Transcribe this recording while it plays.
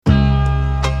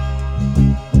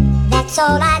That's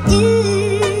all I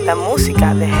do. La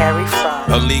música de Harry Fraud.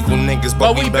 Illegal niggas,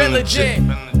 but we been legit.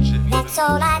 That's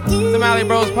all I do. The Mallory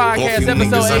Bros podcast,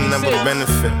 episode 86. Never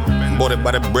benefit. Bought it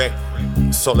by the brick,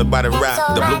 sold it by the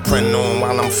rock. The blueprint on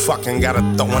while I'm fucking, gotta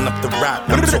throwing up the rock.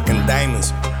 I'm talking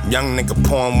diamonds, young nigga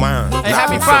pouring wine. Hey,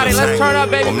 happy Friday, let's turn up,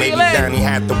 baby. Or maybe Danny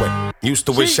Hathaway. Used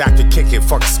to wish I could kick it,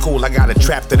 fuck school, I got a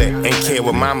trap to that. Ain't care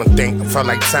what mama think, I felt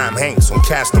like Tom Hanks on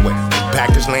Castaway.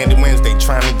 Package landed Wednesday,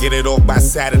 trying to get it off by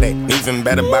Saturday. Even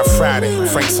better by Friday,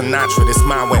 Frank Sinatra, this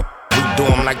my way. We do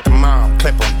them like the mob,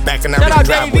 clip them, backing out the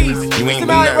driveway. You ain't been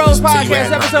nervous till you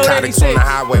had narcotics on the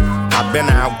highway. I've been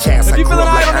an outcast, I grew up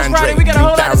like Andre,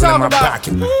 3,000 in my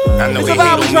pocket. I know they hate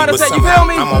on me, but somehow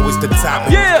I'm always the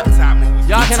top.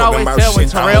 Y'all can always tell when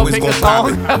Terrell pick a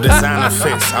song. Designer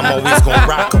fits, I'm always gon'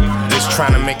 rock them. Just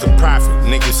trying to make a profit.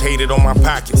 Niggas hated on my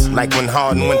pockets. Like when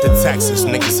Harden went to Texas,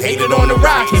 niggas hated on the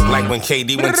Rockets. Like when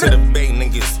KD went to the Bay,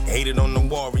 niggas hated on the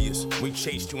Warriors. We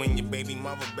chased you in your baby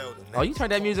mother building. Oh, you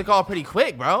turned that music off pretty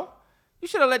quick, bro. You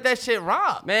should have let that shit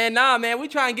rock. Man, nah, man. We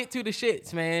try and get to the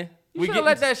shits, man. We should have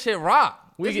let that shit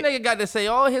rock. This nigga got to say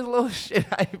all his little shit.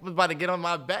 I was about to get on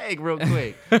my bag real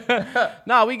quick.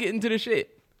 Nah, we get into the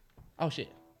shit. Oh, shit.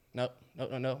 No.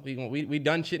 We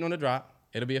done shitting on the drop.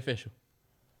 It'll be official.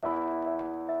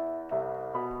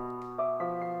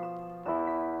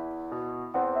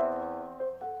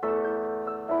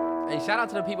 Hey, shout out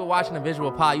to the people watching the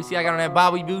visual pod. You see I got on that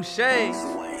Bobby Boucher.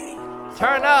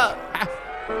 Turn up.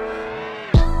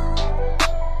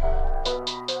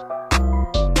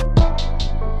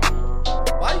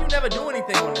 Why do you never do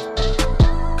anything on this?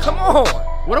 Come on.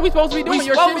 What are we supposed to be doing?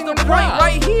 You're supposed to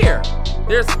right here.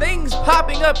 There's things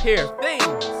popping up here. Things.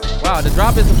 Wow, the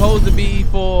drop is supposed to be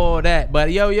for that.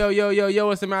 But yo,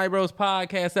 it's the Mallory Bros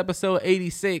podcast, episode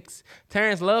 86.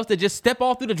 Terrance loves to just step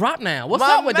off through the drop now. What's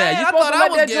up with that? You supposed to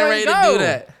let that joint go. Do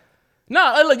that.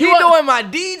 No, look, you doing my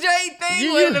DJ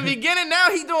thing in the beginning. Now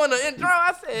he doing the intro.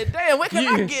 I said, damn, where can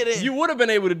I get it? You would have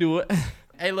been able to do it.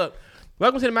 Hey, look.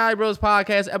 Welcome to the Mallory Bros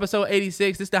podcast, episode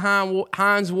 86. This is the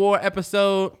Heinz War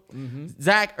episode.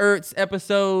 Zach Ertz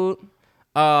episode.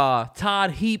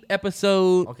 Todd Heap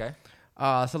episode. Okay.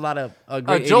 It's a lot of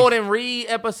great Jordan Reed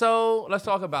episode. Let's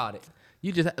talk about it.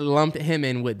 You just lumped him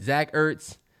in with Zach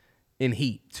Ertz and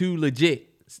Heap. Two legit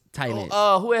tight ends.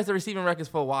 Who has the receiving records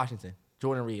for Washington?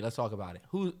 Jordan Reed. Let's talk about it.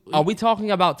 Who are we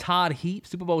talking about? Todd Heap,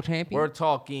 Super Bowl champion? We're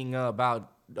talking about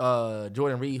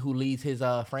Jordan Reed, who leads his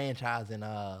franchise in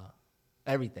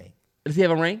everything. Does he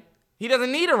have a ring? He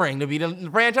doesn't need a ring to be the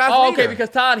franchise leader. Okay, because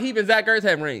Todd Heap and Zach Ertz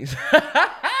have rings.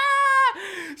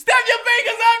 Step your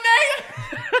fingers up,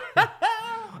 nigga.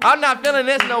 I'm not feeling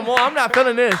this no more. I'm not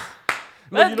feeling this.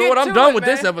 Look, you know what? I'm done with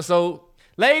this episode.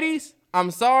 Ladies,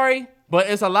 I'm sorry, but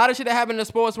it's a lot of shit that happened in the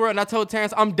sports world, and I told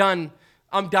Terrance, I'm done.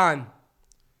 I'm done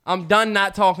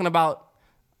not talking about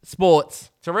sports.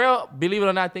 Terrell, believe it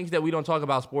or not, thinks that we don't talk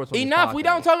about sports enough. We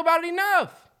don't talk about it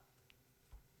enough.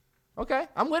 Okay,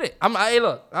 I'm with it.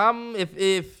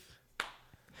 If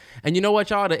and you know what,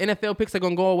 y'all? The NFL picks are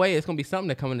gonna go away. It's gonna be something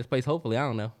that come in this place. Hopefully, I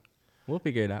don't know. We'll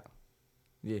figure it out.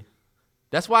 Yeah,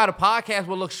 that's why the podcast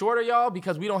will look shorter, y'all,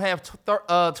 because we don't have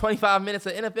 25 minutes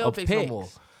of NFL picks no more.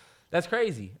 That's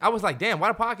crazy. I was like, damn,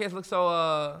 why the podcast look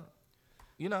so?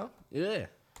 Yeah.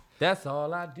 That's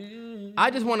all I do. I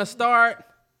just want to start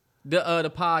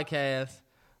the podcast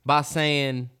by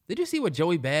saying, did you see what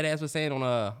Joey Badass was saying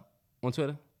on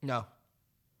Twitter? No.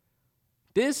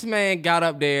 This man got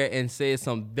up there and said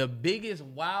the biggest,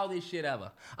 wildest shit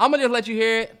ever. I'm going to just let you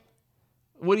hear it.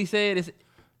 What he said is,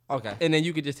 okay. And then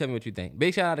you can just tell me what you think.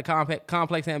 Big shout out to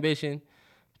Complex Ambition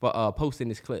for posting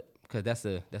this clip, because that's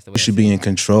the way. You should be in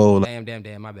control.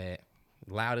 Damn, my bad.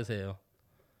 Loud as hell.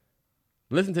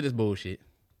 Listen to this bullshit.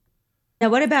 Now,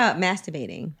 what about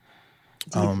masturbating?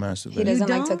 I don't masturbate. He doesn't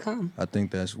like to come. I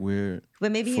think that's weird.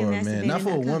 But maybe for a man, not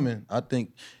for a woman. I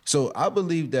think so. I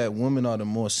believe that women are the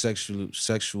more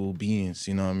sexual beings.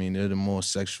 You know what I mean? They're the more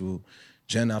sexual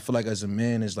gender. I feel like as a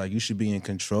man, it's like you should be in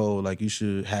control. Like you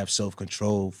should have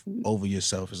self-control over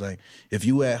yourself. It's like if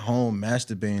you at home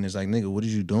masturbating, it's like, nigga, what are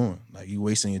you doing? Like you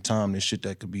wasting your time. There's shit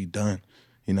that could be done.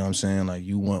 You know what I'm saying? Like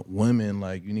you want women,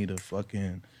 like you need to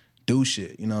fucking do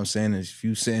shit, you know what I'm saying? If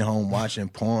you sitting home watching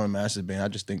porn, masturbating, I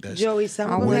just think that's Joey, some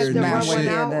of them have to rub one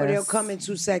out or they'll come in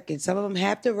 2 seconds. Some of them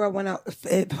have to rub one out.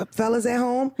 Fellas at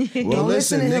home, well,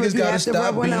 listen, niggas gotta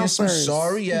stop being some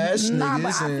sorry ass niggas. Nah,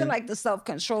 but I feel like the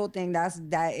self-control thing, that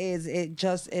is.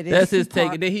 That's his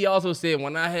take. And then he also said,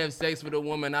 when I have sex with a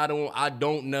woman, I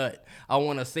don't nut. I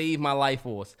want to save my life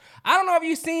force. I don't know if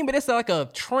you've seen, but it's like a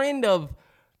trend of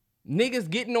niggas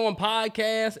getting on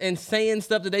podcasts and saying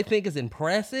stuff that they think is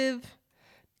impressive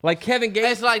Like Kevin Gates.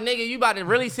 It's like, nigga, you about to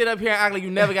really sit up here and act like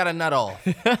you never got a nut off.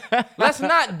 Let's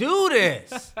not do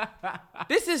this.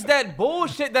 This is that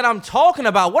bullshit that I'm talking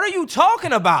about. What are you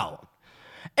talking about?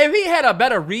 If he had a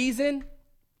better reason,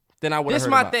 then I would have This is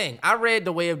my thing. I read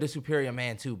The Way of the Superior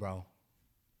Man too, bro.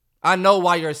 I know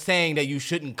why you're saying that you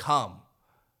shouldn't come.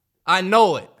 I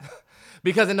know it.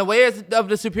 Because in The Way of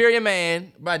the Superior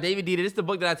Man by David Dieter, this is the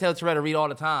book that I tell Terrell to read all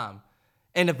the time.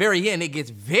 In the very end, it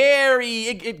gets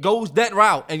it goes that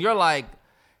route. And you're like,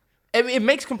 it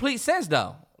makes complete sense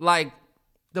though. Like,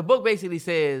 the book basically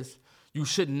says you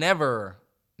should never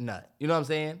nut. You know what I'm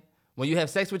saying? When you have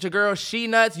sex with your girl, she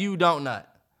nuts, you don't nut.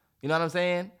 You know what I'm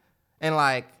saying? And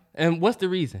like... And what's the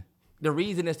reason? The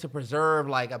reason is to preserve,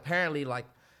 like, apparently, like,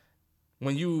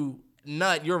 when you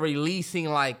nut, you're releasing,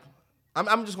 like...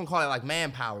 I'm just gonna call it, like,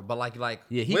 manpower, but like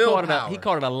yeah, he called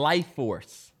it a life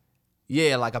force.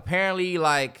 Yeah, like, apparently,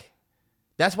 like,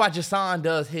 that's why Jason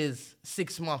does his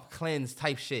 6-month cleanse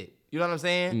type shit. You know what I'm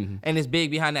saying? Mm-hmm. And it's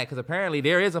big behind that, because apparently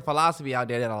there is a philosophy out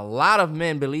there that a lot of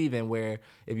men believe in, where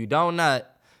if you don't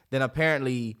nut, then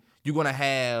apparently you're going to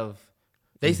have,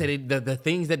 they say the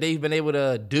things that they've been able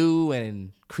to do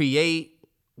and create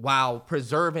while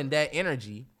preserving that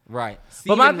energy. Right.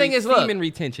 But my thing is, look. Semen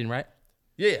retention, right?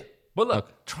 Yeah. But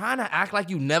look, trying to act like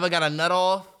you never got a nut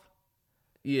off.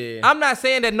 Yeah. I'm not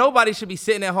saying that nobody should be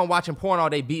sitting at home watching porn all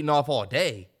day, beating off all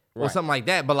day or something like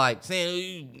that. But like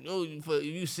saying,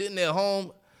 you sitting at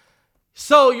home.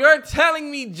 So you're telling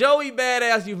me, Joey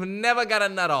Badass, you've never got a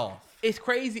nut off. It's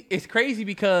crazy. It's crazy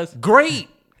because... Great.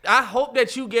 I hope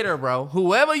that you get her, bro.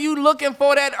 Whoever you looking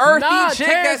for, that earthy chick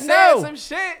that said some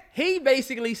shit. He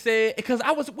basically said, because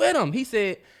I was with him, he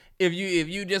said, if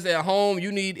you just at home,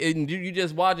 you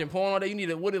just watching porn all day, you need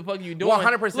to, what the fuck are you doing?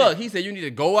 100%. Look, he said you need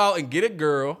to go out and get a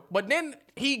girl, but then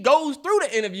he goes through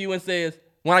the interview and says,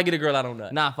 when I get a girl, I don't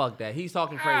nut. Nah, fuck that. He's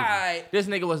talking crazy. Right. This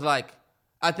nigga was like,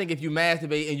 I think if you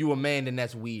masturbate and you a man, then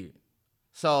that's weird.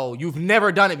 So you've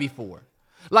never done it before.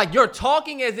 Like, you're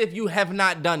talking as if you have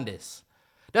not done this.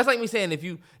 That's like me saying, if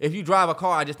you drive a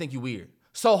car, I just think you weird.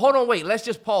 So hold on, wait, let's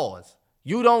just pause.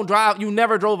 You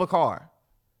never drove a car.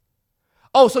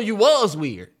 Oh, so you was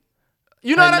weird.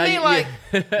 You know what I mean? Like,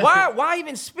 why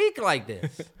even speak like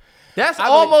this? That's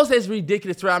almost as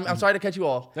ridiculous. I'm sorry to cut you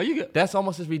off. No, you good. That's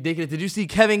almost as ridiculous. Did you see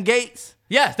Kevin Gates?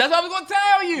 Yes, that's what I was going to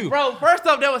tell you. Bro, first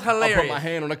off, that was hilarious. I put my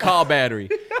hand on the car battery.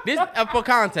 This, for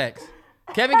context,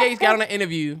 Kevin Gates got on an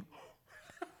interview,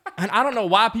 and I don't know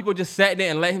why people just sat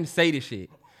there and let him say this shit.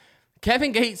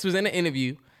 Kevin Gates was in the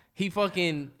interview. He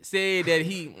fucking said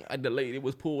that the lady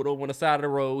was pulled over on the side of the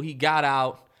road. He got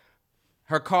out.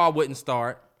 Her car wouldn't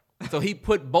start. So he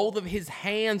put both of his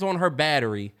hands on her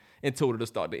battery and told her to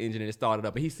start the engine, and it started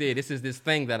up. And he said, this is this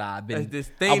thing that I was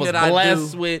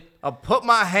blessed with. I put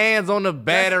my hands on the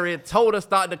battery, told her to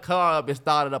start the car up, it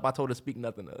started up. I told her to speak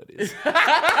nothing of this. Funny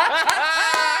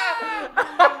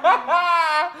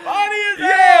as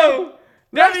hell.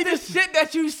 That's the shit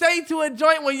that you say to a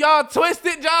joint when y'all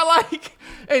twisted, y'all like.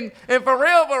 And for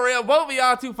real, both of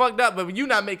y'all too fucked up, but you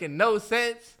not making no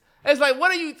sense. It's like, what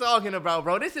are you talking about,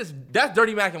 bro? That's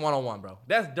Dirty Mac in 101, bro.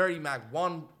 That's Dirty Mac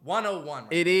 101. Right?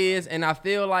 It is, and I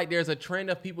feel like there's a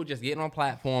trend of people just getting on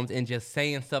platforms and just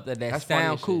saying stuff that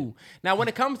sound cool. Now, when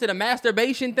it comes to the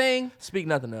masturbation thing, speak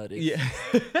nothing of this. Yeah.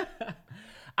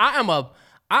 I am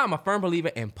a firm believer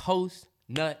in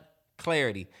post-nut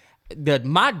clarity.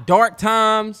 My dark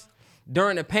times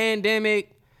during the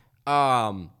pandemic,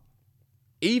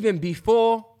 even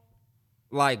before,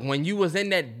 like when you was in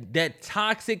that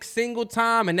toxic single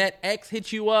time and that ex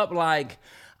hit you up, like,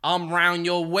 I'm round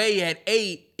your way at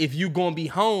 8 if you gonna be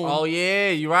home. Oh yeah,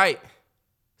 you're right.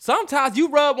 Sometimes you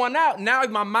rub one out. Now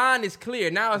my mind is clear.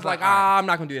 Now it's like, I'm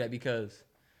not gonna do that because.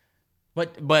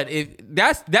 But if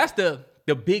that's the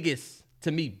biggest,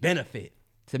 to me, benefit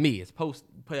to me is post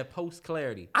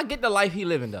clarity. I get the life he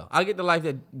living though. I get the life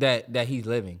that he's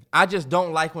living. I just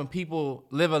don't like when people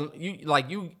live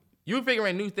you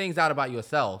figuring new things out about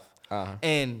yourself,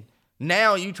 and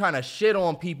now you trying to shit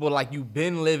on people like you've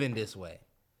been living this way.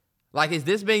 Like, is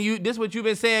this what you've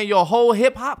been saying your whole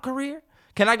hip hop career?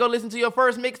 Can I go listen to your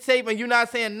first mixtape and you not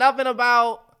saying nothing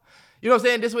about, you know what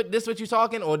I'm saying? This what you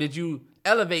talking, or did you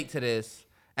elevate to this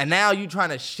and now you trying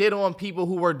to shit on people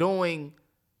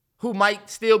who might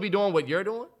still be doing what you're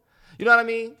doing? You know what I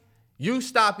mean? You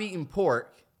stop eating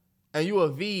pork and you a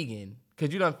vegan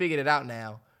because you done figured it out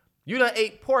now. You done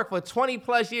ate pork for 20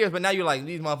 plus years, but now you're like,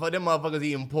 them motherfuckers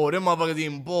eating pork, them motherfuckers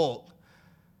eating pork.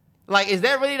 Like, is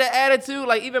that really the attitude?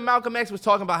 Like, even Malcolm X was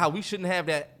talking about how we shouldn't have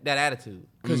that attitude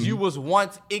because you was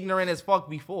once ignorant as fuck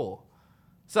before.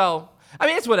 So, I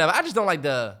mean, it's whatever. I just don't like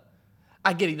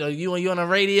I get it though. You on a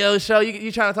radio show.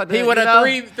 You trying to talk to He with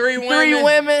three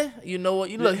women. You know what?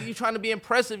 You trying to be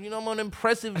impressive. You know I'm an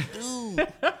impressive dude.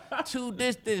 Two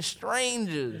distant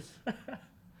strangers.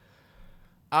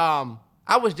 I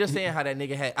was just saying how that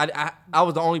nigga had. I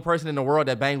was the only person in the world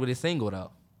that banged with his single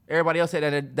though. Everybody else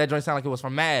said that joint sounded like it was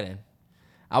from Madden.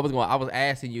 I was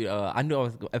asking you. I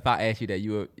knew if I asked you that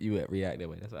you would react that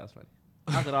way. That's why it was funny.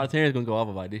 I thought Terrance gonna go off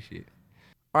about this shit.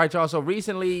 All right, y'all. So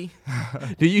recently,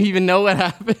 do you even know what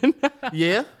happened?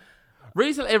 Yeah.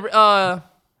 Recently,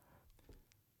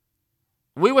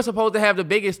 we were supposed to have the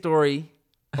biggest story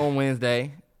on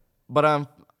Wednesday, but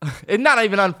it's not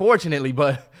even unfortunately,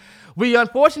 but we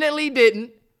unfortunately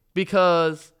didn't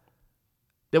because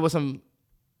there was some.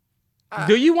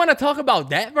 Do you want to talk about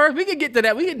that first? We can get to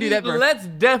that. We can do that first. Let's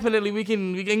definitely we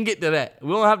can get to that.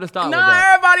 We don't have to stop. Nah, with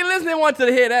that. everybody listening wants to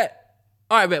hear that.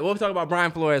 All right, bet. We'll talk about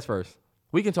Brian Flores first.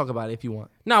 We can talk about it if you want.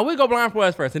 No, we'll go Brian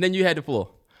Flores first, and then you had the floor.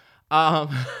 All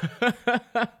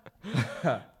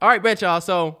right, bet y'all.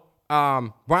 So,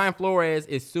 Brian Flores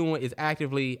is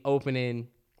actively opening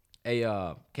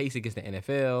a case against the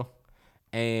NFL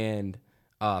and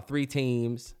 3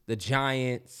 teams: the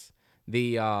Giants,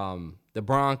 the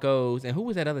Broncos, and who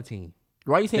was that other team?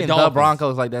 Why are you saying the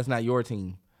Broncos like that's not your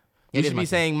team? You should be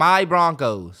saying my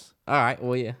Broncos. All right,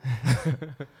 well, yeah.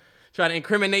 Try to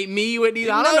incriminate me with these.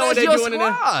 I don't No, know what that's they're your doing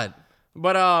squad. in there.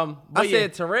 But I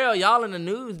said, Terrell, y'all in the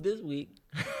news this week.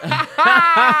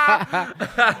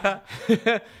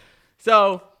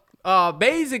 So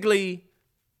basically,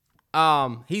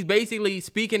 he's basically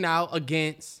speaking out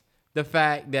against the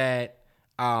fact that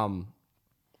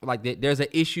there's an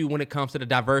issue when it comes to the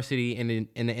diversity in the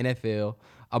NFL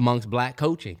amongst black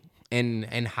coaching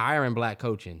and hiring black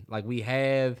coaching. Like we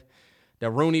have the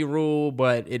Rooney Rule,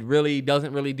 but it really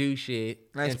doesn't really do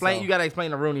shit. Now you got to explain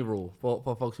the Rooney Rule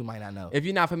for folks who might not know. If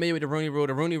you're not familiar with the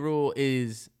Rooney Rule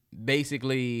is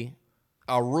basically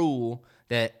a rule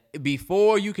that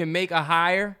before you can make a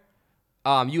hire,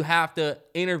 you have to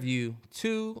interview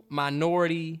 2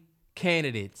 minority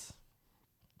candidates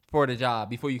for the job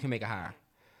before you can make a hire.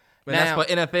 But that's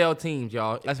for NFL teams,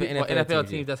 y'all. That's for NFL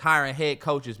teams that's hiring head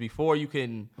coaches. Before you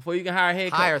can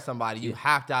hire somebody, you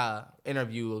have to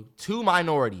interview 2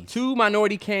 minorities. 2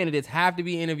 minority candidates have to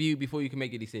be interviewed before you can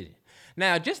make a decision.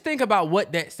 Now, just think about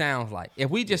what that sounds like. If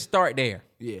we just start there.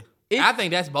 Yeah. I think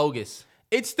that's bogus.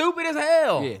 It's stupid as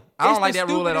hell. Yeah. I don't like that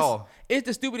rule at all. It's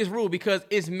the stupidest rule because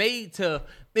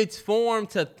it's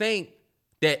formed to think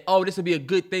that, this will be a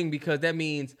good thing because that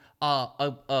means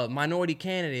a minority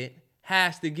candidate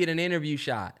has to get an interview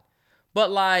shot.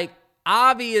 But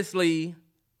obviously,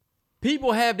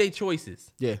 people have their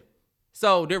choices. Yeah.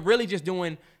 So they're really just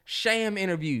doing sham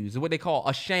interviews, what they call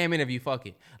a sham interview. Fuck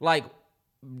it. Like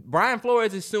Brian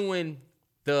Flores is suing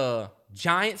the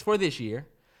Giants for this year,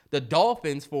 the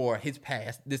Dolphins for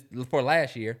for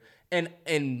last year, and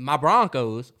my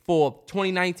Broncos for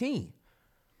 2019.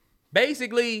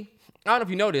 Basically, I don't know if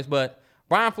you know this, but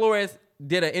Brian Flores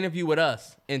did an interview with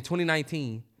us in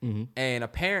 2019, and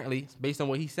apparently, based on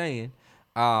what he's saying,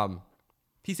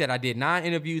 he said I did 9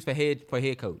 interviews for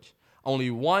head coach.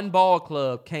 Only 1 ball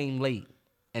club came late,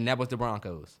 and that was the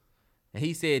Broncos. And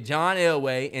he said John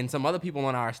Elway and some other people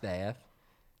on our staff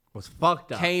was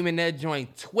fucked up. Came in that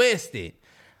joint twisted.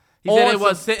 He said it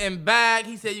was sitting back.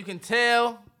 He said you can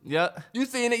tell. Yep. You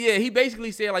seen it? Yeah. He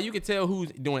basically said you can tell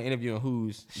who's doing an interview and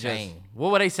who's shame.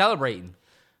 What were they celebrating?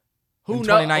 Who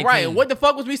knows? Right. What the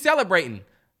fuck was we celebrating?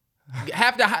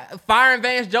 After firing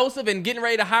Vance Joseph and getting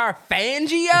ready to hire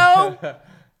Fangio?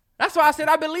 That's why I said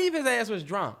I believe his ass was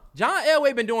drunk. John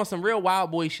Elway been doing some real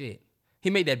wild boy shit. He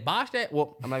made that botch that.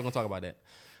 Well, I'm not even gonna talk about that.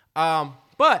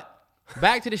 But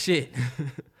back to the shit.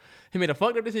 He made a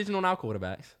fucked up decision on our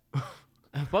quarterbacks.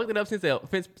 Fucked it up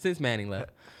since Manning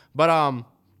left. But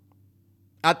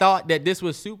I thought that this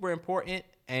was super important,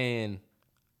 and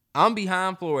I'm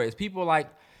behind Flores. People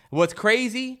what's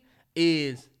crazy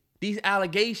is these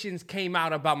allegations came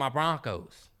out about my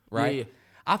Broncos, right? Yeah.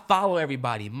 I follow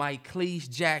everybody. Mike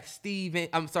Cleese, Zach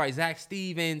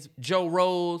Stevens, Joe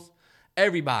Rose,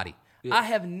 everybody. Yeah. I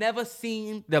have never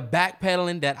seen the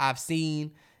backpedaling that I've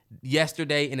seen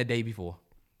yesterday and the day before.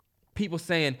 People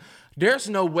saying, there's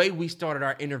no way we started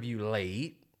our interview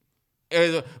late.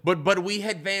 But we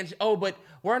had Vance. But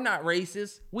we're not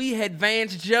racist. We had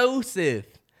Vance Joseph.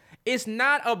 It's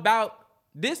not about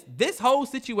this whole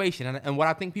situation, and what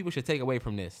I think people should take away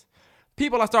from this.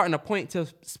 People are starting to point to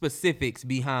specifics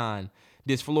behind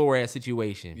this Flores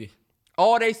situation. Yeah.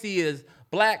 All they see is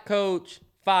black coach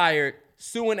fired,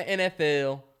 suing the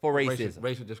NFL for racism.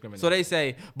 Racial discrimination. So they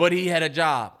say, but he had a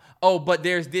job. But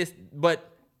there's this.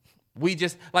 But We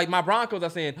just, like my Broncos are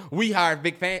saying, we hired not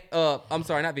Vic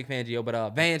Fangio,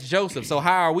 but Vance Joseph. So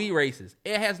how are we racist?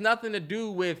 It has nothing to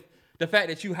do with the fact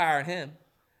that you hired him.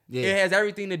 Yeah. It has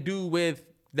everything to do with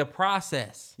the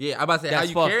process. Yeah, I'm about to say, how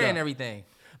you carrying everything.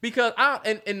 Because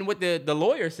and what the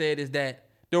lawyer said is that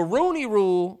the Rooney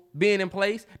Rule being in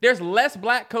place, there's less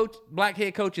black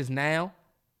head coaches now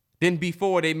than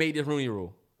before they made this Rooney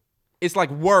Rule. It's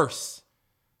like worse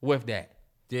with that.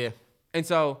 Yeah. And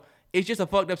so it's just a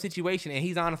fucked up situation, and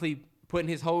he's honestly putting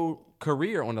his whole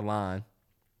career on the line.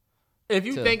 If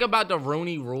you think about the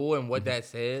Rooney Rule and what that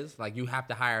says, like you have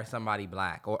to hire somebody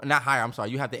black, or not hire, I'm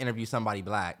sorry, you have to interview somebody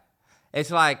black.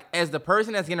 It's like, as the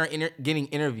person that's getting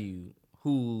interviewed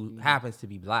who happens to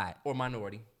be black. Or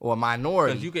minority.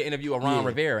 Because you could interview a Ron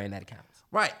Rivera and that counts.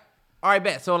 Right. All right,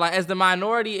 bet. So like, as the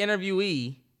minority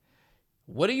interviewee,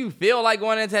 what do you feel like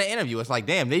going into the interview? It's like,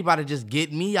 damn, they about to just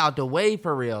get me out the way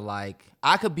for real. Like,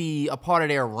 I could be a part of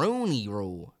their Rooney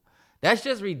Rule. That's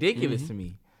just ridiculous to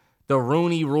me. The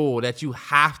Rooney Rule, that you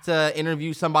have to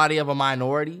interview somebody of a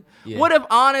minority. Yeah. What if,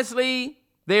 honestly,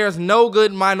 there's no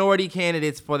good minority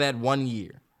candidates for that 1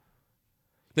 year?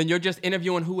 Then you're just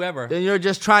interviewing whoever. Then you're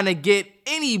just trying to get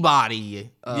anybody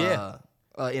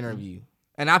interview.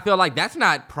 And I feel like that's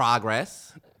not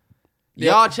progress.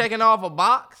 Y'all checking off a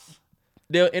box?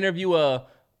 They'll interview a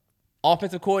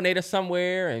offensive coordinator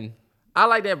somewhere. And I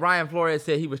like that Brian Flores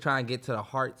said he was trying to get to the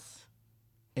hearts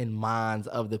and minds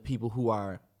of the people who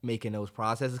are making those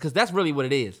processes, because that's really what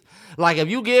it is. Like, if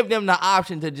you give them the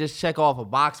option to just check off a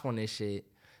box on this shit,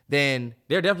 then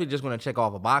they're definitely just going to check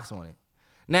off a box on it.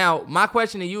 Now, my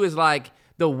question to you is, like,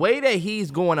 the way that he's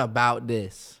going about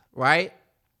this, right?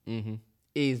 Mm-hmm.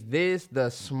 Is this the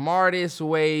smartest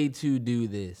way to do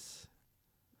this?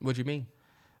 What you mean?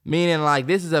 Meaning, like,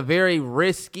 this is a very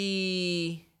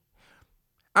risky...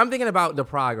 I'm thinking about the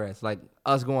progress, like,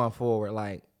 us going forward.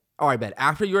 Like, all right, bet.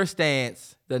 After your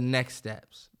stance, the next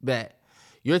steps. Bet.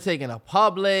 You're taking a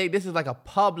public... This is like a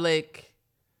public...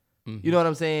 Mm-hmm. You know what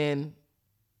I'm saying?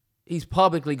 He's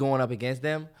publicly going up against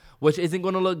them, which isn't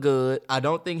going to look good. I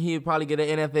don't think he'd probably get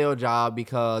an NFL job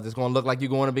because it's going to look like you're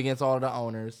going up against all of the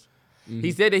owners. Mm-hmm.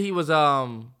 He said that he was...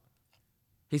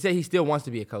 He said he still wants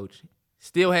to be a coach.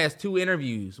 Still has 2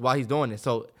 interviews while he's doing this.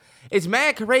 So it's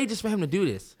mad courageous for him to do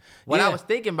this. What I was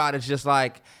thinking about is just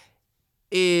like,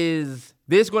 is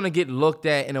this going to get looked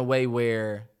at in a way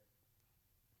where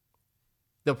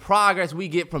the progress we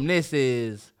get from this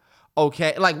is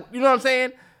okay? Like, you know what I'm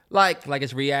saying? Like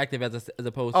it's reactive as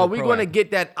opposed to are we going to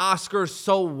get that Oscar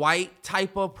so white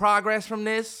type of progress from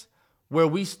this where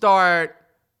we start,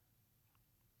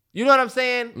 you know what I'm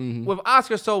saying? Mm-hmm. With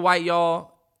Oscar so white, y'all,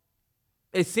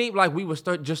 it seemed like we were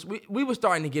we were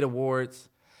starting to get awards,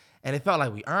 and it felt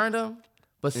like we earned them.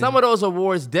 But some of those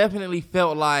awards definitely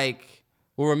felt like,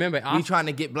 well, remember, we trying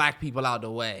to get black people out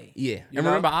the way. Yeah. And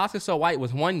remember, Oscar So White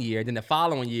was 1 year. Then the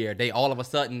following year, they all of a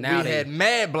sudden now we had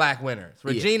mad black winners.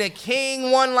 Regina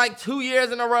King won like 2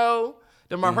 years in a row.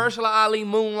 The Mahershala Ali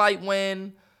Moonlight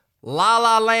win. La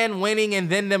La Land winning and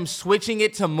then them switching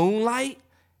it to Moonlight.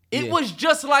 It was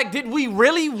just like, did we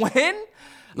really win?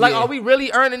 Like, are we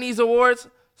really earning these awards?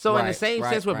 So in the same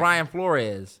sense with Brian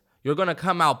Flores, you're going to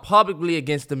come out publicly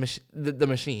against the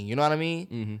machine. You know what I mean?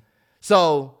 Mm-hmm.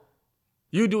 So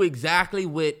you do exactly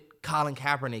what Colin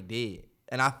Kaepernick did.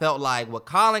 And I felt like what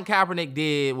Colin Kaepernick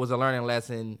did was a learning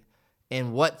lesson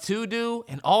in what to do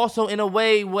and also in a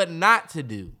way what not to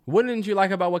do. What didn't you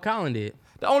like about what Colin did?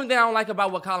 The only thing I don't like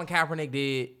about what Colin Kaepernick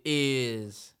did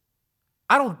is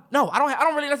I don't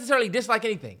really necessarily dislike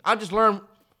anything. I just learned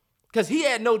because he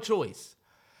had no choice.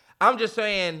 I'm just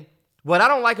saying what I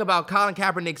don't like about Colin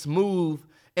Kaepernick's move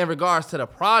in regards to the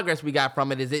progress we got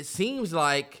from it is it seems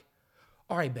like,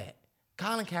 all right, bet.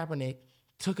 Colin Kaepernick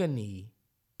took a knee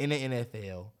in the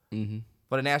NFL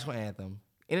for the national anthem.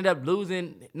 Ended up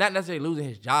losing, not necessarily losing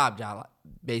his job,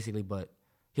 basically, but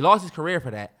he lost his career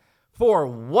for that. For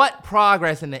what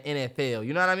progress in the NFL?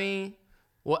 You know what I mean?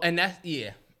 Well, and that's,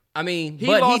 I mean, he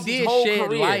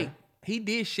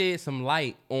did shed some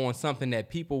light on something that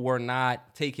people were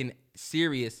not taking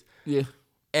serious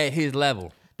at his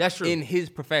level. That's true. In his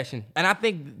profession. And I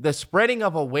think the spreading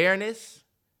of awareness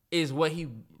is what he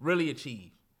really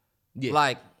achieved. Yeah.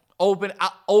 Like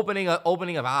opening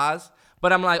of eyes.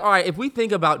 But I'm like, all right, if we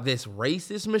think about this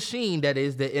racist machine that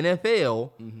is the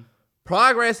NFL,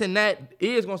 progress in that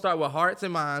is going to start with hearts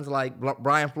and minds, like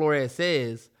Brian Flores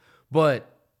says. But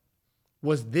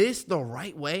was this the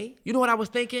right way? You know what I was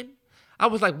thinking? I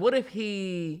was like, what if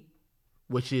he,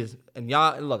 which is, and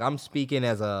y'all, look, I'm speaking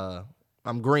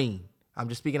I'm green. I'm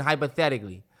just speaking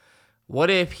hypothetically. What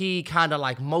if he kind of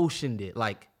like motioned it,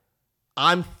 like,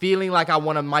 I'm feeling like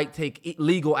might take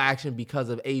legal action because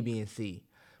of A, B, and C.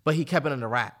 But he kept it under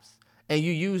wraps. And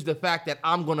you use the fact that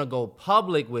I'm going to go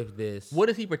public with this. What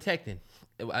is he protecting,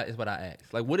 is what I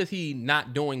asked. Like, what is he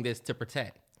not doing this to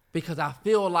protect? Because I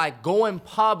feel like going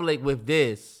public with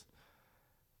this,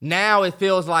 now it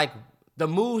feels like the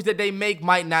moves that they make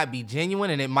might not be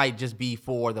genuine, and it might just be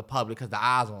for the public because the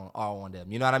eyes are on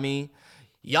them. You know what I mean?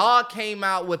 Y'all came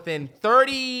out within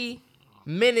 30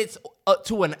 minutes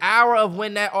to an hour of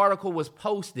when that article was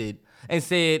posted and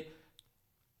said,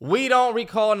 we don't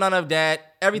recall none of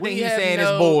that. Everything he's saying is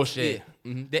bullshit.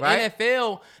 Yeah.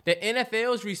 Mm-hmm. The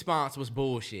NFL's response was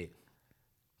bullshit.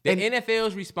 The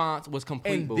NFL's response was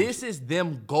complete bullshit. This is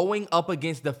them going up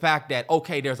against the fact that,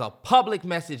 okay, there's a public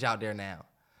message out there now.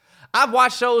 I've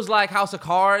watched shows like House of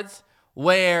Cards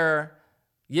where,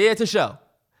 yeah, it's a show,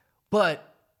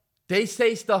 but they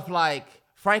say stuff like,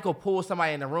 Frank will pull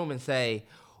somebody in the room and say,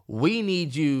 we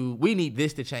need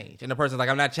this to change. And the person's like,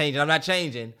 I'm not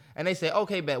changing. And they say,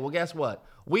 okay, bet. Well, guess what?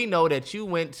 We know that you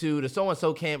went to the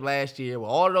so-and-so camp last year where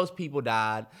all of those people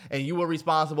died and you were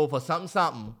responsible for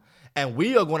something. And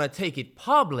we are going to take it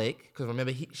public. Because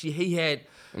remember, he had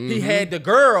the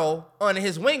girl under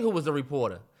his wing who was the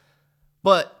reporter.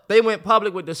 But they went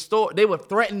public with the story. They were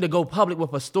threatened to go public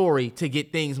with a story to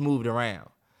get things moved around.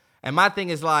 And my thing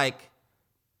is like,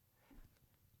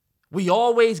 we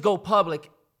always go public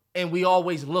and we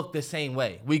always look the same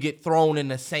way. We get thrown in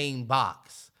the same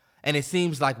box. And it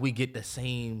seems like we get the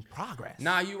same progress.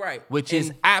 Nah, you're right. Which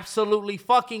is absolutely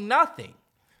fucking nothing.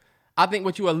 I think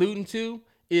what you're alluding to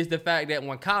is the fact that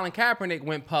when Colin Kaepernick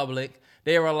went public,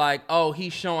 they were like, oh,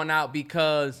 he's showing out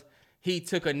because he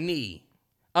took a knee.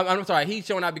 I'm sorry, he's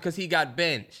showing out because he got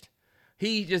benched.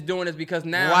 He's just doing this because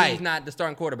now he's not the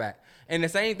starting quarterback. And the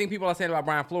same thing people are saying about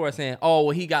Brian Flores, saying, oh,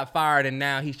 well, he got fired and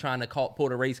now he's trying to pull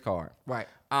the race card. Right.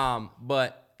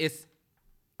 But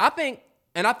I think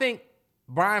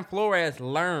Brian Flores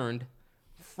learned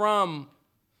from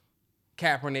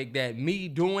Kaepernick that me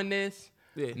doing this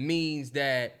means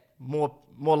that more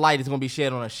light is going to be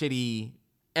shed on a shitty.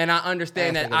 And I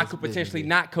understand that I could potentially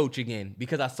not coach again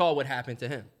because I saw what happened to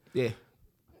him. Yeah.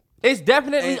 It's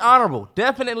definitely honorable.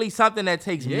 Definitely something that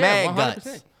takes mad 100%.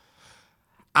 Guts.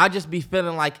 I just be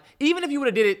feeling like, even if you would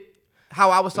have did it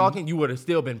how I was talking, you would have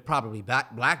still been probably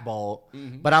blackballed.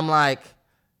 Mm-hmm. But I'm like,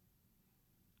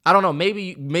 I don't know,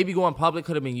 maybe going public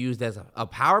could have been used as a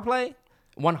power play.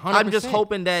 100%. I'm just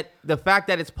hoping that the fact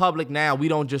that it's public now, we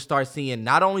don't just start seeing,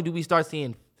 not only do we start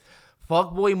seeing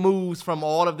fuckboy moves from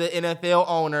all of the NFL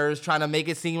owners trying to make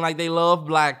it seem like they love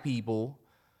black people.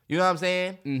 You know what I'm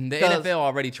saying? Mm-hmm. The NFL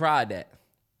already tried that.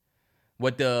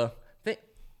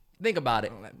 Think about it.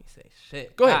 Don't let me say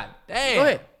shit. Go ahead. God damn. Go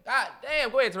ahead. God damn.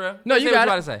 Go ahead, Terrell. No, you got what you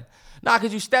about to say. Nah,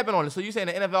 because you stepping on it. So you saying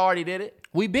the NFL already did it?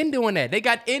 We've been doing that. They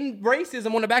got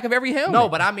racism on the back of every helmet. No,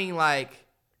 but I mean like,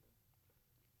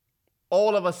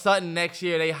 all of a sudden next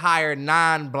year they hire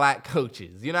non-black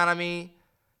coaches. You know what I mean?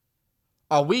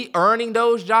 Are we earning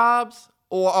those jobs?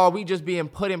 Or are we just being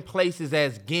put in places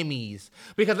as gimmies?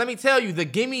 Because let me tell you, the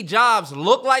gimme jobs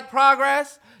look like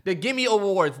progress. The gimme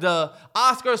awards, the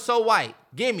Oscars So White,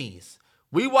 gimmies.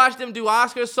 We watched them do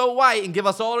Oscars So White and give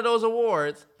us all of those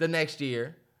awards the next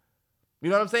year. You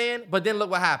know what I'm saying? But then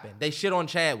look what happened. They shit on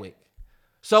Chadwick.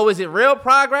 So is it real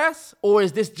progress? Or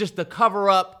is this just a cover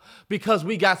up because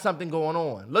we got something going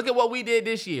on? Look at what we did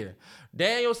this year.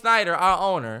 Daniel Snyder, our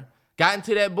owner, got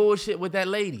into that bullshit with that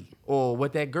lady or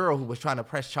with that girl who was trying to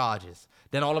press charges.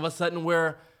 Then all of a sudden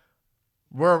we're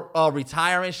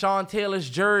retiring Sean Taylor's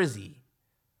jersey.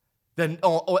 Then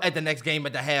or at the next game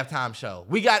at the halftime show.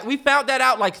 We found that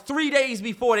out like 3 days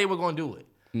before they were going to do it.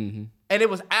 Mm-hmm. And it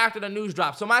was after the news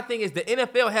dropped. So my thing is the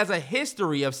NFL has a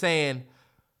history of saying,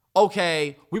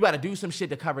 okay, we got to do some shit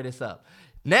to cover this up.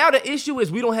 Now the issue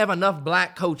is we don't have enough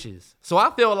black coaches. So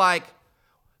I feel like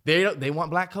they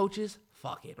want black coaches.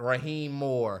 Fuck it. Raheem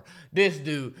Moore. This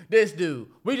dude.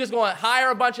 We just going to hire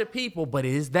a bunch of people, but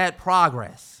is that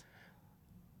progress?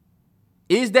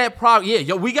 Is that progress?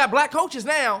 Yeah, we got black coaches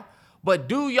now, but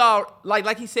do y'all,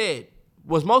 like he said,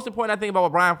 what's most important, I think, about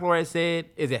what Brian Flores said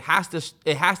is it has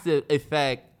to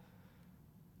affect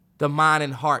the mind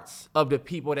and hearts of the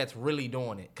people that's really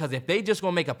doing it. Because if they just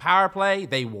going to make a power play,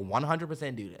 they will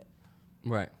 100% do that.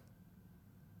 Right.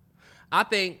 I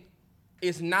think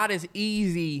it's not as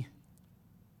easy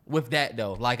with that,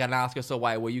 though, like an Oscar So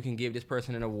White where you can give this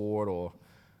person an award or...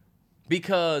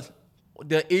 Because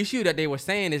the issue that they were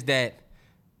saying is that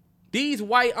these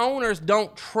white owners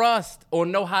don't trust or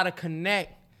know how to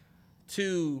connect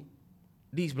to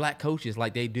these black coaches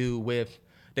like they do with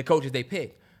the coaches they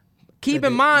pick. Keep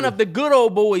in mind of the good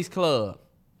old boys club.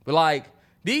 Like,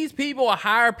 These people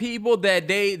hire people that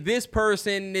this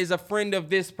person is a friend of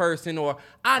this person, or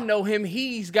I know him,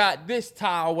 he's got this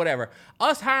tie or whatever.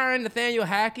 Us hiring Nathaniel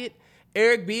Hackett,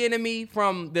 Eric Bieniemy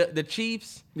from the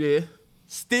Chiefs,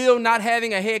 still not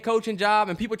having a head coaching job,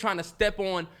 and people try to step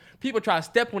on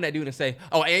that dude and say,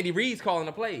 oh, Andy Reid's calling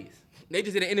the plays. They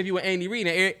just did an interview with Andy Reid,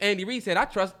 and Andy Reid said, I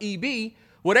trust EB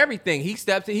with everything. He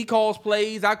steps in, he calls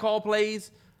plays, I call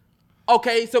plays.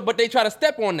 Okay, but they try to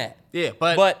step on that. Yeah,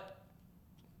 but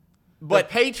the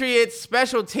Patriots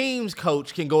special teams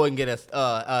coach can go and get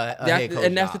a head coach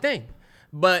and that's the thing.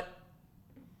 But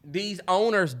these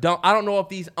owners I don't know if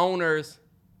these owners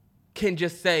can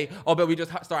just say, oh, but we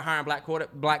just start hiring black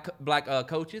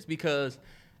coaches, because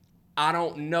I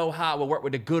don't know how it will work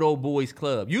with the good old boys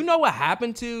club. You know what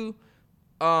happened to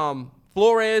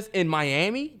Flores in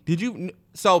Miami?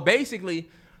 So basically,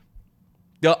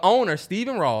 the owner,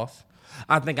 Stephen Ross,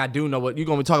 I think I do know what you're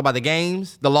going to talk about, the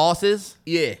games, the losses.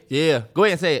 Yeah. Go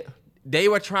ahead and say it. They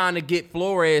were trying to get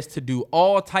Flores to do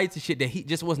all types of shit that he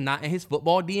just was not in his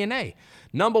football DNA.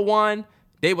 Number one,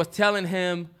 they was telling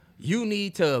him, you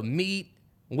need to meet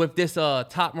with this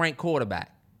top-ranked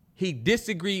quarterback. He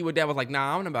disagreed with that. Was like,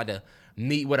 nah, I'm not about to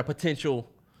meet with a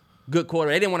potential good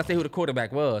quarterback. They didn't want to say who the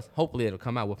quarterback was. Hopefully it'll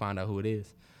come out. We'll find out who it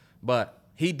is. But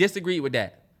he disagreed with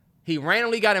that. He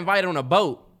randomly got invited on a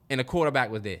boat, and the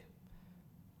quarterback was there.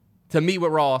 To meet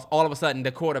with Ross, all of a sudden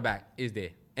the quarterback is there.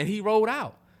 And he rolled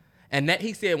out. And that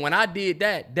he said, when I did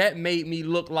that made me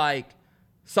look like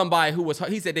somebody who was,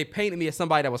 he said they painted me as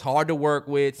somebody that was hard to work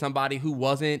with, somebody who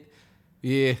wasn't,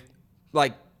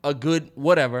 like a good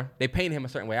whatever. They painted him a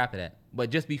certain way after that. But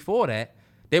just before that,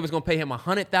 they was going to pay him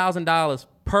 $100,000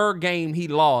 per game he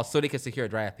lost so they could secure a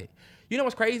draft pick. You know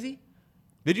what's crazy?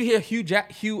 Did you hear Hugh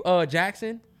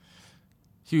Jackson?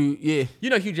 You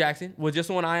know Hugh Jackson was just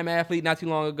on I Am Athlete not too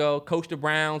long ago. Coached the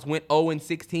Browns, went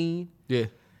 0-16. Yeah.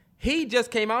 He just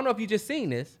came out. I don't know if you just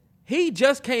seen this. He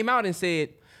just came out and said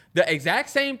the exact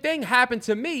same thing happened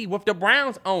to me with the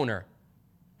Browns owner.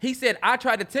 He said, I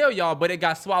tried to tell y'all, but it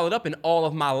got swallowed up in all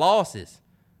of my losses.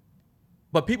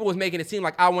 But people was making it seem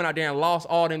like I went out there and lost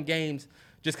all them games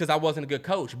just because I wasn't a good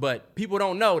coach. But people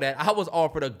don't know that I was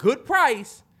offered a good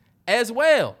price as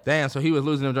well. Damn, so he was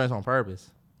losing them joints on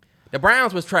purpose. The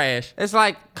Browns was trash. It's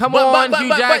like, come on, Hugh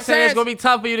Jackson. It's going to be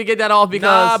tough for you to get that off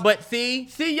because... Nah, but see,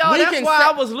 y'all, that's why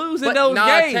I was losing those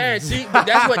games. Terrance, see,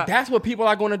 that's what people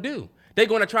are going to do. They're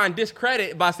going to try and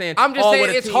discredit by saying, I'm just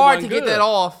saying it's hard to get that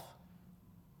off.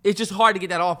 It's just hard to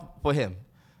get that off for him.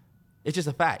 It's just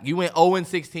a fact. You went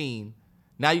 0-16.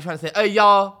 Now you're trying to say, hey,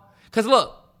 y'all. Because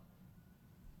look.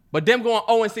 But them going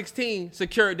 0-16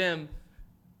 secured them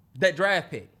that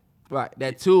draft pick. Right,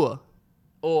 that Tua.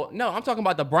 Or, no, I'm talking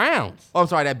about the Browns. Oh, I'm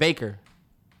sorry, that Baker.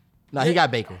 No, he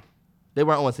got Baker. They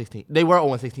weren't 0-16. They were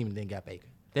 0-16 and then got Baker.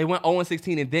 They went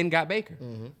 0-16 and then got Baker.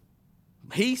 Mm-hmm.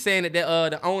 He's saying that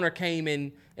the owner came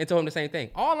in and told him the same thing.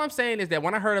 All I'm saying is that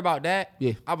when I heard about that,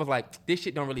 I was like, this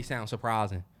shit don't really sound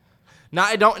surprising. No,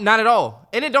 it don't, not at all.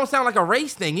 And it don't sound like a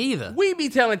race thing either. We be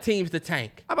telling teams to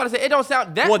tank. I'm about to say, it don't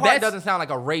sound, part doesn't sound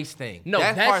like a race thing. No,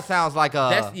 that part sounds like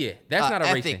a... That's not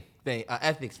a race thing.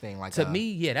 Ethics thing. Like to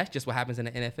me, that's just what happens in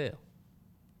the NFL.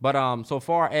 But so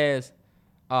far as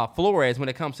Flores, when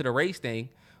it comes to the race thing,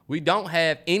 we don't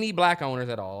have any black owners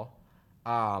at all.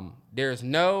 There's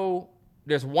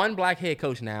one black head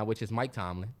coach now, which is Mike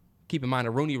Tomlin. Keep in mind,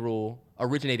 the Rooney Rule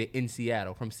originated in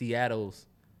Seattle from Seattle's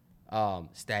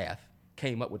staff.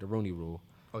 Came up with the Rooney Rule.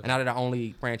 Okay. And now they're the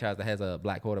only franchise that has a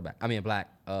black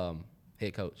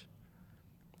head coach.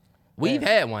 We've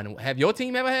had one. Have your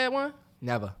team ever had one?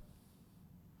 Never.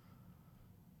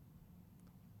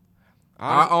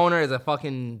 Our owner is a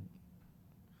fucking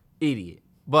idiot.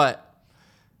 But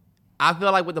I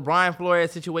feel like with the Brian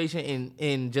Flores situation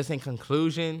in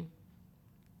conclusion,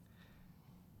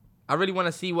 I really want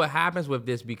to see what happens with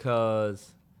this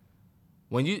because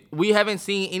we haven't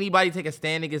seen anybody take a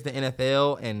stand against the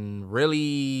NFL and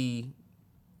really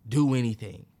do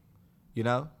anything. You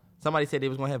know? Somebody said they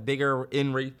was going to have bigger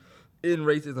in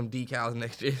racism decals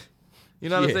next year. You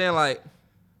know what I'm saying? Like,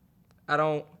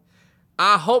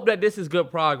 I hope that this is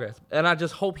good progress. And I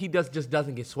just hope he just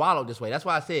doesn't get swallowed this way. That's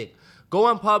why I said, go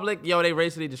in public, they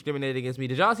racially discriminated against me.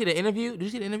 Did y'all see the interview? Did you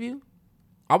see the interview?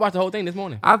 I watched the whole thing this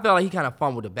morning. I felt like he kind of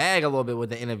fumbled the bag a little bit with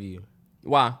the interview.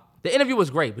 Why? The interview was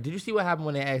great, but did you see what happened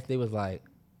when they asked? They was like,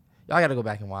 y'all got to go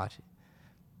back and watch it.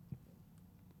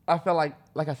 I felt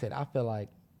like I said,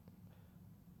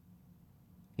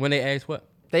 when they asked what?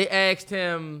 They asked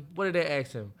him, what did they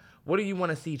ask him? What do you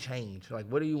want to see change? Like,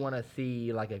 what do you want to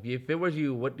see? Like, if it was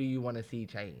you, what do you want to see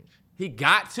change? He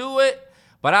got to it,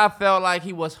 But I felt like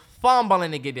he was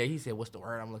fumbling to get there. He said, "What's the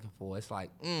word I'm looking for?" It's like,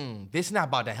 this is not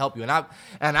about to help you.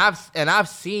 And I've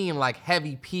seen like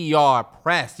heavy PR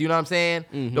press. You know what I'm saying?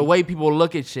 Mm-hmm. The way people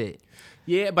look at shit.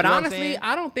 Yeah, but honestly,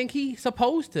 I don't think he's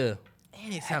supposed to.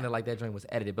 And it sounded like that joint was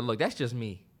edited. But look, that's just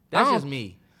me. That's just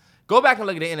me. Go back and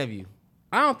look at the interview.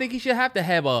 I don't think he should have to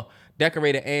have a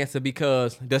decorated answer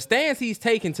because the stance he's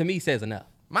taking to me says enough.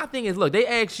 My thing is, look, they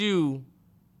ask you,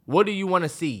 what do you want to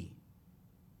see?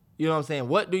 You know what I'm saying?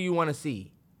 What do you want to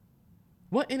see?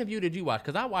 What interview did you watch?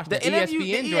 Because I watched the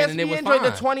ESPN joint and it was fine.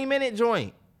 The 20-minute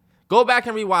joint. Go back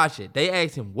and rewatch it. They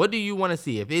asked him, what do you want to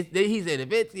see? He said,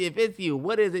 if it's you,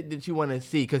 what is it that you want to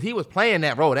see? Because he was playing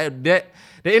that role. The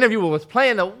interviewer was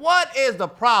playing what is the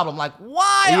problem? Like,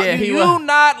 why do you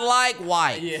not like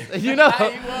whites? Yeah. You know?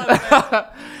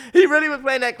 He really was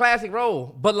playing that classic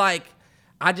role. But, like,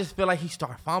 I just feel like he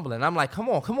started fumbling. I'm like, come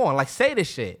on. Like, say this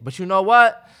shit. But you know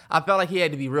what? I felt like he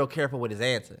had to be real careful with his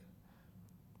answer.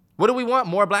 What do we want?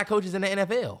 More black coaches in the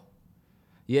NFL.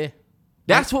 Yeah.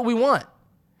 That's what we want.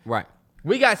 Right.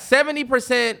 We got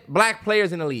 70% black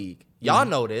players in the league. Y'all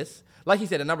know this. Like he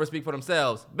said, the numbers speak for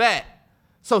themselves. Bet.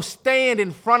 So stand in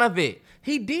front of it.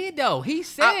 He did, though. He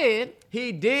said.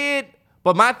 He did.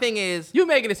 But my thing is. You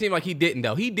making it seem like he didn't,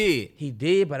 though. He did. He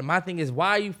did. But my thing is, why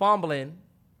are you fumbling?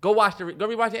 Go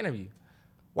rewatch the interview.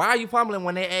 Why are you fumbling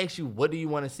when they ask you, what do you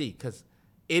want to see? Because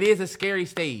it is a scary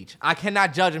stage. I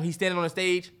cannot judge him. He's standing on a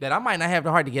stage that I might not have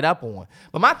the heart to get up on.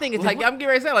 But my thing is, like, I'm getting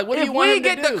ready to say, like, what do you want him to do?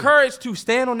 If we get the courage to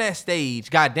stand on that stage,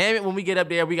 God damn it, when we get up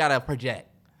there, we got to project.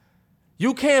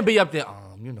 You can't be up there,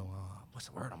 what's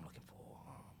the word I'm looking for?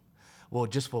 Well,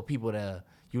 just for people to,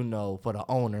 for the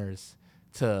owners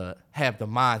to have the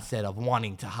mindset of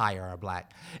wanting to hire a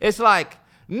black. It's like,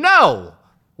 no,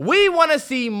 we want to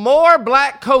see more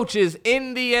black coaches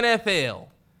in the NFL.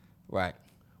 Right.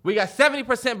 We got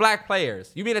 70% black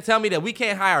players. You mean to tell me that we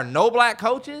can't hire no black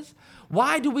coaches?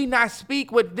 Why do we not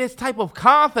speak with this type of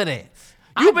confidence?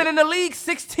 You've been in the league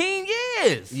 16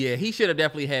 years. Yeah, he should have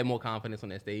definitely had more confidence on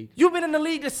that stage. You've been in the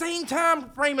league the same time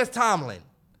frame as Tomlin.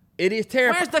 It is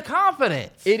terrifying. Where's the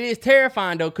confidence? It is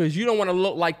terrifying, though, because you don't want to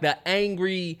look like the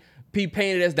angry, be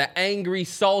painted as the angry,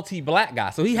 salty black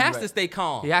guy. So he has to stay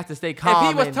calm. He has to stay calm.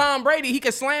 If he was Tom Brady, he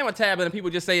could slam a tablet and people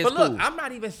just say it's cool. But look, I'm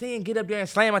not even saying get up there and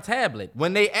slam a tablet.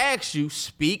 When they ask you,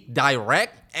 speak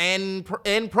direct and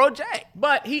project.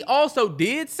 But he also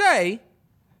did say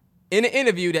in the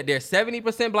interview that there's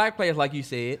 70% black players, like you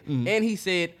said, and he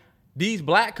said these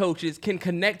black coaches can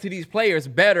connect to these players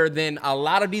better than a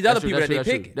lot of these other people that they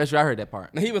pick. That's true. I heard that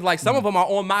part. And he was like, some of them are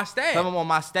on my staff. Some of them on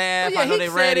my staff. Yeah, I know they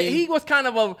ready. He was kind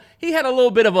of he had a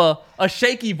little bit of a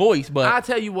shaky voice, but I'll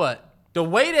tell you what, the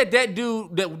way that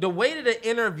dude, the way that the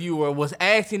interviewer was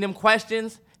asking them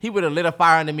questions, he would have lit a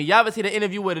fire under me. Y'all ever see the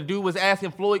interview where the dude was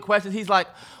asking Floyd questions? He's like,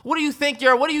 what do you think?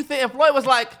 And Floyd was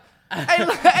like, hey,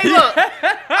 look,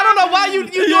 I don't know why you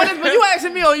doing this, but you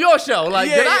asking me on your show. Like,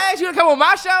 did I ask you to come on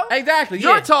my show? Exactly.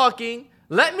 You're talking.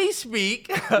 Let me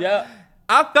speak. Yeah.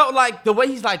 I felt like the way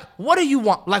he's like, what do you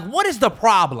want? Like, what is the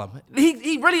problem?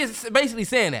 He really is basically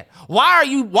saying that. Why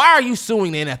are you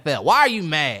suing the NFL? Why are you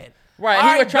mad?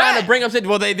 Right. He was trying to bring up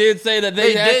well, they did say that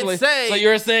they actually did say. So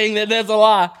you're saying that that's a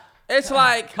lie. It's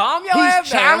like calm your ass down.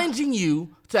 He's challenging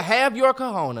you to have your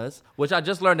cojones, which I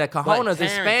just learned that cojones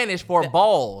is Spanish for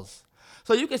balls.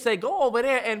 So you can say, go over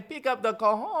there and pick up the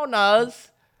cojones.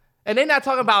 And they're not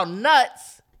talking about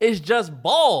nuts. It's just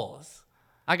balls.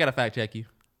 I got to fact check you.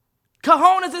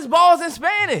 Cojones is balls in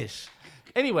Spanish.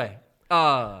 Anyway.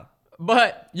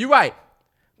 But you're right.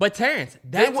 But Terrance,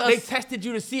 they tested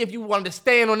you to see if you wanted to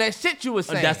stand on that shit you were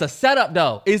saying. That's a setup,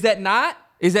 though. Is that not?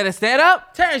 Is that a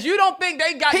setup? Terrance, you don't think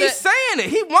they got He's saying it.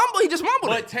 He just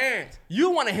mumbled it. But Terrance,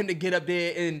 you wanted him to get up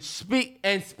there and speak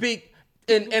and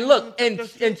look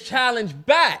and challenge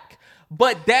back.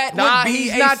 But that would be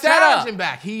he's a not setup. challenging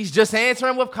back. He's just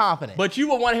answering with confidence. But you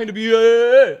would want him to be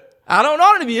I don't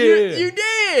want him to be You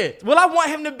did. Well, I want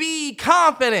him to be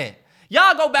confident.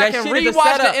 Y'all go back and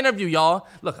rewatch the interview, y'all.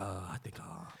 Look, I think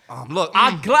look.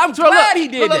 I'm glad he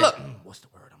did that. Look. What's the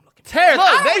word I'm looking for? Terrance,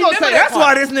 look, they gonna say that's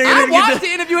why this nigga didn't get the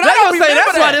interview. They gonna say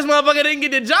that's why this motherfucker didn't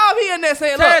get the job. He in there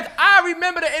saying, Terrance, look. I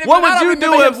remember the interview. What would you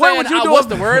do if what's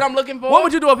the word I'm looking for? What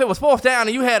would you do if it was fourth down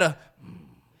and you had a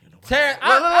Terrance,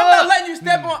 I'm not letting you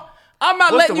step on. I'm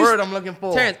not What's letting the you. word I'm looking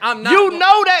for? Terrance, I'm not. You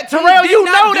know that, Terrell. You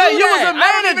know that. You was a manager.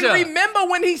 I don't even remember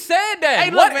when he said that. Hey,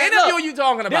 what look, man, interview are you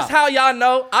talking about? This how y'all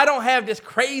know I don't have this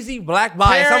crazy black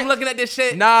bias. Terrance, I'm looking at this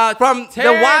shit from the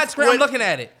widescreen. I'm looking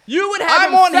at it. You would have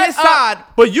I'm on his side,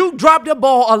 but you dropped the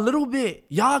ball a little bit.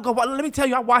 Y'all go. Let me tell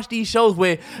you, I watch these shows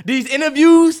where these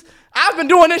interviews. I've been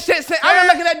doing this shit since. I've been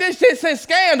looking at this shit since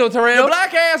Scandal, Terrell. Your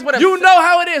black ass would have. You know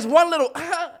how it is. One little,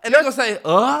 and they're gonna say,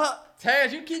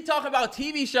 Terrance, you keep talking about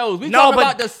TV shows. We talking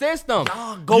about the system.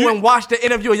 Go and watch the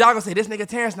interview. Y'all gonna say this nigga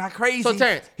Terrance not crazy. So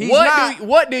Terrance, he's not.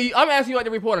 what do you? I'm asking you like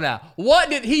the reporter now. What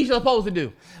did he supposed to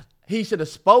do? He should have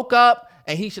spoke up.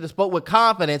 And he should have spoke with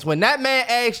confidence. When that man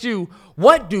asked you,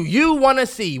 what do you want to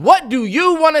see? What do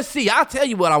you want to see? I'll tell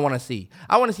you what I want to see.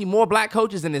 I want to see more black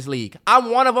coaches in this league.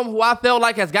 I'm one of them who I feel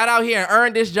like has got out here and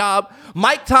earned this job.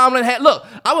 Mike Tomlin had, look,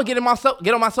 I would get on my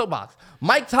soapbox.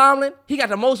 Mike Tomlin, he got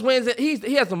the most wins.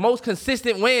 He has the most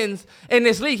consistent wins in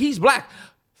this league. He's black.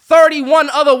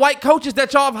 31 other white coaches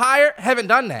that y'all have hired haven't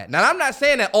done that. Now, I'm not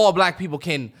saying that all black people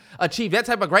can achieve that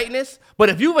type of greatness, but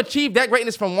if you've achieved that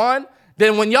greatness from one,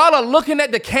 then when y'all are looking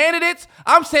at the candidates,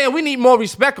 I'm saying we need more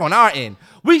respect on our end.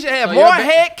 We should have more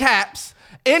head caps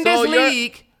in this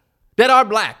league that are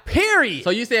black, period.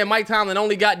 So you saying Mike Tomlin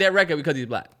only got that record because he's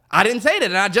black? I didn't say that,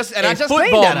 and I just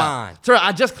cleaned that up. Sir,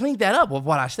 I just cleaned that up with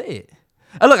what I said.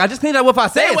 Look, I just cleaned it up with what I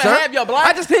said, sir.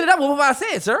 I just cleaned it up with what I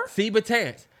said, sir. See, but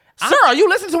Terrance. Sir, are you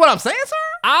listening to what I'm saying, sir?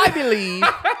 I believe,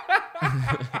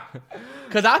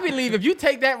 because I believe if you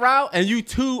take that route and you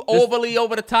too overly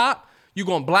over the top, you're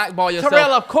going to blackball yourself.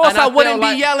 Terrell, of course I wouldn't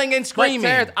be yelling and screaming.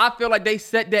 Terrance, I feel like they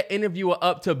set that interviewer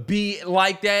up to be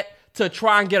like that to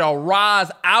try and get a rise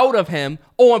out of him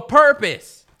on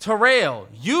purpose. Terrell,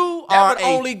 you are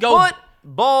a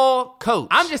football coach.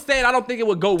 I'm just saying I don't think it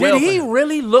would go well. Did he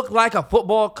really look like a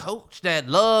football coach that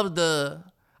loved the...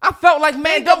 I felt like,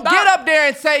 man, don't get up there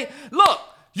and say, look,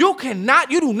 you do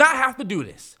not have to do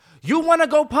this. You want to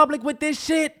go public with this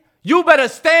shit? You better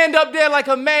stand up there like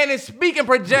a man and speak and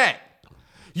project.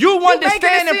 You want to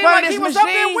stand in front of this machine? He was up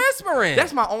there whispering.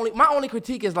 That's my only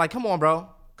critique is like, come on, bro.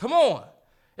 Come on.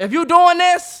 If you doing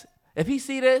this, if he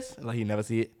see this, like he never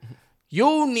see it,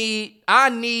 I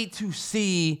need to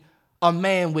see a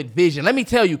man with vision. Let me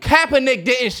tell you, Kaepernick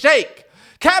didn't shake.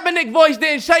 Kaepernick's voice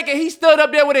didn't shake, and he stood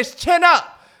up there with his chin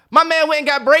up. My man went and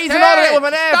got braids and all of that with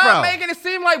an afro. Stop making it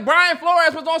seem like Brian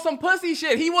Flores was on some pussy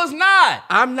shit. He was not.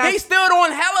 I'm not. He stood on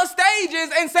hella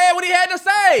stages and said what he had to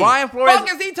say. Brian Flores. What the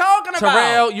fuck is he talking about?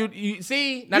 Terrell, you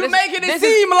see? Now you making it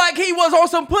seem like he was on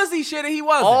some pussy shit and he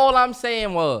wasn't. All I'm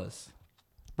saying was,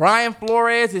 Brian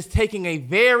Flores is taking a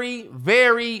very,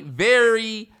 very,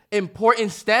 very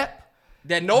important step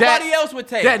that nobody else would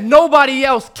take. That nobody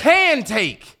else can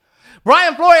take.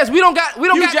 Brian Flores,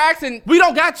 Hugh Jackson. We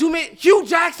don't got too many. Hugh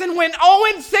Jackson went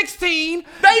 0-16. They made him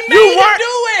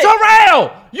do it.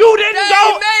 Terrell, you didn't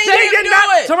go. They did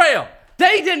not. Terrell,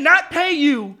 they did not pay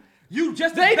you. You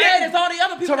just as bad as all the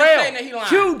other people that saying that he lying.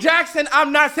 Hugh Jackson,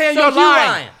 I'm not saying you're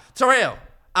lying. Terrell,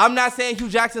 I'm not saying Hugh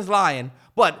Jackson's lying.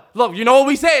 But look, you know what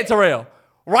we said, Terrell?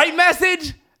 Right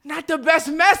message, not the best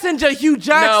messenger, Hugh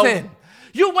Jackson. No.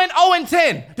 You went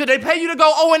 0-10. Did they pay you to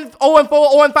go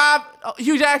 0-4, 0-5,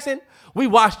 Hugh Jackson? We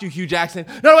watched you, Hugh Jackson.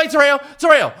 No, wait, Terrell.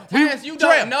 Terrance, you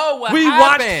don't know what happened. We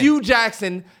watched Hugh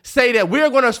Jackson say that we're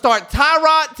going to start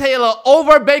Tyrod Taylor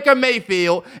over Baker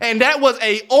Mayfield, and that was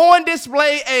a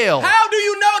on-display L. How do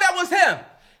you know that was him?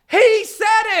 He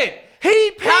said it.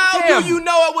 He picked him. How do you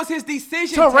know it was his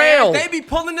decision, Terrell? They be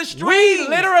pulling the strings. We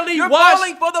literally You're watched.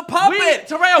 falling for the puppet.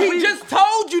 He just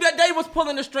told you that they was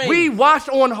pulling the strings. We watched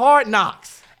on Hard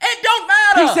Knocks. It don't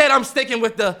matter. He said, I'm sticking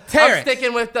with the...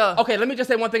 Okay, let me just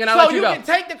say one thing and I'll let you go. So you can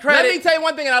take the credit. Let me tell you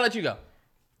one thing and I'll let you go.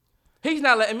 He's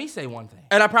not letting me say one thing.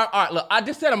 And all right, look, I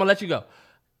just said I'm going to let you go.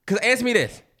 Because answer me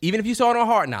this. Even if you saw it on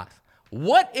Hard Knocks,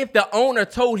 what if the owner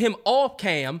told him off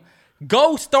cam,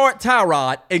 go start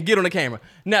Tyrod and get on the camera?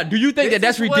 Now, do you think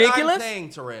that's ridiculous? What I'm saying,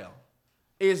 Terrell,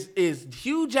 is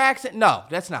Hugh Jackson... No,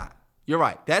 that's not. You're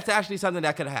right. That's actually something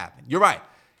that could have happened. You're right.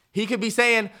 He could be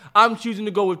saying, I'm choosing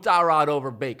to go with Tyrod over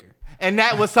Baker. And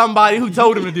that was somebody who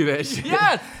told him to do that shit.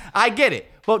 Yes. I get it.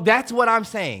 But that's what I'm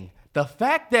saying. The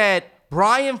fact that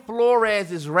Brian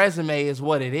Flores' resume is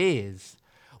what it is,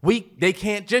 they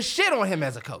can't just shit on him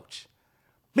as a coach.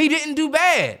 He didn't do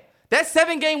bad. That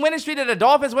 7-game winning streak that the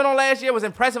Dolphins went on last year was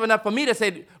impressive enough for me to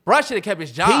say, Brush should have kept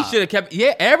his job. He should have kept,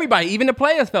 everybody, even the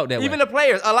players felt that way. Even the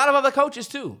players, a lot of other coaches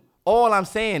too. All I'm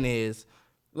saying is,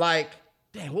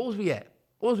 damn, what was we at?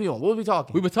 What was we on? What was we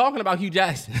talking? We were talking about Hugh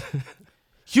Jackson.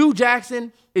 Hugh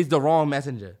Jackson is the wrong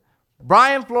messenger.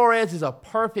 Brian Flores is a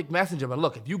perfect messenger. But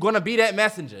look, if you're going to be that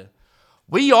messenger,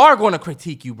 we are going to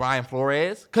critique you, Brian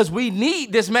Flores, because we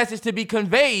need this message to be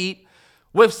conveyed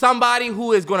with somebody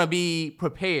who is going to be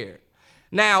prepared.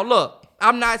 Now, look,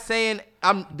 I'm not saying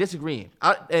I'm disagreeing,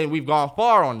 and we've gone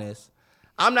far on this.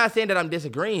 I'm not saying that I'm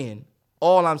disagreeing.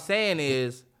 All I'm saying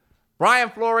is, Brian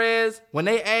Flores, when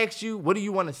they ask you, what do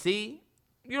you want to see?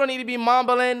 You don't need to be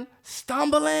mumbling,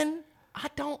 stumbling.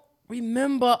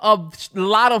 remember a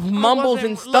lot of mumbles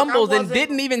and stumbles and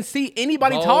didn't even see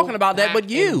anybody talking about that but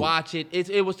you. Watch it.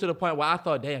 It was to the point where I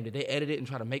thought, damn, did they edit it and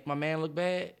try to make my man look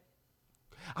bad?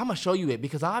 I'm going to show you it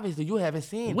because obviously you haven't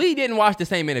seen it. We didn't watch the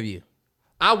same interview.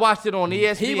 I watched it on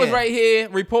ESPN. He was right here,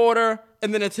 reporter,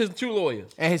 and then it's his two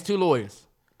lawyers. And his two lawyers.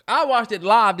 I watched it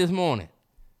live this morning.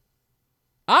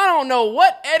 I don't know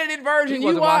what edited version He you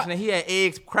wasn't watched. watching it. He had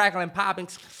eggs crackling, popping.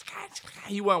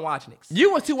 He wasn't watching it.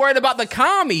 You was too worried about the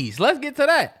commies. Let's get to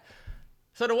that.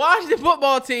 So the Washington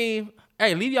football team,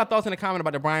 hey, leave your thoughts in the comment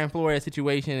about the Brian Flores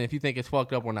situation if you think it's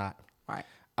fucked up or not. Right.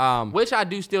 Which I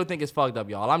do still think is fucked up,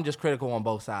 y'all. I'm just critical on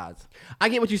both sides. I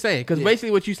get what you're saying, because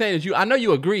basically what you're saying is I know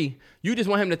you agree. You just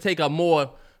want him to take a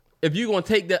more, if you're going to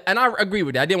take the, and I agree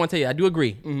with that. I didn't want to tell you, I do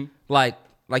agree. Mm-hmm. Like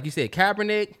you said,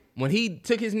 Kaepernick, when he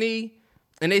took his knee,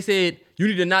 and they said, you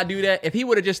need to not do that. If he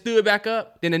would have just stood back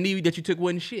up, then the knee that you took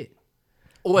wasn't shit.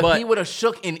 Or if he would have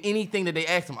shook in anything that they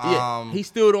asked him. He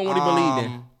stood on what he believed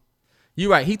in.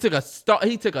 You're right. He took a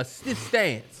stiff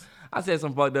stance. I said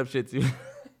some fucked up shit too.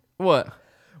 What?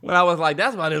 When I was like,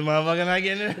 that's why this motherfucker not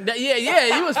getting it.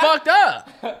 Yeah, you was fucked up.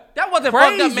 That wasn't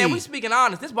Crazy. fucked up, man. We speaking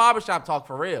honest. This barbershop talk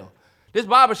for real. This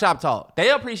barbershop talk.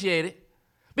 They appreciate it.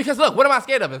 Because look, what am I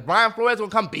scared of? Is Brian Flores gonna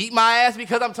come beat my ass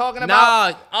because I'm talking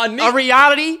about a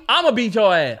reality? I'm gonna beat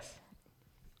your ass.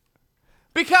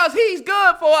 Because he's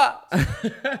good for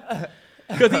us.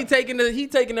 Because he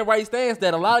taking the right stance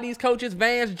that a lot of these coaches,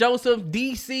 Vance Joseph,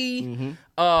 DC,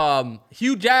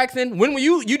 Hugh Jackson, when were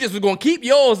you just was gonna keep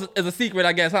yours as a secret,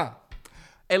 I guess, huh?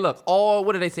 Hey, look,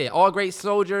 what did they say? All great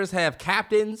soldiers have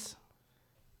captains.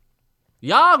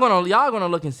 Y'all gonna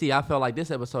look and see. I felt like this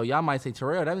episode, y'all might say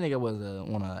Terrell, that nigga was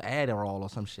on an Adderall or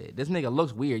some shit. This nigga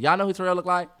looks weird. Y'all know who Terrell look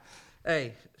like?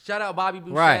 Hey, shout out Bobby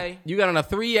Boucher. Right. You got on a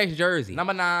 3X jersey.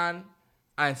 Number 9.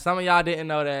 And some of y'all didn't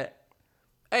know that.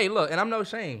 Hey, look, and I'm no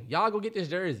shame. Y'all go get this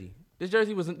jersey. This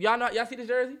jersey was, y'all see this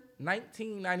jersey?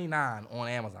 $19.99 on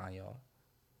Amazon, y'all.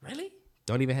 Really?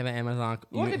 Don't even have an Amazon.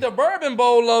 Look at the Bourbon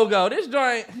Bowl logo. This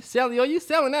joint. You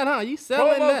selling that, huh? You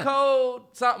selling promo that. code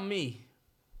something me.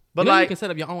 But you can set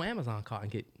up your own Amazon card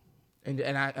and get.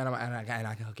 And I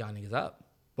can hook y'all niggas up.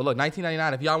 But look,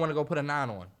 $19.99 if y'all want to go put a 9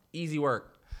 on. Easy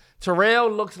work. Terrell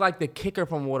looks like the kicker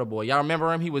from Waterboy. Y'all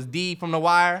remember him? He was D from The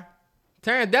Wire.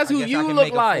 Terrance, that's who you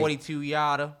look like. 42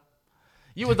 yarder.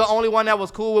 You was the only one that was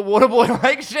cool with Waterboy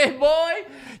like shit, boy.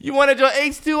 You wanted your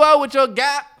H2O with your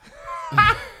Gap.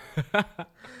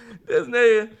 This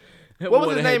nigga. What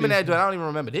was his name in that joint? I don't even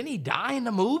remember. Didn't he die in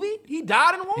the movie? He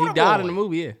died in Waterboy. He died in the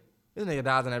movie, yeah. This nigga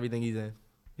dies in everything he's in.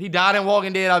 He died in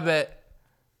Walking Dead, I bet.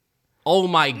 Oh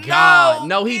my God.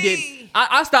 No, he did.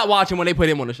 I stopped watching when they put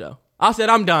him on the show. I said,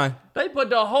 I'm done. They put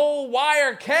the whole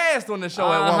Wire cast on the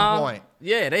show at one point.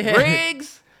 Yeah, they had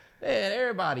Riggs. They had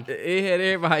everybody. They had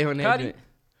everybody on that joint.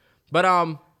 But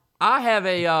I have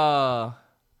a all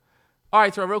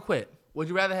right, so real quick. Would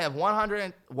you rather have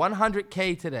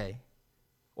 100K today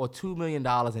or $2 million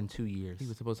in 2 years? He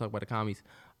was supposed to talk about the commies.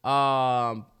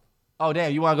 Oh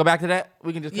damn, you want to go back to that?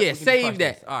 We can just save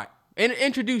that. This. All right. And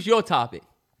introduce your topic.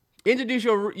 Introduce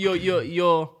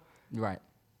your right.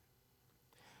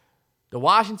 The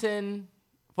Washington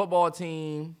football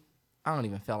team. I don't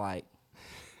even feel like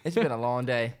it's been a long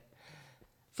day.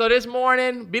 So this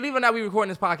morning, believe it or not, we recording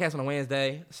this podcast on a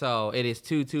Wednesday. So it is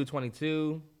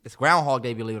 2/2/22. It's Groundhog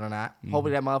Day, believe it or not.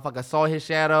 Hopefully that motherfucker saw his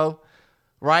shadow.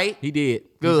 Right? He did.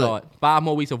 Good. He saw it. 5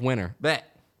 more weeks of winter. Bet.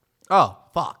 Oh,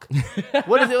 fuck.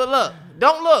 What is it? Look.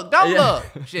 Don't look.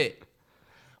 Shit.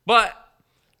 But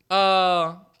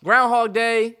Groundhog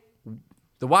Day,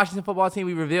 the Washington football team,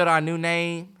 we revealed our new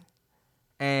name.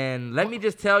 And let me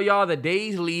just tell y'all, the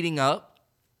days leading up,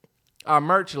 our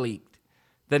merch leaked.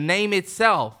 The name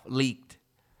itself leaked.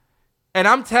 And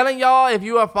I'm telling y'all, if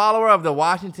you're a follower of the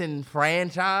Washington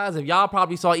franchise, if y'all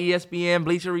probably saw ESPN,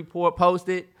 Bleacher Report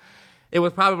posted, it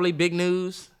was probably big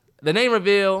news. The name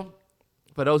reveal,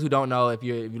 for those who don't know, if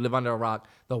you live under a rock,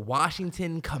 the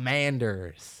Washington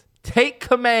Commanders. Take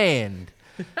command.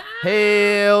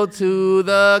 Hail to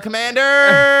the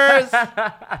Commanders.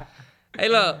 Hey,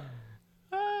 look.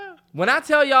 When I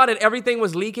tell y'all that everything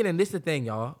was leaking, and this is the thing,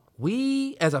 y'all,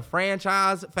 we as a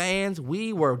franchise fans,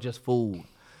 we were just fooled.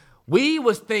 We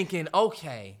was thinking,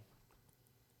 okay,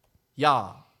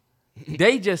 y'all,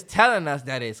 they just telling us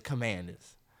that it's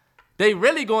Commanders. They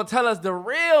really gonna tell us the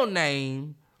real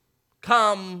name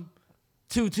come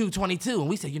 2/2/22. And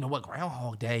we said, you know what,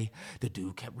 Groundhog Day, the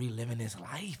dude kept reliving his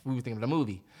life. We were thinking of the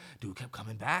movie. Dude kept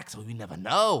coming back, so we never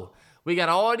know. We got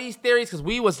all these theories because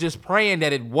we was just praying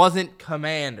that it wasn't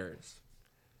Commanders.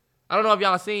 I don't know if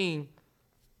y'all seen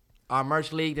our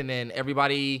merch leaked, and then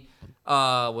everybody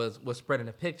was spreading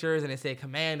the pictures, and it said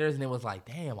Commanders, and it was like,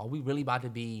 damn, are we really about to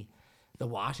be the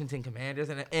Washington Commanders?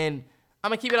 And I'm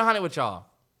gonna keep it 100 with y'all.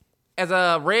 As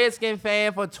a Redskin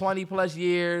fan for 20 plus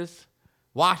years,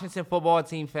 Washington football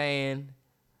team fan,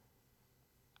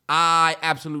 I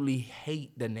absolutely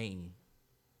hate the name.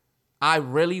 I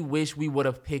really wish we would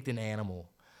have picked an animal.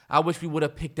 I wish we would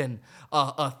have picked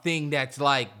a thing that's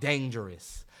like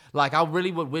dangerous. Like I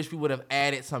really would wish we would have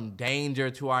added some danger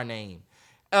to our name.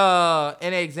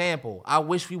 An example, I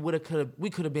wish we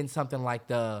could have been something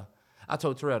like I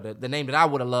told Terrell the name that I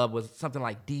would have loved was something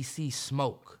like DC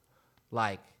Smoke.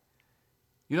 Like,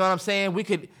 you know what I'm saying? We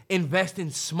could invest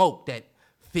in smoke that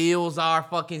fills our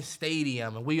fucking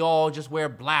stadium and we all just wear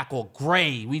black or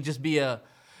gray. We just be you know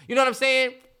what I'm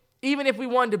saying? Even if we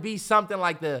wanted to be something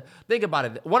like think about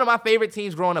it. One of my favorite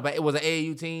teams growing up, it was an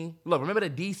AAU team. Look, remember the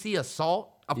DC Assault?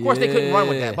 Of course they couldn't run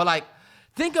with that. But like,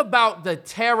 think about the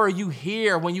terror you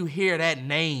hear when you hear that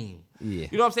name. Yeah.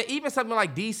 You know what I'm saying? Even something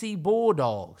like DC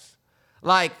Bulldogs.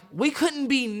 Like, we couldn't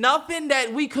be nothing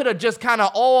that we could have just kind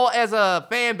of all as a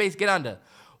fan base get under.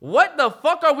 What the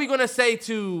fuck are we going to say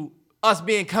to us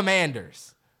being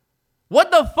Commanders?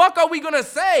 What the fuck are we going to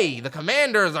say? The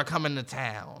Commanders are coming to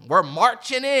town. We're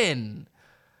marching in.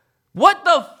 What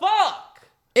the fuck?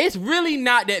 It's really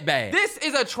not that bad. This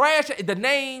is a trash. The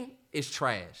name is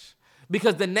trash.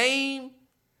 Because the name,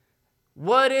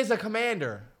 what is a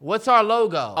commander? What's our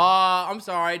logo? I'm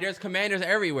sorry. There's commanders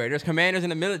everywhere. There's commanders in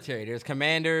the military. There's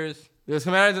commanders in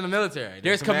the military.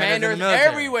 There's commanders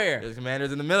everywhere. There's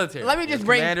commanders in the military. Let me just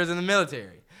bring commanders in the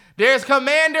military. There's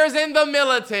commanders in the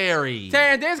military.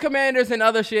 Terrance, there's commanders and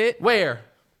other shit. Where?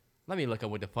 Let me look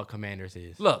up what the fuck commanders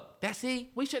is. Look,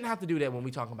 we shouldn't have to do that when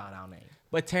we talk about our name.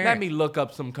 But Terrance, let me look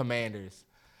up some commanders.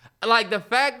 Like the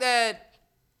fact that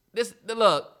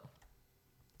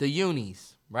the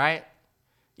unis, right?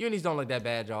 Unis don't look that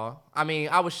bad, y'all. I mean,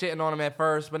 I was shitting on them at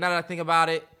first, but now that I think about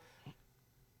it,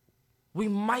 we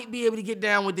might be able to get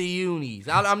down with the unis.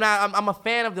 I'm a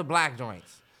fan of the black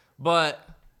joints, but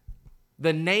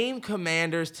the name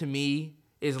Commanders to me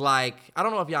is like, I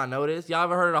don't know if y'all know this. Y'all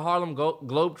ever heard of the Harlem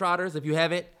Globetrotters? If you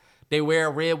haven't, they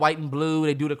wear red, white, and blue.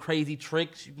 They do the crazy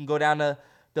tricks. You can go down to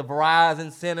the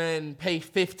Verizon Center and pay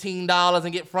 $15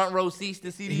 and get front row seats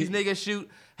to see these niggas shoot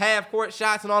half-court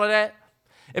shots and all of that.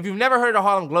 If you've never heard of the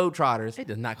Harlem Globetrotters, it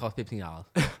does not cost $15.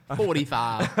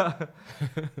 $45.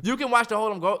 You can watch the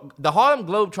Harlem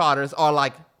Globetrotters are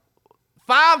like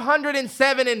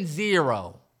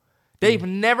 507-0. They've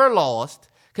never lost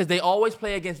because they always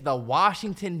play against the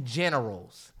Washington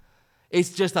Generals. It's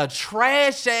just a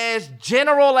trash-ass,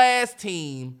 general-ass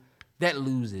team that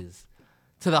loses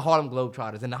to the Harlem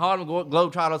Globetrotters. And the Harlem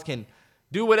Globetrotters can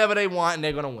do whatever they want and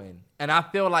they're going to win. And I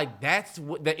feel like that's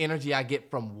the energy I get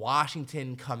from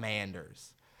Washington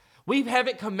Commanders. We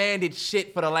haven't commanded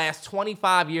shit for the last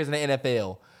 25 years in the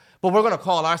NFL, but we're going to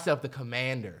call ourselves the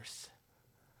Commanders.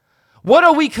 What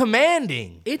are we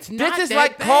commanding? It's not This is that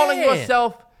like bad. calling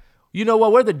yourself, you know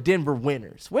what, we're the Denver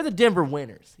Winners. We're the Denver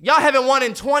Winners. Y'all haven't won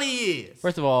in 20 years.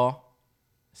 First of all,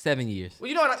 7 years. Well,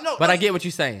 you know what But I get what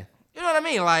you're saying. You know what I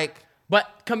mean? Like,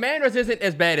 but Commanders isn't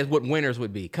as bad as what Winners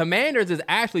would be. Commanders is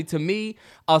actually, to me,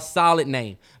 a solid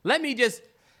name. Let me just...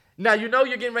 Now, you know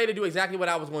you're getting ready to do exactly what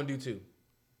I was going to do, too.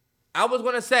 I was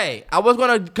going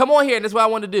to come on here, and this is what I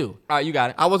wanted to do. All right, you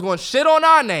got it. I was going to shit on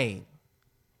our name.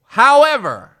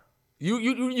 However,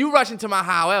 you rush into my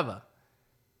however.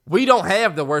 We don't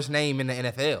have the worst name in the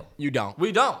NFL. You don't.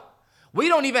 We don't. We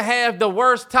don't even have the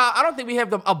worst top. I don't think we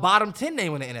have a bottom 10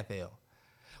 name in the NFL.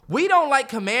 We don't like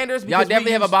Commanders because y'all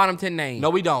definitely have a bottom 10 name. No,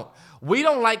 we don't. We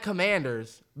don't like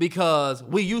Commanders because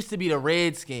we used to be the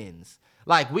Redskins.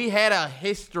 Like, we had a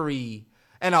history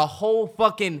and a whole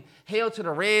fucking hail to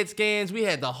the Redskins. We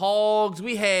had the Hogs.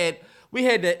 We had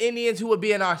the Indians who would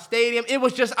be in our stadium. It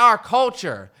was just our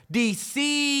culture.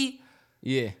 DC.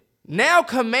 Yeah. Now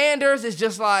Commanders is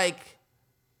just like,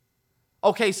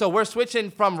 okay, so we're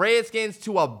switching from Redskins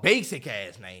to a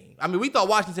basic-ass name. I mean, we thought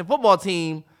Washington football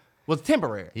team was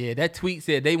temporary. Yeah, that tweet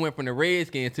said they went from the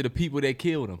Redskins to the people that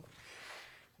killed them.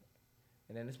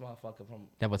 And then this motherfucker from...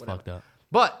 That was whatever. fucked up.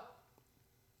 But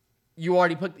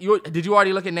did you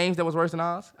already look at names that was worse than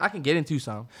ours? I can get into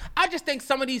some. I just think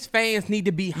some of these fans need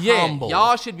to be humble.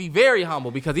 Y'all should be very humble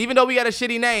because even though we got a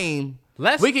shitty name,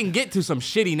 we can get to some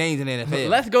shitty names in the NFL.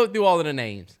 Let's go through all of the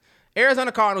names.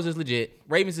 Arizona Cardinals is legit.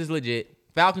 Ravens is legit.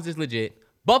 Falcons is legit.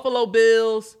 Buffalo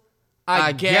Bills,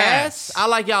 I guess. I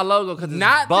like y'all logo because it's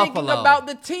not Buffalo. Thinking about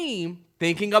the team,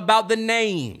 thinking about the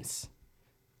names.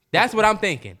 That's what I'm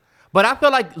thinking. But I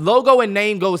feel like logo and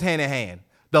name goes hand in hand.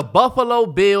 The Buffalo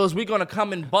Bills, we're going to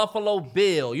come in Buffalo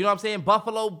Bill. You know what I'm saying?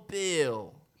 Buffalo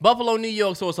Bill. Buffalo, New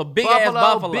York. So it's a big ass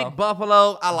Buffalo. Big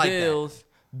Buffalo. I like Bills.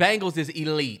 Bengals is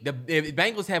elite. The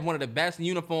Bengals have one of the best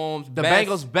uniforms. The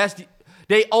Bengals best.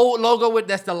 They old logo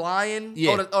that's the lion.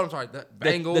 Yeah. I'm sorry. The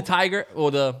Bengal. The tiger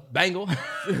or the Bengal.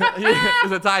 Yeah,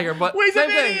 it's a tiger, but same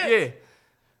thing. Yeah.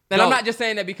 And I'm not just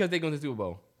saying that because they're going to the Super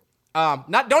Bowl.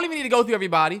 Don't even need to go through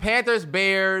everybody. Panthers,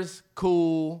 Bears,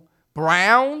 cool.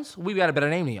 Browns, we got a better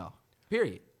name than y'all.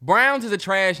 Period. Browns is a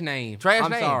trash name.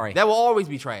 I'm sorry. That will always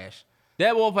be trash.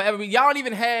 That will forever be. Y'all don't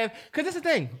even have, because that's the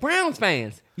thing. Browns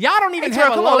fans, y'all don't even have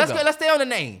Terrell, a come logo. on, let's stay on the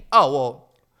name. Oh, well.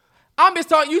 I'm just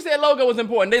talking, you said logo was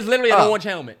important. There's literally an orange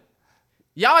helmet.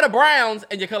 Y'all the Browns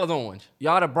and your color's orange.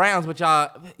 Y'all the Browns, but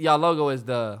y'all logo is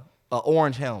the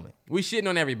orange helmet. We shitting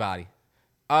on everybody.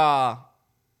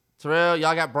 Terrell,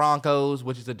 y'all got Broncos,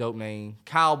 which is a dope name.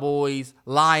 Cowboys,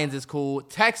 Lions is cool.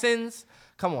 Texans,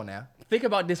 come on now. Think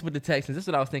about this with the Texans. This is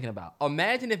what I was thinking about.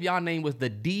 Imagine if y'all name was the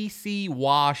DC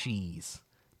Washies.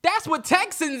 That's what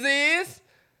Texans is.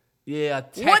 Yeah,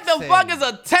 Texan. What the fuck is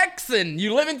a Texan?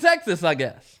 You live in Texas, I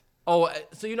guess. Oh,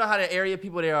 so you know how the area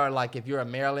people there are like, if you're a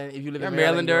Maryland, if you live in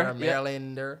Maryland, Marylander, you're a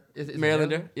Marylander. Is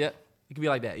Marylander, yep. It could be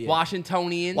like that, yeah.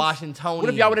 Washingtonians. What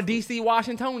if y'all were the DC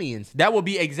Washingtonians? That would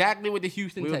be exactly what the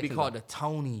Houston Texans would be called are. the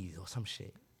Tonys or some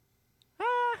shit.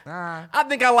 I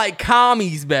think I like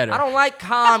commies better. I don't like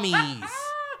commies.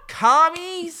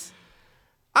 Commies?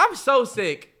 I'm so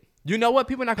sick. You know what?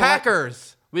 People are not gonna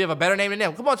Packers. We have a better name than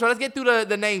them. Come on, Troy. Let's get through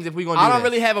the names if we're going to do I don't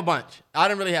this. really have a bunch. I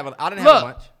didn't have a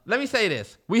bunch. Let me say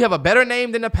this. We have a better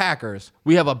name than the Packers.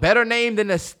 We have a better name than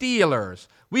the Steelers.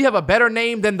 We have a better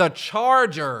name than the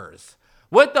Chargers.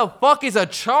 What the fuck is a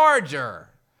Charger?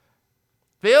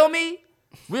 Feel me?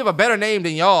 We have a better name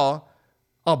than y'all.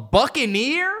 A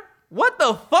Buccaneer? What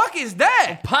the fuck is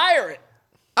that? Pirate.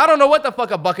 I don't know what the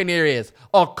fuck a Buccaneer is.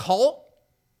 A cult?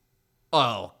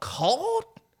 A cult?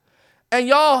 And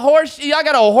y'all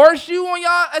got a horseshoe on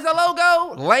y'all as a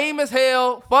logo? Lame as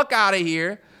hell. Fuck out of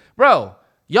here. Bro,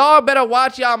 y'all better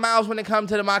watch y'all mouths when it comes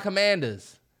to my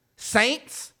Commanders.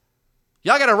 Saints?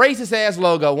 Y'all got a racist ass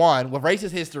logo, one, with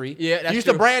racist history. Yeah, that's used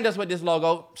true. to brand us with this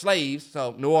logo, slaves.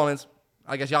 So New Orleans,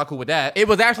 I guess y'all cool with that. It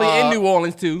was actually in New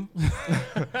Orleans too.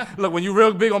 Look, when you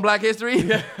real big on black history.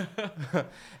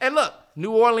 And look,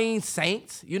 New Orleans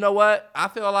Saints, you know what? I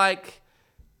feel like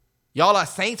y'all are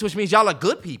saints, which means y'all are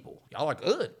good people. Y'all are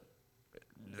good.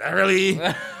 Is that really?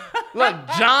 Look,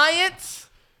 Giants.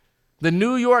 The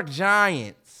New York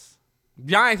Giants.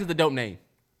 Giants is a dope name.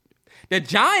 The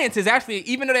Giants is actually,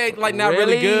 even though they're like not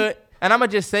really good. And I'm going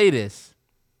to just say this.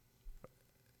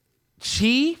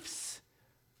 Chiefs.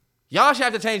 Y'all should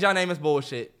have to change y'all name. It's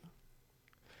bullshit.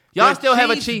 Y'all still have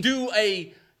a Chief. Do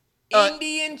a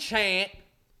Indian chant.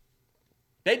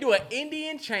 They do an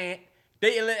Indian chant.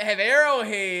 They have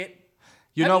Arrowhead.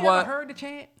 You know what? Have you ever heard the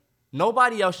chant?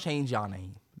 Nobody else change y'all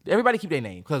name. Everybody keep their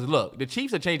name. Because look, the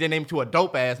Chiefs will change their name to a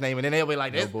dope-ass name, and then they'll be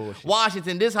like, this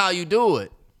Washington, this how you do it.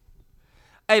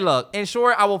 Hey, look, in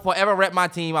short, I will forever rep my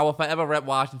team. I will forever rep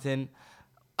Washington.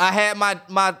 I had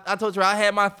I told you, I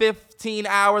had my 15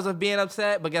 hours of being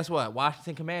upset, but guess what?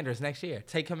 Washington Commanders next year.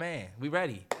 Take command. We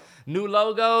ready. New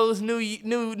logos,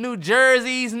 new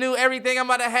jerseys, new everything. I'm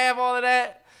about to have all of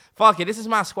that. Fuck it. This is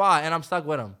my squad, and I'm stuck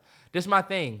with them. This is my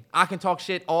thing. I can talk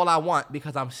shit all I want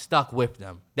because I'm stuck with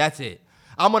them. That's it.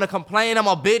 I'm going to complain. I'm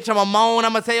a bitch. I'm a moan.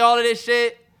 I'm going to say all of this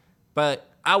shit. But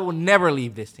I will never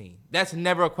leave this team. That's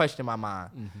never a question in my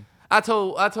mind. Mm-hmm. I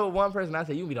told one person, I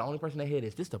said, you can be the only person that hear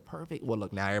this. This the perfect, well,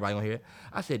 look, now everybody going to hear it.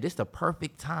 I said, this the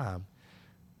perfect time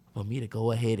for me to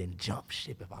go ahead and jump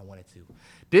ship if I wanted to.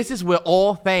 This is where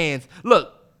all fans,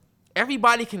 look,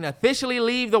 everybody can officially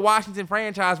leave the Washington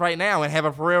franchise right now and have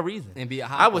a for real reason. And be a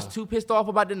hot I was too pissed off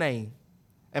about the name.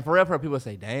 And for real, people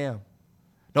say, damn.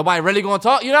 Nobody really going to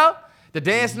talk, you know? The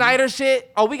Dan Snyder shit.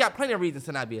 Oh, we got plenty of reasons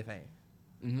to not be a fan.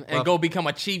 Mm-hmm. And go become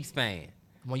a Chiefs fan.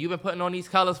 When you've been putting on these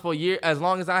colors for a year, as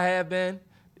long as I have been,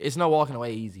 it's no walking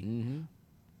away easy. Mm-hmm.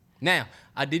 Now,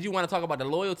 did you want to talk about the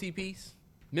loyalty piece?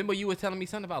 Remember you were telling me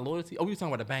something about loyalty? Oh, we were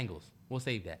talking about the Bengals. We'll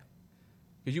save that.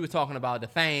 Because you were talking about the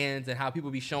fans and how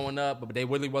people be showing up, but they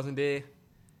really wasn't there.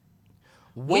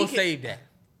 We'll save that.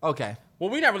 Okay. Well,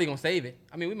 we're not really going to save it.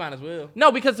 I mean, we might as well.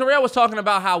 No, because Terrell was talking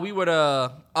about how we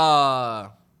were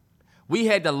we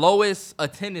had the lowest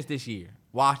attendance this year,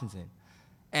 Washington.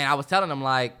 And I was telling him,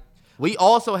 like, we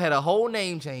also had a whole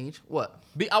name change. What?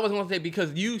 I was going to say,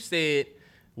 because you said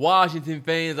Washington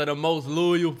fans are the most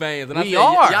loyal fans. And We I said,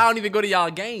 are. y'all don't even go to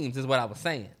y'all games, is what I was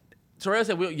saying. Terrell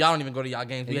said, y'all don't even go to y'all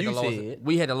games.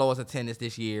 We had the lowest attendance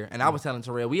this year. And I was telling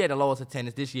Terrell, we had the lowest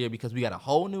attendance this year because we got a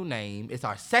whole new name. It's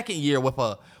our second year with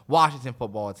a Washington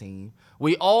football team.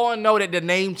 We all know that the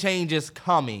name change is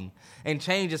coming. And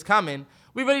change is coming.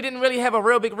 We really didn't have a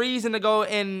real big reason to go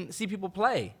and see people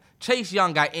play. Chase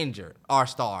Young got injured, our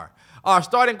star. Our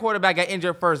starting quarterback got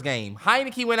injured first game.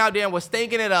 Heineke went out there and was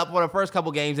stinking it up for the first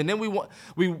couple games. And then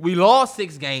we lost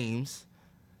 6 games.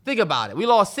 Think about it. We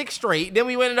lost 6 straight. Then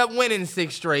we ended up winning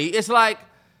 6 straight. It's like,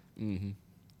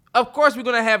 of course we're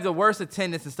going to have the worst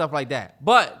attendance and stuff like that.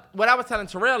 But what I was telling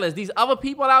Terrell is these other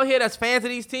people out here that's fans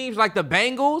of these teams, like the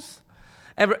Bengals,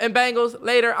 and Bengals,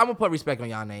 later, I'm going to put respect on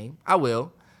y'all name. I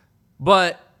will.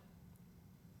 But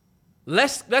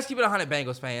let's keep it 100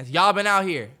 Bengals fans. Y'all been out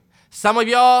here. Some of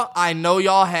y'all, I know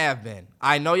y'all have been.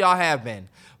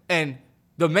 And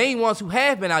the main ones who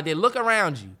have been out there, look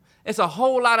around you. It's a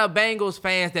whole lot of Bengals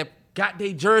fans that got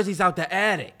their jerseys out the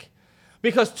attic.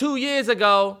 Because 2 years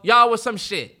ago, y'all was some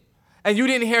shit. And you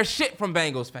didn't hear shit from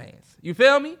Bengals fans. You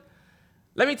feel me?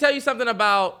 Let me tell you something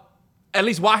about at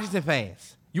least Washington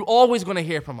fans. You always going to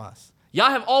hear from us. Y'all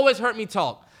have always heard me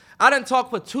talk. I done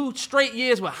talked for 2 straight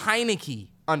years with Heineke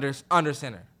under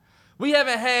center. We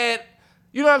haven't had,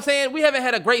 you know what I'm saying? We haven't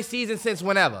had a great season since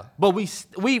whenever. But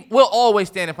we'll always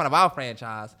stand in front of our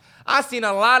franchise. I seen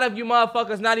a lot of you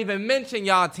motherfuckers not even mention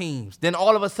y'all teams. Then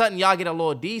all of a sudden, y'all get a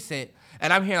little decent.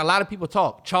 And I'm hearing a lot of people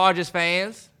talk. Chargers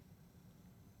fans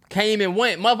came and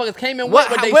went. Motherfuckers came and went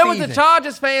with their season. Where was the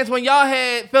Chargers fans when y'all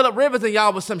had Phillip Rivers and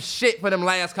y'all was some shit for them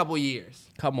last couple years?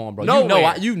 Come on, bro.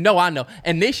 Nowhere. You know I know.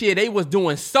 And this year, they was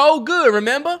doing so good,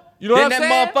 remember? You know what I'm saying?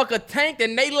 That motherfucker tanked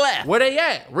and they left. Where they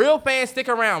at? Real fans stick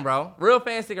around, bro. Real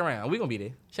fans stick around. We gonna be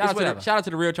there. Shout out to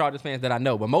the real Chargers fans that I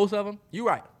know. But most of them, you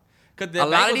right. Because the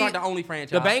Bengals aren't the only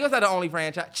franchise. The Bengals are the only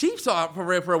franchise. Chiefs are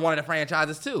for one of the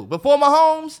franchises, too. Before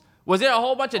Mahomes, was there a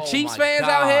whole bunch of Chiefs fans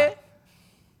out here?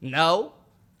 No.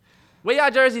 Where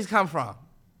y'all jerseys come from?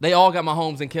 They all got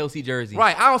Mahomes and Kelsey jerseys.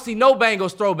 Right. I don't see no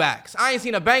Bengals throwbacks. I ain't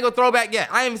seen a Bengal throwback yet.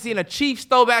 I ain't even seen a Chiefs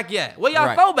throwback yet. Where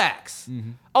y'all throwbacks?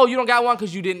 Mm-hmm. Oh, you don't got one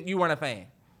because you weren't a fan.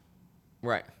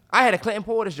 Right. I had a Clinton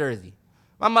Portis jersey.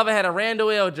 My mother had a Randall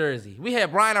L jersey. We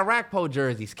had Brian Arakpo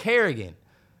jerseys, Kerrigan,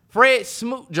 Fred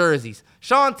Smoot jerseys,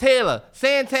 Sean Taylor,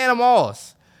 Santana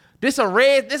Moss. This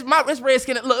redskin. Look, it's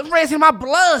redskin in my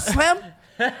blood, Slim.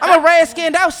 I'm a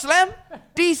red-skinned out, Slim.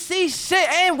 DC shit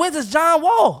and Wizards John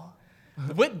Wall.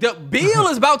 The Bill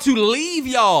is about to leave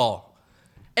y'all.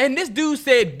 And this dude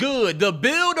said, good. The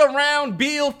build around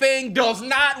Bill thing does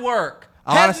not work.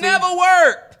 Honestly, has never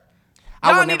worked.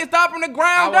 Y'all need to start from the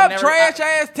ground up,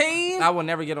 trash-ass team. I will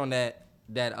never get on that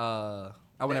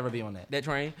I will never be on that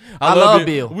train. I love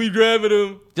Bill. We driving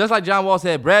him. Just like John Wall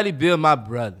said, Bradley Bill, my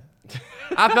brother.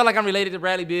 I feel like I'm related to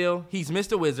Bradley Bill. He's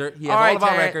Mr. Wizard. He has all of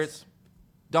our records.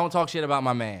 Don't talk shit about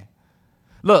my man.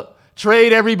 Look,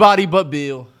 trade everybody but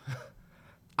Bill.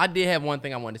 I did have one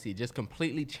thing I wanted to see, just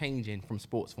completely changing from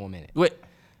sports for a minute. What?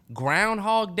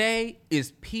 Groundhog Day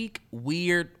is peak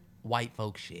weird white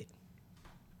folk shit.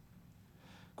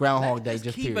 Groundhog Day,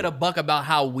 just keep it a buck about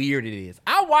how weird it is.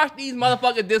 I watched these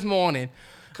motherfuckers this morning.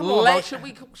 Come on, bro.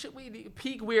 Should we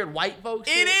peak weird white folks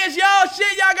shit? It is y'all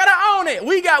shit. Y'all gotta own it.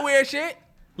 We got weird shit.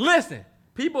 Listen.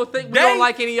 People think we don't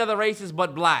like any other races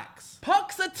but blacks.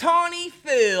 Punxsutawney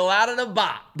Phil out of the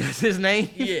box. That's his name?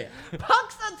 Yeah.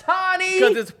 Punxsutawney.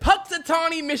 Because it's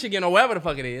Punxsutawney, Michigan, or wherever the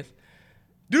fuck it is.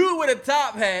 Dude with a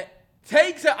top hat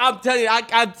takes her. I'm telling you,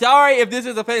 I'm sorry if this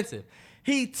is offensive.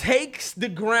 He takes the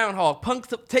groundhog,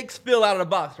 takes Phil out of the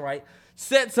box, right?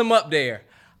 Sets him up there.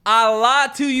 I lie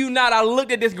to you not. I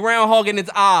looked at this groundhog in its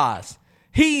eyes.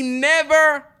 He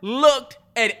never looked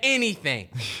at anything.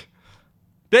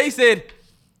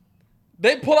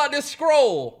 They pull out this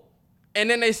scroll, and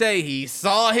then they say, he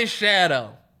saw his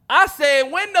shadow. I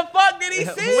said, when the fuck did he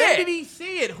see it? When did he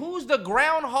see it? Who's the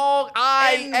groundhog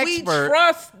eye expert? We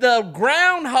trust the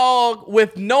groundhog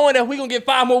with knowing that we're going to get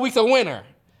 5 more weeks of winter.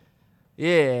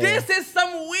 Yeah. This is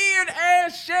some weird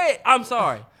ass shit. I'm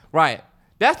sorry. Right.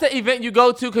 That's the event you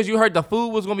go to because you heard the food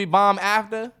was going to be bomb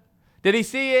after. Did he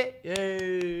see it?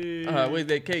 Yay. Where's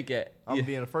that cake at? I'm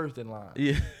being the first in line.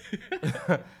 Yeah.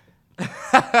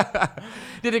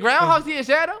 Did the groundhog see a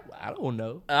shadow? I don't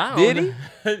know. Did he?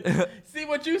 See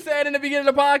what you said in the beginning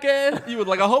of the podcast? You was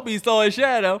like, I hope he saw his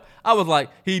shadow. I was like,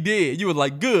 he did. You was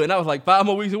like, good. And I was like, 5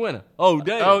 more weeks of winter. Oh,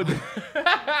 damn.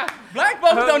 Black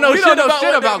folks don't know shit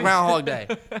about Groundhog Day.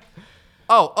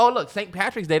 Oh, look, St.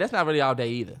 Patrick's Day, that's not really our day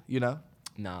either, you know?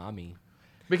 Nah, I mean.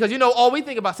 Because, all we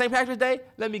think about St. Patrick's Day,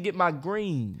 let me get my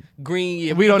green. Green,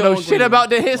 yeah. We don't know shit about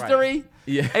the history. Right.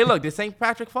 Yeah. Hey, look, did St.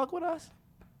 Patrick fuck with us?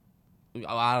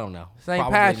 Oh, I don't know. St.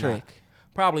 Patrick.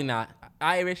 Probably not.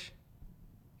 Irish.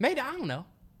 Maybe, I don't know.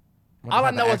 All I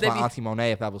know is that Auntie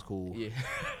Monet if that was cool. Yeah.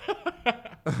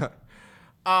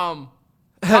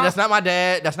 That's not my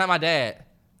dad. That's not my dad.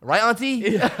 Right, Auntie?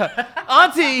 Yeah.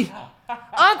 Auntie!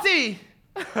 Auntie!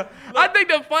 I think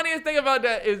the funniest thing about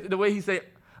that is the way he say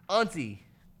Auntie.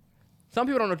 Some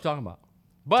people don't know what you're talking about.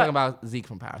 But talking about Zeke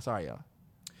from Power. Sorry, y'all.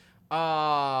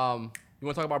 You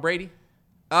want to talk about Brady?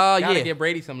 Gotta give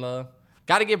Brady some love.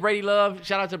 Gotta give Brady love.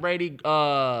 Shout out to Brady.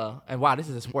 And wow, this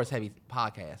is a sports heavy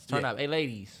podcast. Turn up. Hey,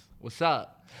 ladies, what's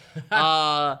up?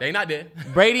 They not dead.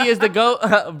 Brady is the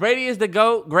GOAT. Brady is the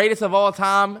GOAT, greatest of all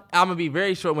time. I'm gonna be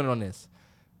very short-winded on this.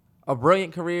 A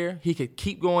brilliant career. He could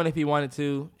keep going if he wanted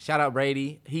to. Shout out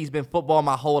Brady. He's been football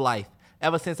my whole life.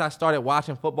 Ever since I started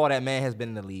watching football, that man has been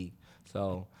in the league.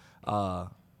 So,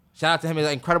 shout out to him. It's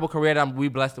an incredible career that we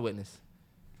blessed to witness.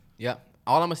 Yep.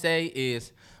 All I'm gonna say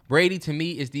is Brady to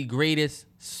me is the greatest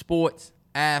sports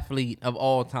athlete of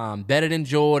all time. Better than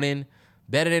Jordan,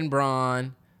 better than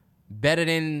Bron, better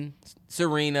than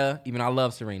Serena. Even I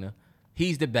love Serena.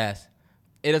 He's the best.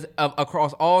 It is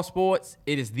across all sports.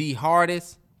 It is the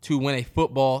hardest to win a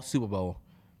football Super Bowl.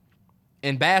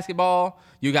 In basketball,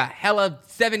 you got hella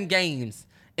 7 games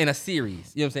in a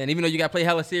series. You know what I'm saying? Even though you got to play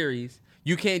hella series,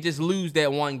 you can't just lose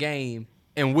that one game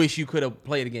and wish you could have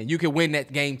played again. You could win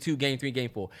that game 2, game 3, game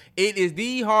 4. It is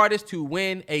the hardest to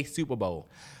win a Super Bowl.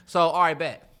 So, all right,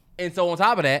 bet. And so on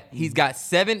top of that, he's got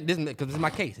 7, because this is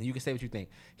my case, and you can say what you think.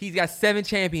 He's got 7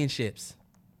 championships.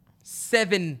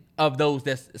 7 of those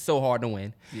that's so hard to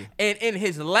win. Yeah. And in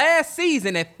his last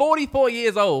season at 44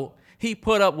 years old, he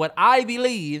put up what I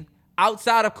believe,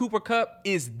 outside of Cooper Kupp,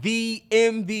 is the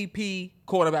MVP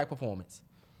quarterback performance.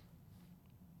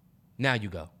 Now you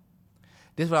go.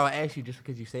 This is what I would ask you just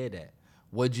because you said that.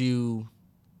 Would you...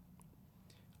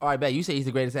 All right, bet. You say he's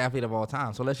the greatest athlete of all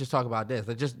time. So let's just talk about this.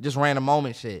 Let's just random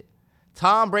moment shit.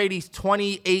 Tom Brady's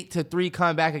 28-3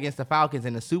 comeback against the Falcons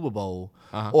in the Super Bowl,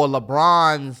 or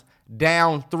LeBron's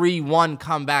down 3-1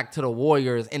 comeback to the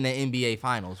Warriors in the NBA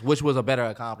Finals, which was a better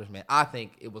accomplishment. I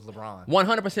think it was LeBron.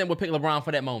 100% would pick LeBron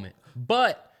for that moment.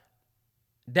 But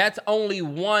that's only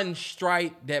one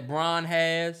stripe that Bron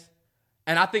has.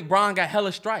 And I think Bron got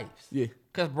hella stripes. Yeah.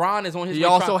 Because Bron is on his way. He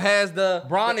also has the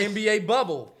NBA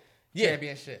bubble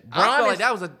championship. I feel like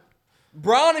that was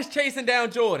Bron is chasing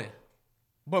down Jordan.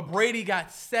 But Brady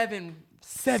got 7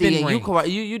 rings.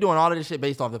 You doing all of this shit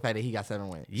based off the fact that he got 7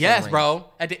 wins. Yes, bro.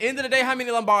 At the end of the day, how many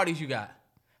Lombardis you got?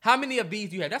 How many of these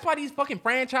do you have? That's why these fucking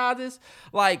franchises,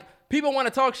 like, people want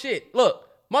to talk shit. Look,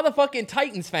 motherfucking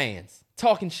Titans fans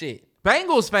talking shit.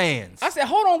 Bengals fans. I said,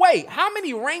 hold on, wait. How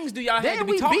many rings do y'all have to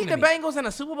be talking we beat the Bengals in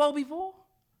a Super Bowl before?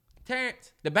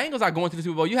 Terrance, the Bengals are going to the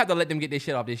Super Bowl. You have to let them get their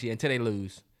shit off this year until they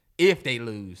lose. If they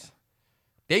lose.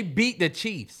 They beat the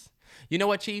Chiefs. You know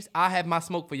what, Chiefs? I'll have my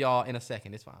smoke for y'all in a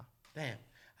second. It's fine. Damn.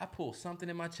 I pulled something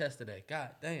in my chest today. God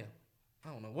damn. I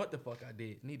don't know what the fuck I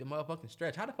did. Need the motherfucking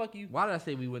stretch. How the fuck you... Why did I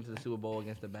say we went to the Super Bowl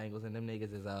against the Bengals and them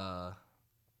niggas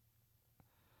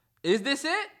is this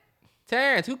it?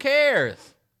 Terrance, who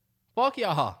cares? Fuck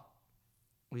y'all.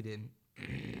 We didn't.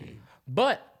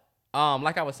 But,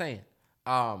 like I was saying,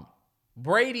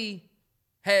 Brady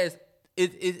has...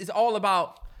 It's all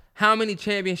about how many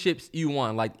championships you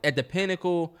won. Like, at the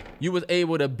pinnacle, you was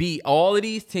able to beat all of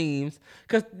these teams.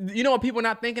 Because you know what people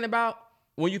not thinking about?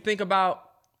 When you think about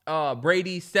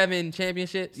Brady's 7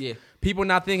 championships, people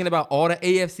not thinking about all the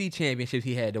AFC championships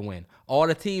he had to win. All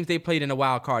the teams they played in the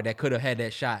wild card that could have had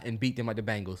that shot and beat them like the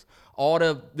Bengals. All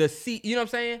the seat, you know what I'm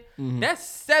saying? Mm-hmm. That's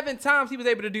 7 times he was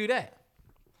able to do that.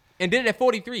 And did it at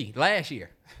 43 last year.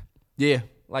 Yeah.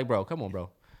 Like, bro, come on, bro.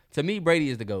 To me, Brady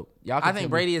is the GOAT. I think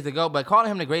Brady is the GOAT, but calling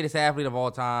him the greatest athlete of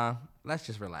all time, let's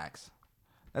just relax.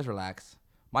 Let's relax.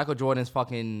 Michael Jordan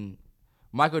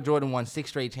won 6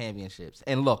 straight championships.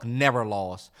 And look, never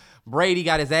lost. Brady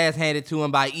got his ass handed to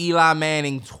him by Eli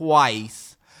Manning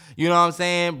twice. You know what I'm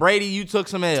saying? Brady, you took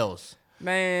some L's.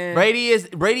 Man. Brady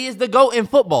is the GOAT in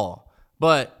football.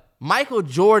 But Michael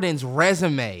Jordan's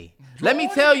resume... Let me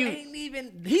tell you,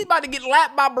 he's about to get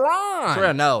lapped by Bron.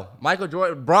 Sure, no.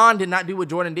 Bron did not do what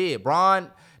Jordan did.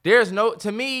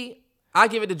 To me, I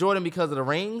give it to Jordan because of the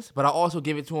rings, but I also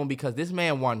give it to him because this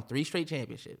man won 3 straight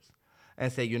championships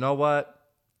and said, you know what?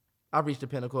 I've reached the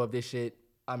pinnacle of this shit.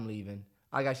 I'm leaving.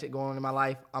 I got shit going on in my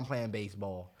life. I'm playing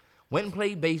baseball. Went and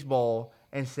played baseball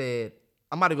and said,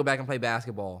 I'm about to go back and play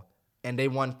basketball. And they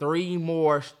won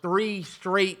 3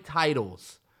 straight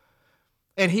titles.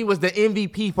 And he was the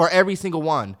MVP for every single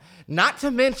one. Not to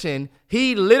mention,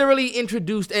 he literally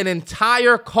introduced an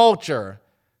entire culture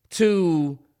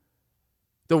to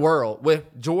the world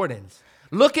with Jordans.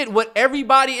 Look at what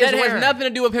everybody is That wearing. has nothing to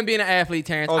do with him being an athlete,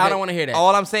 Terrance. Okay. I don't want to hear that.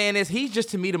 All I'm saying is he's just,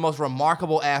 to me, the most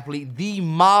remarkable athlete, the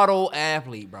model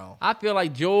athlete, bro. I feel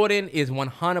like Jordan is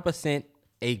 100%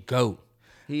 a GOAT.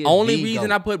 He is Only the reason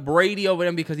GOAT. I put Brady over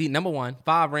him because he, number one,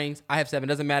 5 rings. I have 7.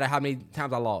 Doesn't matter how many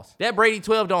times I lost. That Brady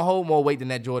 12 don't hold more weight than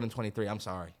that Jordan 23. I'm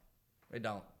sorry. It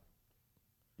don't.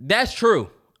 That's true.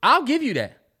 I'll give you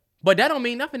that. But that don't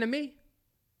mean nothing to me.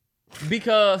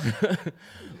 Because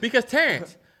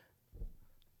Terrance,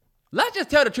 let's just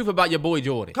tell the truth about your boy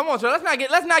Jordan. Come on, sir.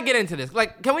 Let's not get into this.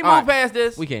 Like, can we move past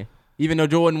this? We can. Even though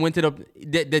Jordan went to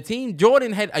the team,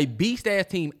 Jordan had a beast ass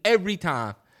team every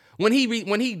time. When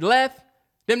he left,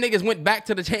 them niggas went back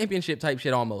to the championship type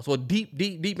shit almost, or deep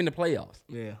in the playoffs.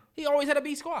 Yeah. He always had a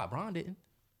beast squad. Bron didn't.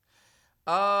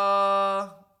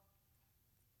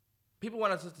 People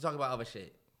want us to talk about other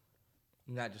shit,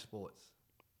 not just sports.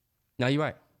 No, you're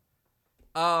right.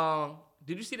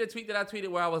 Did you see the tweet that I tweeted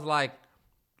where I was like,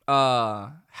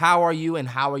 how are you and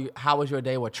how was your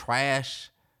day were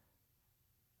trash?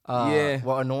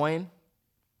 Were annoying.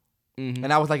 Mm-hmm.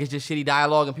 And I was like, it's just shitty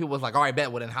dialogue, and people was like, all right,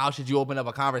 bet. Well, then how should you open up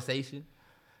a conversation?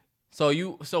 So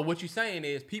what you're saying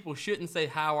is people shouldn't say,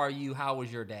 how are you? How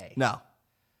was your day? No.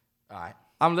 All right.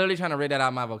 I'm literally trying to read that out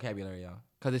of my vocabulary, y'all,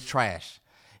 because it's trash.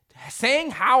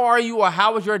 Saying how are you or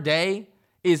how was your day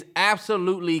is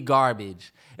absolutely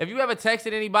garbage. If you ever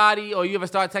texted anybody or you ever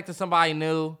start texting somebody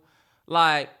new,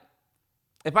 like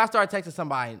if I start texting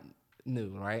somebody new,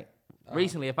 right?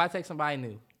 Recently, if I text somebody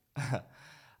new,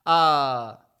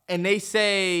 and they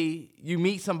say, you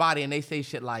meet somebody and they say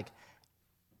shit like,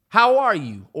 how are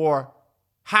you? Or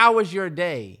how was your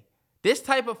day? This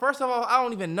type of, first of all, I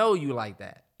don't even know you like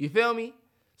that. You feel me?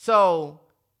 So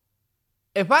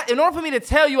in order for me to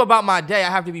tell you about my day, I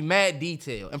have to be mad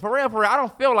detailed. And for real, I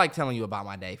don't feel like telling you about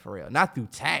my day, for real. Not through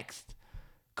text.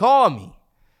 Call me.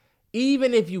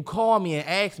 Even if you call me and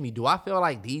ask me, do I feel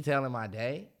like detailing my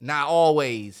day? Not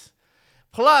always.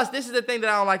 Plus, this is the thing that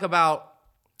I don't like about,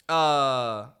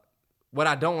 what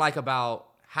I don't like about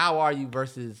how are you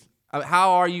versus,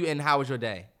 how are you and how was your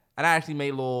day? And I actually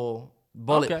made little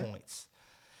bullet points.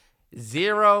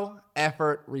 0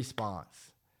 effort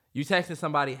response. You texting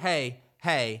somebody, hey,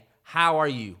 how are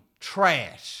you?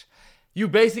 Trash. You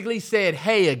basically said,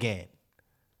 hey again.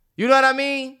 You know what I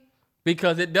mean?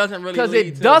 Because it doesn't really Because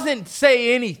it doesn't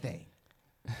say anything.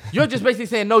 You're just basically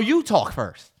saying, no, you talk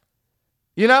first.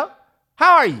 You know?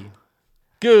 How are you?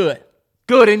 Good.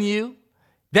 Good in you.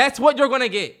 That's what you're going to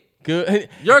get. Good.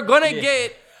 You're going to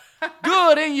get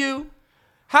good in you.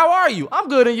 How are you? I'm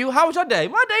good in you. How was your day?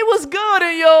 My day was good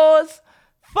in yours.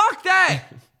 Fuck that.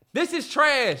 This is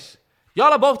trash.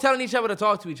 Y'all are both telling each other to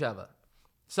talk to each other.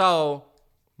 So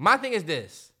my thing is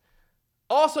this.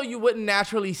 Also, you wouldn't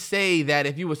naturally say that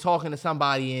if you was talking to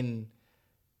somebody and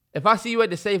if I see you at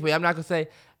the Safeway, I'm not going to say,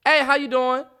 hey, how you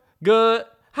doing? Good.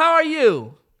 How are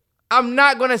you? I'm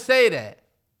not going to say that.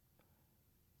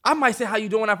 I might say how you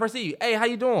doing when I first see you. Hey, how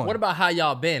you doing? What about how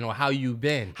y'all been or how you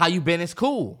been? How you been is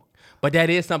cool. But that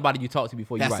is somebody you talk to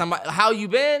before you That's write. somebody. How you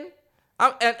been?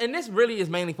 And this really is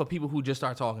mainly for people who just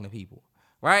start talking to people,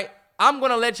 right? I'm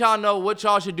going to let y'all know what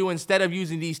y'all should do instead of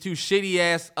using these two shitty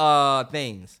ass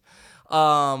things.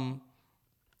 And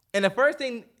the first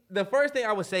thing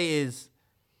I would say is,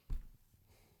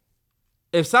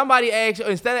 if somebody asks,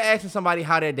 instead of asking somebody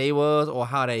how their day was or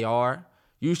how they are,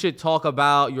 you should talk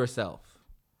about yourself.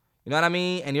 You know what I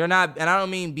mean? And I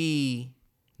don't mean be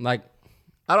like,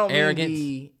 I don't arrogance. mean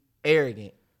be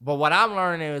arrogant. But what I'm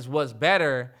learning is what's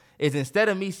better is instead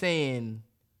of me saying,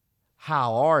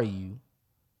 how are you?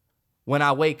 When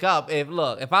I wake up,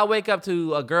 if I wake up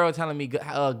to a girl telling me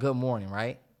good morning,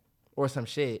 right? Or some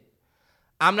shit,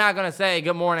 I'm not going to say,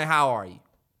 good morning, how are you?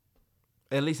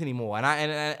 At least anymore.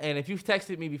 And if you've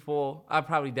texted me before, I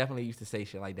probably definitely used to say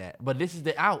shit like that. But this is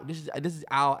the out. This is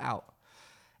out.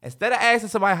 Instead of asking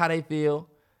somebody how they feel,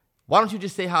 why don't you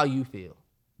just say how you feel?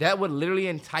 That would literally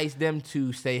entice them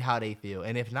to say how they feel.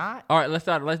 And if not, all right,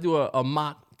 let's do a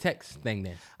mock text thing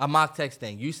then. A mock text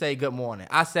thing. You say good morning.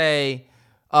 I say,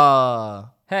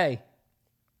 hey,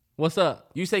 what's up?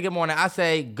 You say good morning. I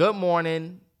say good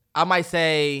morning. I might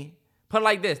say, put it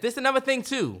like this. This is another thing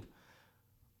too.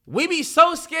 We be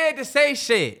so scared to say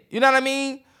shit. You know what I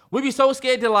mean? We be so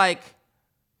scared to like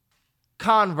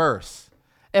converse.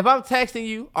 If I'm texting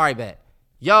you, all right, bet.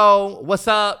 Yo, what's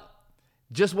up?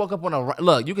 Just woke up on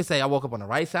look, you can say I woke up on the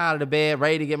right side of the bed,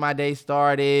 ready to get my day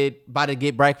started, about to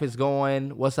get breakfast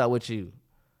going. What's up with you?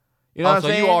 You know what I'm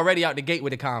saying? So you already out the gate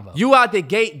with the convo. You out the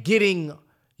gate getting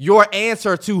your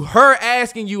answer to her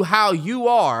asking you how you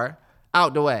are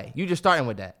out the way. You just starting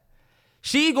with that.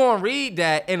 She gonna read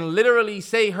that and literally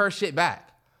say her shit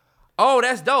back. oh,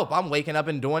 that's dope. I'm waking up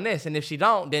and doing this. And if she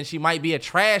don't, then she might be a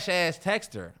trash ass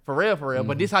texter. For real.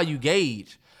 But this how you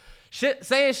gauge.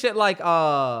 Saying shit like,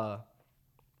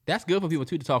 that's good for people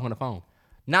too to talk on the phone.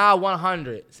 Nah,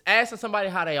 100. Asking somebody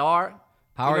how they are.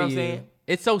 How are what I'm you? saying?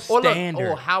 It's so standard.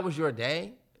 Or how was your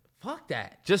day? Fuck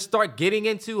that. Just start getting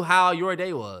into how your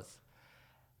day was.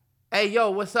 Hey,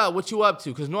 yo, what's up? What you up to?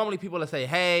 Because normally people will say,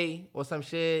 hey, or some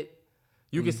shit.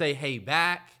 You can say, hey,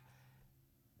 back.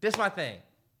 This my thing.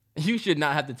 You should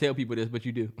not have to tell people this, but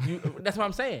you do. That's what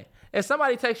I'm saying. If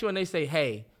somebody texts you and they say,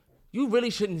 hey, you really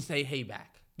shouldn't say, hey,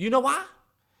 back. You know why?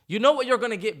 You know what you're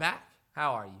going to get back?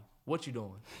 How are you? What you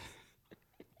doing?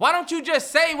 Why don't you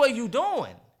just say what you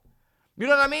doing? You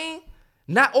know what I mean?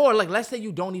 Let's say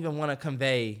you don't even want to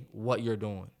convey what you're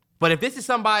doing. But if this is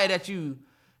somebody that you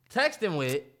texting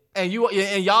with and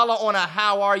y'all are on a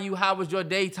how are you, how was your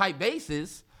day type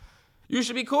basis, you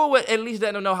should be cool with at least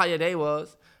letting them know how your day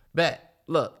was. Bet.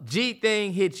 Look, G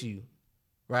thing hits you,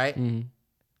 right? Mm-hmm.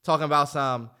 Talking about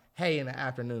some, hey, in the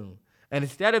afternoon. And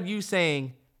instead of you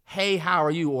saying, hey, how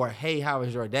are you? Or, hey, how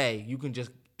was your day? You can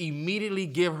just immediately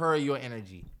give her your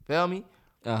energy. Feel me?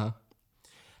 Uh-huh.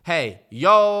 Hey,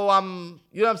 yo,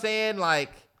 you know what I'm saying?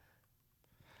 Like,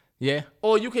 yeah.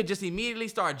 Or you could just immediately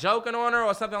start joking on her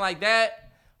or something like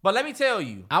that. But let me tell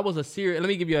you. Let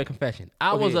me give you a confession.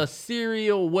 I was a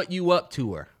serial what you up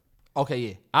to her. Okay,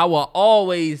 yeah. I will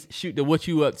always shoot the what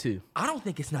you up to. I don't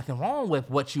think it's nothing wrong with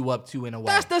what you up to in a way.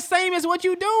 That's the same as what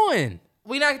you doing.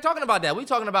 We're not talking about that. We're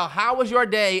talking about how was your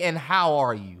day and how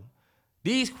are you?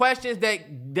 These questions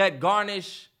that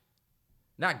garnish,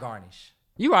 not garnish.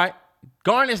 You right.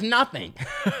 Garnish nothing.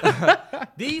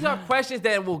 These are questions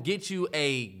that will get you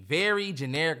a very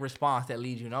generic response that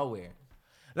leads you nowhere.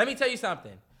 Let me tell you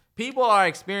something. People are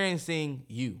experiencing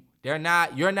you. You're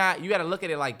not, you got to look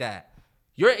at it like that.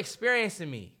 You're experiencing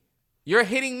me. You're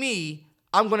hitting me.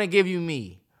 I'm going to give you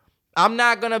me. I'm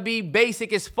not going to be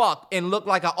basic as fuck and look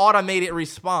like an automated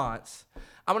response.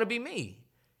 I'm going to be me.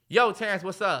 Yo, Terrance,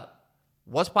 what's up?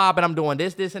 What's poppin'? I'm doing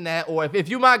this, and that. Or if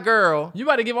you my girl. You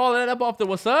about to give all of that up off the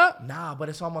what's up? Nah, but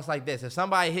it's almost like this. If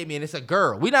somebody hit me and it's a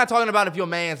girl, we're not talking about if your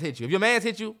man's hit you. If your man's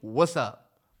hit you, what's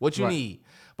up? What you need?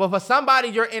 But for somebody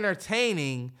you're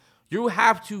entertaining, you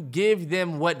have to give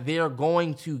them what they're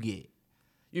going to get.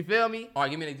 You feel me? All right,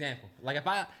 give me an example. Like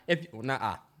example.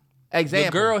 The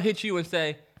girl hits you and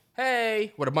say,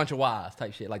 hey, with a bunch of whys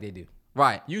type shit like they do.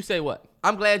 Right. You say what?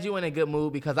 I'm glad you in a good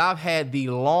mood because I've had the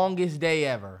longest day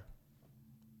ever.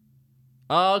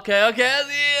 Okay. I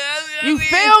see, you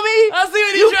feel me? I see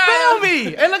what you feel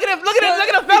me? And look at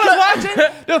the fellas watching.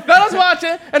 The fellas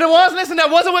watching, and the ones listening that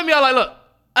wasn't with me are like, look.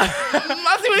 I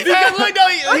see what he's saying.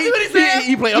 I see what he's saying.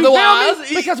 He played otherwise.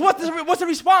 Because what's the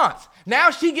response?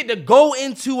 Now she get to go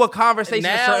into a conversation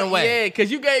a certain way. Yeah,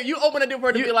 because you open a door for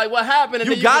her to be like, what happened?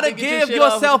 And you gotta give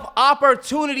yourself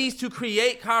opportunities to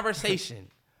create conversation.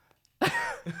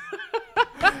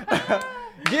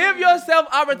 Give yourself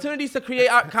opportunities to create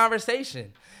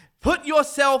conversation. Put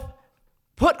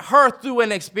her through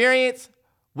an experience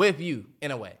with you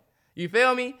in a way. You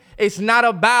feel me? It's not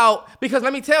about, because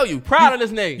let me tell you. Proud of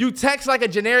this nigga. You text like a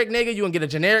generic nigga, you're going to get a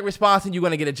generic response, and you're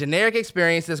going to get a generic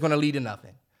experience that's going to lead to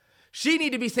nothing. She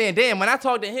need to be saying, damn, when I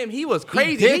talked to him, he was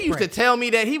crazy. He used to tell me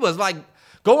that he was like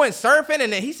going surfing,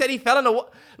 and then he said he fell in the water.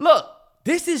 Look,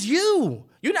 this is you.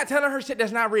 You're not telling her shit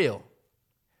that's not real.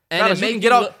 And fellas,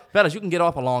 you can get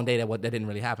off a long day that didn't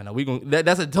really happen.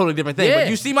 That's a totally different thing. Yeah. But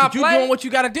you see my play? You doing what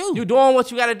you got to do. You doing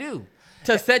what you got to do.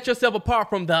 To set yourself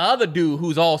apart from the other dude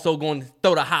who's also going to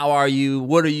throw the how are you,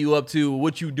 what are you up to,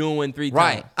 what you doing 3 times.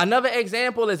 Right. Another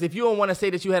example is if you don't want to say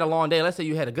that you had a long day, let's say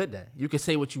you had a good day. You can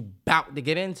say what you about to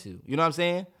get into. You know what I'm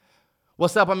saying?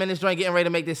 What's up? I'm in this joint getting ready to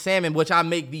make this salmon, which I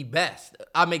make the best.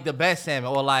 I make the best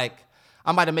salmon. Or like,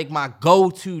 I'm about to make my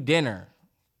go-to dinner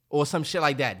or some shit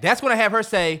like that. That's going to have her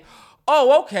say,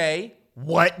 oh, okay,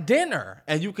 what dinner?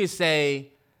 And you could say,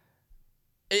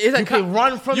 you can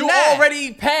run from that. You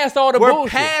already passed all the bullshit. We're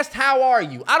past how are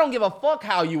you. I don't give a fuck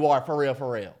how you are for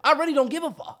real. I really don't give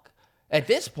a fuck at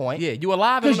this point. Yeah, you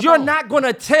alive. Because you're not going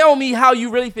to tell me how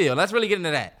you really feel. Let's really get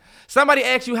into that. Somebody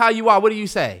asks you how you are. What do you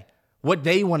say? What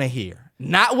they want to hear.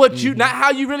 Not not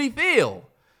how you really feel.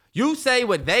 You say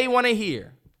what they want to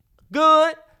hear.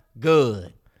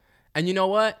 Good. And you know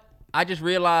what? I just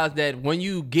realized that when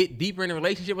you get deeper in a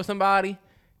relationship with somebody,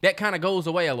 that kind of goes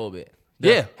away a little bit.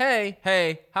 Yeah.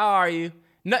 Hey, how are you?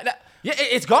 Yeah,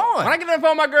 it's gone. When I get on the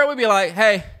phone with my girl, we be like,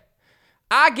 hey,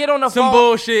 I get on the phone. Some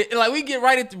bullshit. Like, we get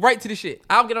right to the shit.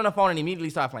 I'll get on the phone and immediately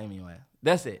start flaming you.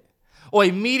 That's it. Or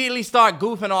immediately start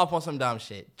goofing off on some dumb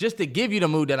shit just to give you the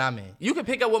mood that I'm in. You can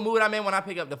pick up what mood I'm in when I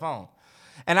pick up the phone.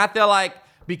 And I feel like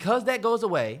because that goes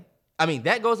away, I mean,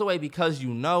 that goes away because you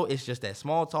know it's just that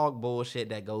small talk bullshit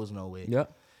that goes nowhere.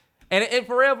 Yep. And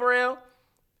for real,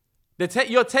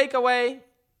 your takeaway,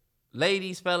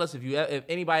 ladies, fellas, if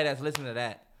anybody that's listening to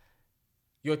that,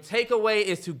 your takeaway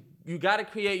is you got to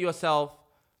create yourself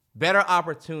better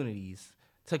opportunities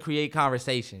to create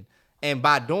conversation. And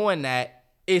by doing that,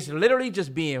 it's literally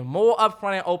just being more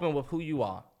upfront and open with who you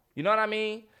are. You know what I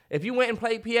mean? If you went and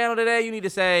played piano today, you need to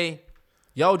say,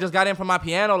 yo, just got in from my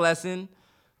piano lesson,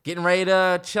 getting ready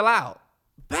to chill out.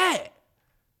 Bad.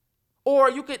 Or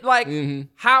you could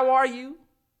how are you?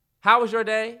 How was your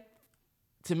day?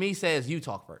 To me says you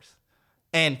talk first.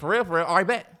 And for real, all right,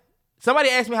 bet. Somebody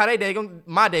asked me how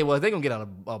my day was, they gonna get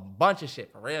a bunch of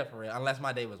shit, for real, unless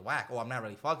my day was whack, or I'm not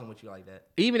really fucking with you like that.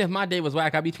 Even if my day was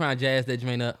whack, I be trying to jazz that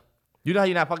joint up. You know how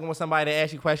you're not fucking with somebody that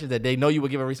asks you questions that they know you would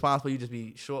give a response, but you just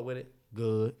be short with it?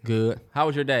 Good. How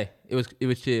was your day? It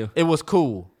was chill. It was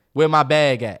cool. Where my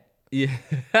bag at? Yeah.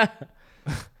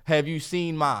 Have you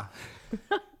seen mine?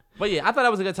 But yeah, I thought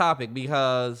that was a good topic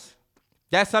because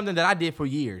that's something that I did for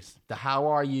years. The how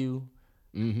are you?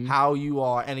 How you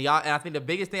are, and I think the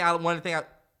biggest thing, I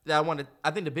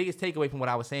think the biggest takeaway from what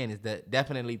I was saying is that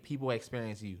definitely people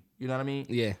experience you. You know what I mean?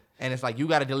 Yeah. And it's like you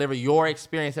got to deliver your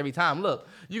experience every time. Look,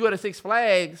 you go to Six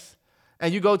Flags,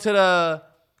 and you go to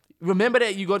remember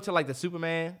that you go to like the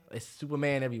Superman. It's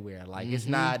Superman everywhere. Like it's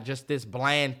not just this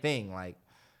bland thing. Like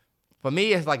for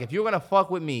me, it's like if you're gonna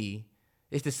fuck with me,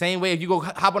 it's the same way if you go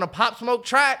hop on a Pop Smoke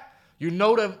track. You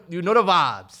know the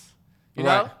vibes. You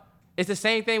know. It's the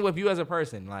same thing with you as a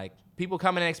person. Like, people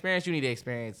come in and experience, you need to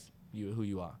experience who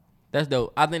you are. That's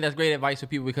dope. I think that's great advice for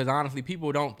people because, honestly,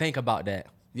 people don't think about that.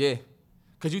 Yeah.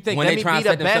 Because you think, let me be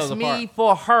the best me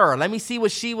for her. Let me see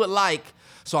what she would like.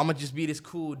 So I'm going to just be this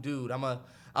cool dude. I'm going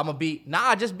to be,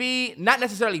 just be, not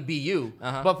necessarily be you,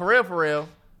 but for real.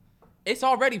 It's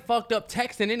already fucked up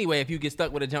texting anyway if you get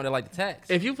stuck with a jump that like to text.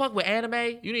 If you fuck with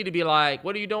anime, you need to be like,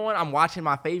 what are you doing? I'm watching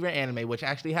my favorite anime, which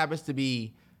actually happens to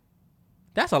be...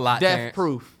 That's a lot, Death Terrance.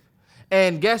 Proof.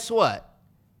 And guess what?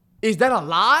 Is that a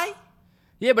lie?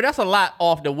 Yeah, but that's a lot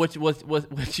off the what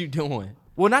you doing.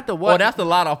 Well, not the what. Well, that's a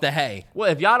lot off the hey.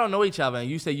 Well, if y'all don't know each other and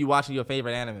you say you watching your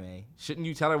favorite anime, shouldn't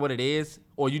you tell her what it is?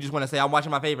 Or you just want to say, I'm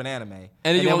watching my favorite anime. And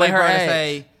then you want to let her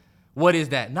say, what is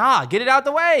that? Nah, get it out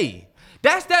the way.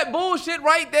 That's that bullshit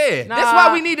right there. Nah, that's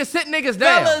why we need to sit niggas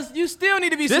down. Fellas, you still need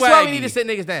to be swaggy. That's why we need to sit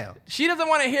niggas down. She doesn't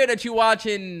want to hear that you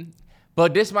watching...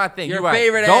 But this is my thing. Your You're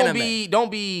favorite right. anime. Don't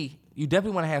be. You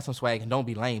definitely want to have some swag and don't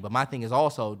be lame. But my thing is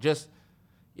also just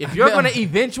if you're gonna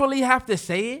eventually have to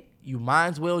say it, you might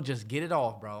as well just get it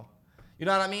off, bro. You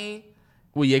know what I mean?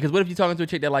 Well, yeah. Because what if you're talking to a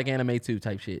chick that like anime too,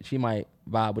 type shit? She might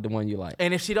vibe with the one you like.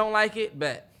 And if she don't like it,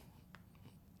 bet.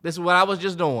 This is what I was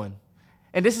just doing,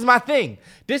 and this is my thing.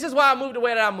 This is why I moved the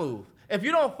way that I moved. If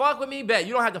you don't fuck with me, bet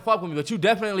you don't have to fuck with me. But you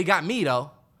definitely got me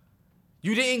though.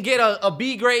 You didn't get a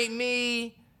B grade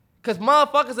me. Because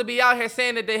motherfuckers will be out here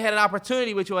saying that they had an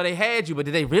opportunity with you or they had you, but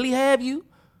did they really have you?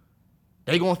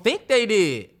 They gonna think they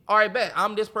did. All right, bet.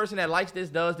 I'm this person that likes this,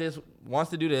 does this,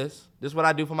 wants to do this. This is what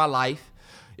I do for my life.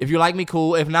 If you like me,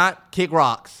 cool. If not, kick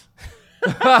rocks.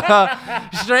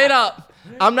 Straight up.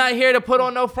 I'm not here to put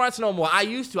on no fronts no more. I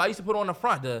used to put on the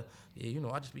front. I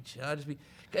just be chill.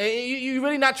 You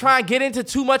really not trying to get into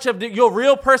too much of your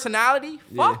real personality?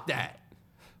 Fuck that.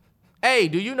 Hey,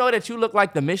 do you know that you look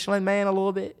like the Michelin Man a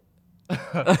little bit?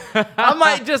 I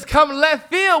might just come left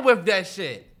field with that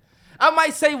shit. I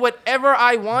might say whatever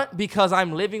I want because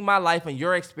I'm living my life and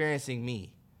you're experiencing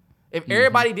me. If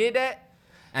everybody did that.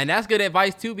 And that's good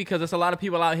advice too because there's a lot of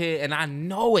people out here and I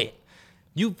know it.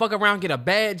 You fuck around, get a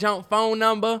bad junk phone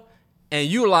number and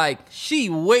you like, she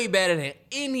way better than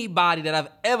anybody that I've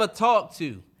ever talked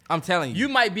to. I'm telling you. You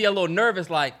might be a little nervous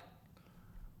like,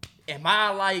 am I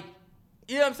like,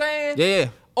 you know what I'm saying? Yeah.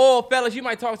 Or fellas, you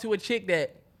might talk to a chick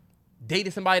that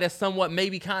dated somebody that's somewhat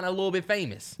maybe kind of a little bit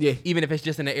famous. Yeah. Even if it's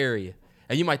just in the area.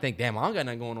 And you might think, damn, I don't got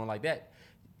nothing going on like that.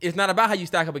 It's not about how you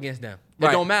stack up against them.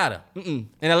 It don't matter. And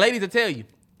the ladies will tell you,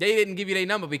 they didn't give you their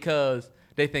number because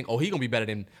they think, oh, he gonna be better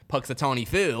than Puxatawny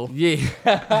Phil.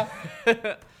 Yeah.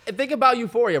 And think about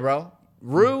Euphoria, bro.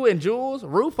 Rue and Jules.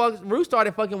 Rue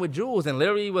started fucking with Jules and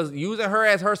literally was using her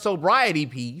as her sobriety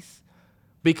piece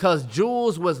because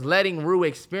Jules was letting Rue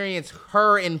experience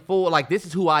her in full, like, this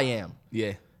is who I am.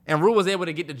 Yeah. And Rue was able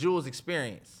to get the Jules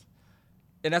experience.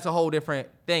 And that's a whole different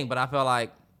thing. But I felt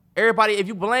like everybody, if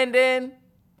you blend in,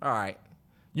 all right,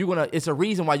 it's a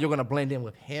reason why you're gonna blend in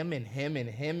with him and him and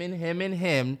him and him and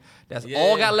him. That's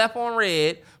all got left on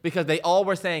red because they all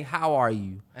were saying, how are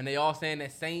you? And they all saying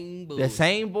that same bullshit. The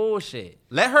same bullshit.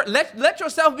 Let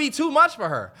yourself be too much for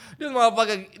her. This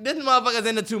motherfucker's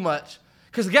into too much.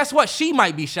 Because guess what? She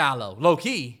might be shallow, low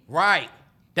key. Right.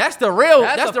 That's the real.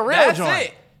 That's joint.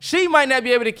 it. She might not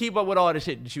be able to keep up with all the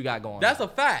shit that you got going. That's a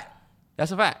fact.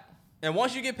 That's a fact. And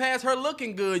once you get past her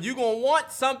looking good, you gonna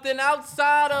want something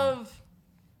outside of. I'm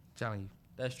telling you.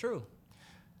 That's true.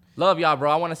 Love y'all, bro.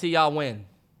 I want to see y'all win.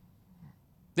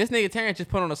 This nigga Terrance just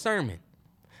put on a sermon.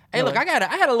 Hey, look, I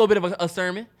had a little bit of a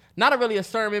sermon. Not really a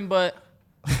sermon, but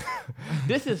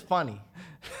this is funny.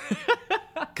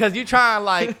 Cause you try and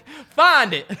like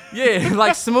find it. Yeah,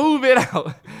 like smooth it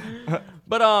out.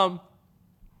 But I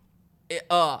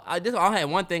had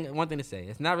one thing to say.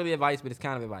 It's not really advice, but it's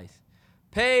kind of advice.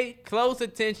 Pay close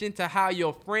attention to how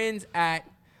your friends act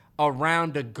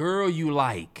around the girl you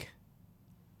like.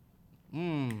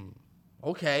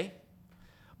 Okay.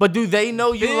 But do they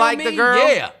know you Feel like me? the girl?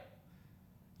 Yeah.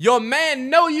 Your man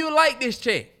know you like this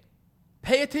chick.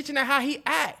 Pay attention to how he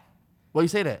act. Why you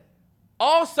say that?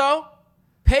 Also,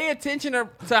 pay attention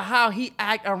to how he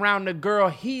act around the girl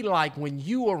he like when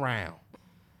you around.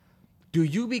 Do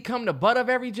you become the butt of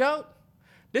every joke?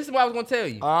 This is what I was gonna tell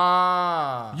you.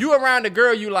 You around the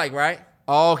girl you like, right?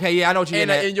 Okay, yeah, I know what you mean.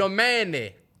 And your man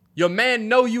there. Your man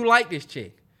know you like this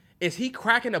chick. Is he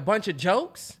cracking a bunch of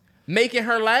jokes, making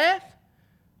her laugh?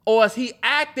 Or is he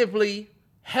actively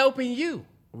helping you?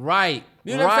 Right.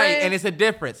 You know what I'm saying? And it's a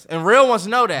difference. And real ones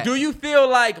know that. Do you feel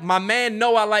like my man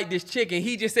know I like this chick and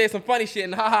he just said some funny shit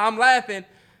and haha, I'm laughing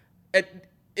and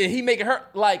he making her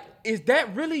like, is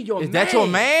that really your man? Is that your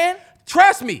man?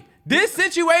 Trust me, this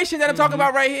situation that I'm talking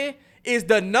about right here is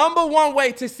the number one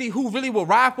way to see who really will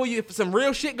ride for you if some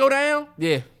real shit go down.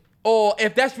 Yeah. Or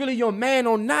if that's really your man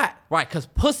or not. Right, because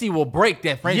pussy will break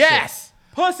that friendship. Yes.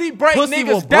 Pussy break Pussy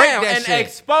will niggas break down that and shit.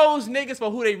 expose niggas for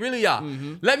who they really are.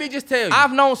 Let me just tell you.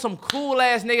 I've known some cool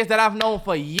ass niggas that I've known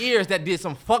for years that did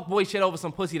some fuckboy shit over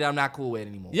some pussy that I'm not cool with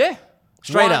anymore. Yeah.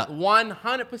 Straight up.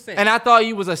 100%. And I thought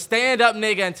you was a stand-up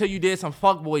nigga until you did some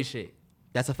fuckboy shit.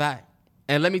 That's a fact.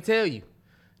 And let me tell you,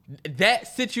 that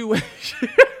situation.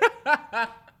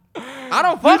 I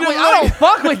don't fuck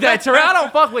with that, Terrell. I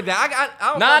don't fuck with that.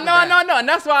 I don't No. And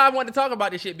that's why I want to talk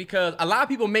about this shit, because a lot of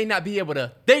people may not be able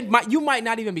to. You might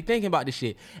not even be thinking about this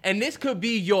shit. And this could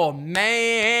be your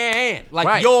man. Like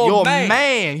right. your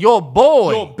man. Your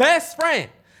boy. Your best friend.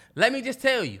 Let me just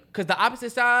tell you, because the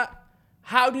opposite side,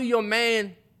 how does your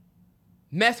man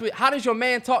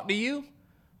talk to you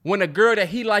when a girl that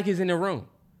he like is in the room?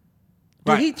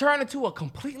 Do he turn into a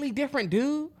completely different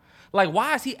dude? Like,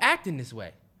 why is he acting this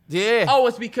way? Yeah. Oh,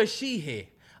 it's because she here.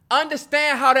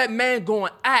 Understand how that man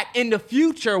going to act in the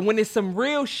future when it's some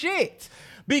real shit.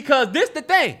 Because this the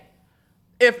thing.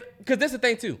 Because this the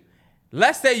thing too.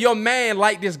 Let's say your man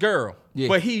like this girl,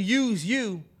 but he used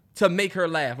you to make her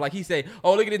laugh. Like he say,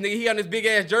 oh, look at this nigga. He on this big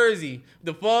ass jersey.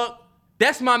 The fuck?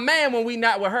 That's my man when we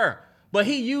not with her. But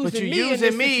he using me in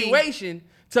this situation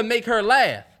to make her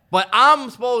laugh. But I'm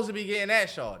supposed to be getting that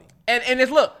shorty. And it's,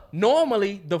 look,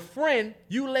 normally the friend,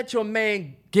 you let your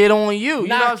man get on you. You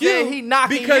know what I'm saying? He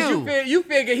knocking because you. Because you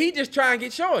figure he just trying to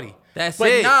get shorty. That's but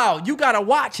it. But now you got to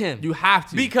watch him. You have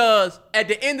to. Because at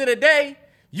the end of the day,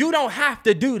 you don't have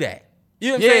to do that. You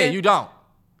know what I'm saying? Yeah, you don't.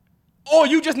 Or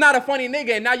you just not a funny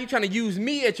nigga and now you trying to use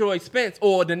me at your expense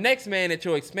or the next man at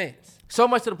your expense. So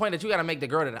much to the point that you got to make the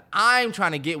girl that I'm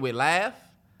trying to get with laugh.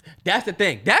 That's the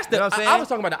thing. That's the. You know what I'm saying? I was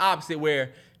talking about the opposite,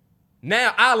 where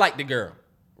now I like the girl,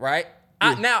 right?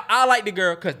 Yeah. Now I like the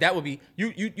girl because that would be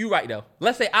you right though.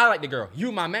 Let's say I like the girl,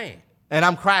 you my man, and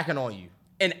I'm cracking on you,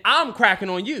 and I'm cracking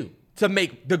on you to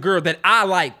make the girl that I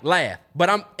like laugh.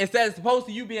 But instead of supposed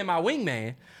to you being my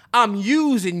wingman, I'm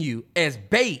using you as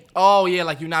bait. Oh yeah,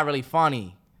 like you're not really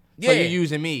funny, so you're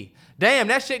using me. Damn,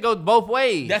 that shit goes both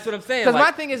ways. That's what I'm saying. Because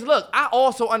my thing is, look, I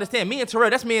also understand.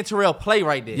 That's me and Terrell play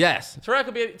right there. Yes. Terrell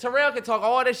can talk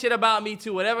all this shit about me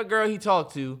to whatever girl he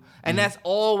talked to, and that's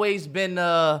always been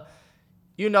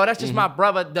that's just my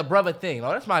brother, the brother thing.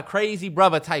 That's my crazy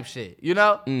brother type shit, you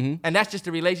know? Mm-hmm. And that's just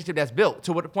the relationship that's built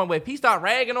to the point where if he start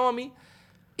ragging on me,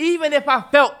 even if I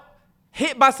felt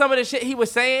hit by some of the shit he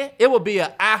was saying, it would be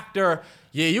an after.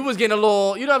 Yeah, you was getting a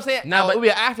little, you know what I'm saying? Now, it would be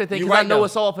an after thing because I know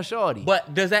it's all for shorty.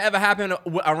 But does that ever happen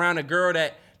around a girl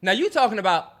that, now you talking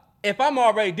about if I'm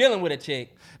already dealing with a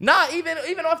chick. Nah,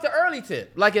 even off the early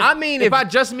tip. Like, if I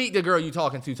just meet the girl you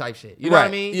talking to type shit. You know what I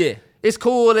mean? Yeah. It's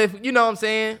cool if, you know what I'm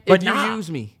saying? But if you use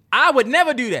me. I would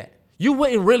never do that. You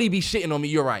wouldn't really be shitting on me.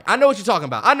 You're right. I know what you're talking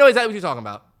about. I know exactly what you're talking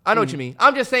about. I know what you mean.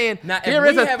 I'm just saying, there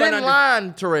is a thin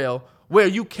line, Terrell, where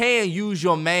you can use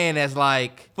your man as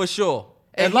like. For sure.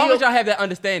 As long as y'all have that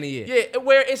understanding, yeah,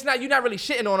 where it's not, you're not really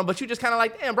shitting on him, but you just kind of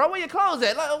like, damn, bro, where your clothes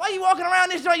at? Like, why you walking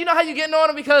around this joint? You know how you getting on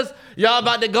him because y'all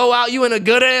about to go out, you in a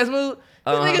good ass mood?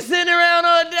 This nigga sitting around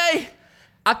all day.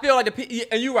 I feel like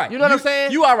and you're right. You know what I'm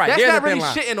saying? You are right. That's There's not a thin really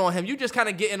line. shitting on him. You just kind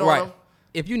of getting Right. on him.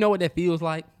 If you know what that feels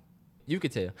like, you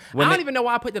could tell. When I don't even know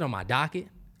why I put that on my docket.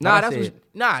 Nah,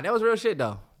 that was real shit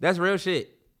though. That's real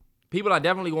shit. People are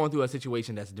definitely going through a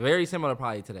situation that's very similar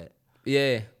probably to that.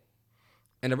 Yeah.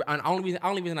 And the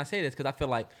only reason I say this because I feel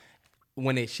like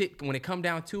when it come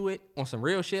down to it on some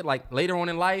real shit, like later on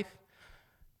in life,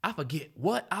 I forget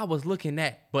what I was looking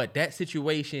at, but that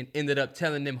situation ended up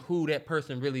telling them who that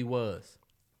person really was.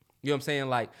 You know what I'm saying?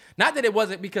 Like, not that it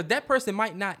wasn't, because that person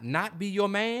might not be your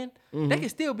man. Mm-hmm. They can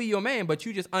still be your man, but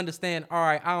you just understand, all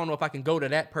right, I don't know if I can go to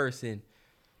that person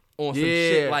on some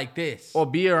shit like this. Or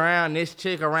be around this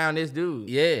chick, around this dude.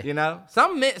 Yeah. You know?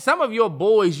 Some of your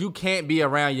boys you can't be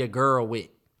around your girl with.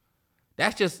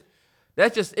 That's just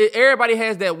everybody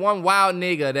has that one wild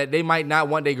nigga that they might not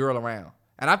want their girl around.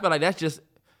 And I feel like that's just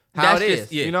how it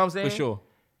is. Yeah, you know what I'm saying? For sure.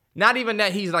 Not even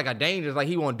that he's like a dangerous, like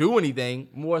he won't do anything.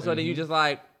 More so than you just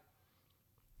like,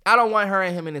 I don't want her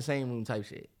and him in the same room type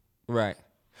shit. Right.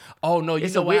 Oh, no,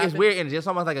 It's weird energy. It's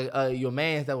almost like your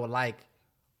mans that will like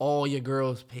all your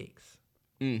girl's pics.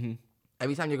 Mm-hmm.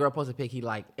 Every time your girl posts a pic, he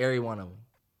like every one of them.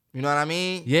 You know what I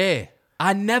mean? Yeah.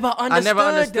 I never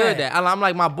understood that. I'm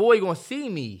like, my boy gonna see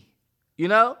me. You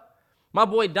know? My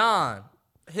boy Don,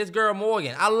 his girl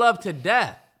Morgan, I love to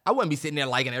death. I wouldn't be sitting there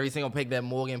liking every single pic that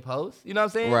Morgan posts. You know what I'm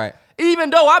saying? Right. Even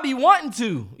though I be wanting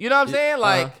to. You know what I'm saying?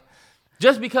 Like,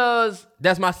 just because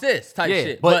that's my sis type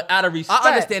shit. But out of respect. I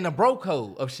understand the bro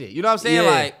code of shit. You know what I'm saying? Yeah.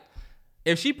 Like,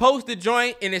 if she posted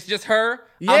joint and it's just her,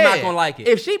 I'm not gonna like it.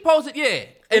 If she posted,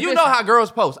 and you know how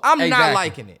girls post. I'm not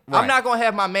liking it. Right. I'm not gonna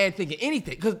have my man thinking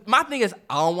anything. Because my thing is,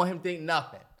 I don't want him to think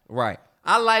nothing. Right.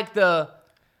 I like the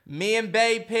me and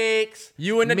babe pics.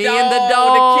 You and the me dog, and the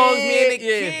dogs, the me and the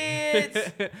kid.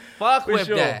 kids. Fuck For with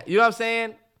sure. that. You know what I'm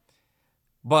saying?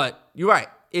 But you're right.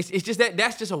 It's just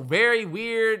that's just a very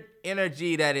weird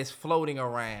energy that is floating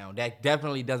around that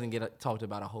definitely doesn't get talked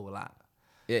about a whole lot.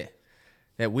 Yeah.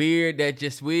 Just weird.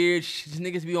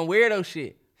 Niggas be on weirdo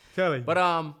shit. Tell me. But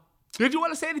did you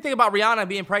want to say anything about Rihanna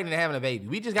being pregnant and having a baby?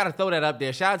 We just got to throw that up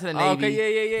there. Shout out to the Navy.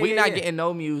 Okay, yeah. We not getting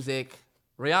no music.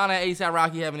 Rihanna and A$AP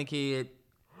Rocky having a kid.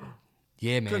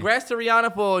 Yeah, man. Congrats to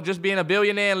Rihanna for just being a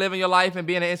billionaire and living your life and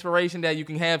being an inspiration that you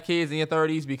can have kids in your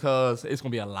 30s because it's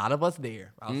going to be a lot of us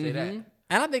there. I'll say that. And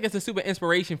I think it's a super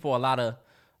inspiration for a lot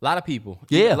of people.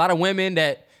 Yeah. A lot of women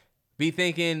that be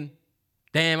thinking,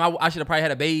 damn, I should have probably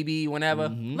had a baby whenever.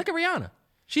 Look at Rihanna.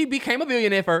 She became a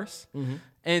billionaire first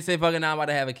and said, fucking, now I'm about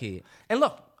to have a kid. And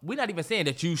look, we're not even saying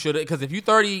that you should have, because if you're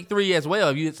 33 as well,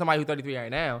 if you're somebody who's 33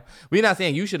 right now, we're not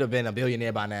saying you should have been a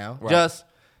billionaire by now. Right. Just,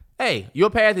 hey, your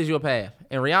path is your path.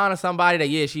 And Rihanna's somebody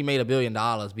that, she made $1 billion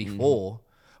before.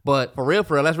 But for real,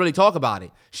 let's really talk about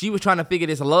it. She was trying to figure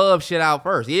this love shit out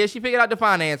first. Yeah, she figured out the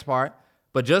finance part.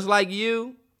 But just like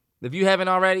you, if you haven't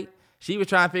already, she was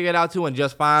trying to figure it out too and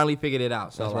just finally figured it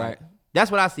out. So that's right. That's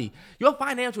what I see. Your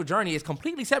financial journey is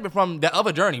completely separate from the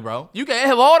other journey, bro. You can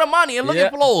have all the money and look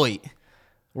at Floyd.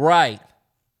 Right.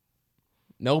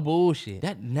 No bullshit.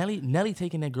 That Nelly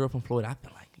taking that girl from Floyd, I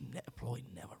feel like Floyd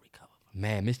never recovered.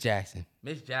 Man, Miss Jackson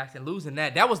losing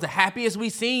that was the happiest we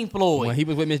seen Floyd. when he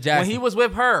was with Miss Jackson. When he was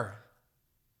with her.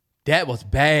 That was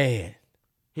bad.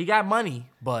 He got money,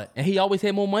 but... And he always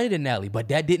had more money than Nelly, but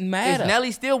that didn't matter. Is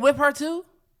Nelly still with her too?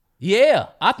 Yeah,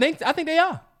 I think they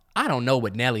are. I don't know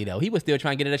with Nelly, though. He was still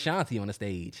trying to get at Ashanti on the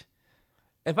stage.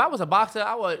 If I was a boxer,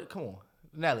 I would... Come on,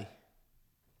 Nelly.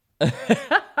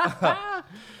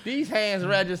 These hands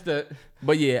registered.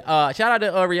 But yeah, shout out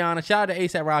to Rihanna. Shout out to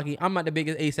A$AP Rocky. I'm not the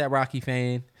biggest A$AP Rocky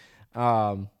fan.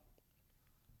 But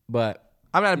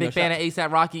I'm not a big fan of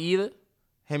A$AP Rocky either.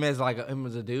 Him as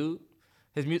a dude.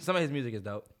 Some of his music is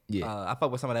dope. Yeah. I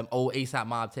fuck with some of them old A$AP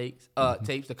Mob tapes,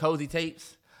 the cozy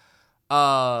tapes.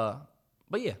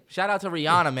 But yeah, shout out to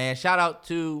Rihanna, man. Shout out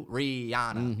to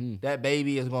Rihanna. That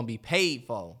baby is gonna be paid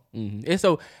for.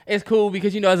 It's cool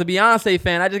because as a Beyonce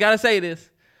fan, I just gotta say this: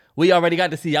 we already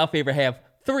got to see y'all favorite have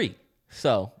 3,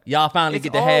 so y'all finally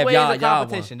get to have y'all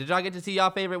competition. Y'all Did y'all get to see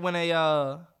y'all favorite win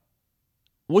a?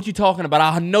 What you talking about?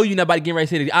 I know you not about to get ready to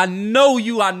say this. I know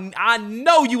you ain't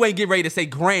getting ready to say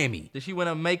Grammy. Did she win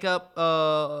a makeup?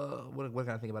 What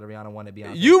can I think about a Rihanna one that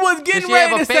Beyonce? You was getting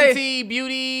ready to say Fenty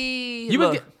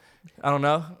Beauty. I don't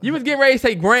know. You was getting ready to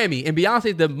say Grammy, and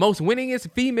Beyonce's the most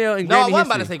winningest female in Grammy history. No, I wasn't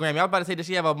about to say Grammy. I was about to say, does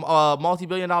she have a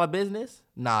multi-billion-dollar business?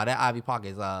 Nah, that Ivy Park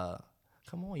is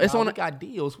come on, y'all. We got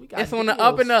deals. It's on the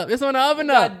up and up. It's on the up and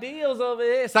up. We got deals over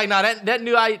here. It's like, that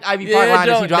new Ivy Park line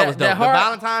that she dropped was dope. The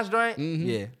Valentine's joint?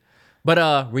 Yeah. But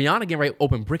Rihanna getting ready to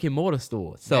open brick and mortar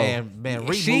stores. So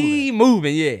man, she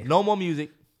moving, yeah. No more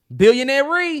music. Billionaire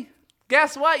Ree.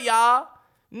 Guess what, y'all?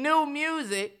 New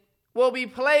music will be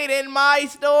played in my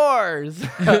stores.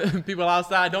 People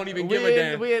outside don't even give a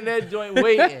damn. We in that joint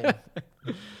waiting.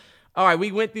 All right,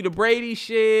 we went through the Brady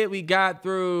shit. We got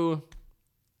through.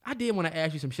 I did want to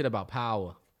ask you some shit about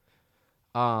Power.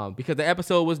 Because the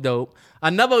episode was dope.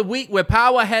 Another week where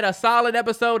Power had a solid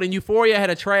episode and Euphoria had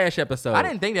a trash episode. I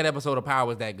didn't think that episode of Power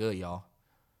was that good, y'all.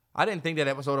 I didn't think that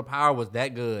episode of Power was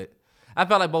that good. I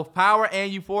felt like both Power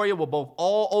and Euphoria were both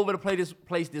all over the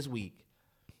place this week.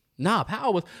 Nah,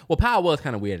 Power was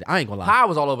kind of weird. I ain't gonna lie. Power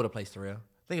was all over the place, Terrell.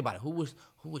 Think about it. Who was?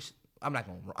 I'm not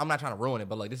trying to ruin it,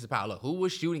 but like this is Power. Look, who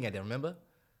was shooting at them? Remember?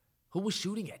 Who was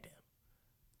shooting at them?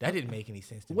 That didn't make any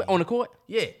sense to me. On the court?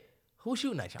 Yeah. Who was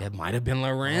shooting at y'all? That might have been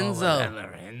Lorenzo.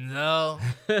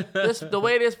 The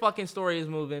way this fucking story is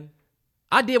moving.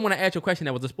 I did want to ask you a question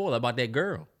that was a spoiler about that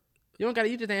girl. You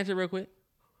just answer real quick.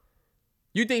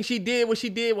 You think she did what she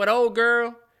did with old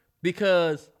girl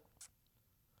because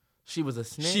she was a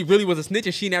snitch? She really was a snitch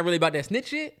and she not really about that snitch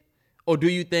shit? Or do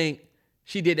you think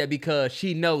she did that because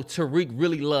she know Tariq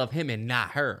really loved him and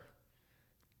not her?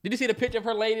 Did you see the picture of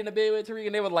her laying in the bed with Tariq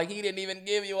and they was like, he didn't even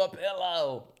give you a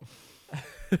pillow?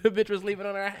 The bitch was sleeping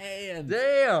on her hand.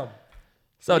 Damn.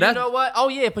 So you know what? Oh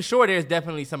yeah, for sure. There's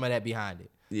definitely some of that behind it.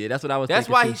 Yeah, that's what I was. That's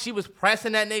why she was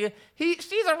pressing that nigga.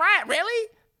 She's a rat, really?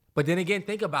 But then again,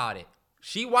 think about it.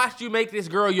 She watched you make this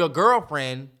girl your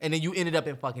girlfriend, and then you ended up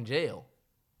in fucking jail.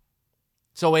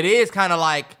 So it is kind of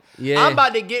like, I'm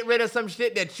about to get rid of some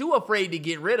shit that you afraid to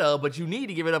get rid of, but you need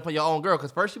to get rid of for your own girl.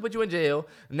 Because first she put you in jail,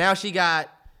 now she got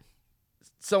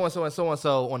so and so and so and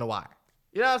so on the wire.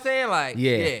 You know what I'm saying? Like,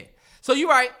 yeah. So you're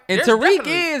right. And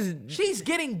Tariq she's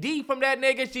getting D from that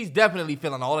nigga. She's definitely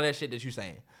feeling all of that shit that you're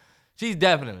saying. She's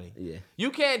definitely. Yeah. You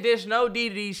can't dish no D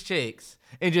to these chicks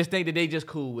and just think that they just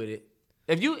cool with it.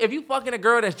 If you fucking a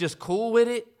girl that's just cool with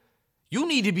it, you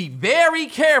need to be very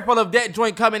careful of that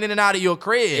joint coming in and out of your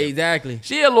crib. Exactly.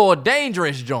 She a little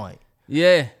dangerous joint.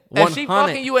 Yeah. 100. If she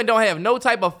fucking you and don't have no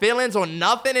type of feelings or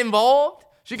nothing involved,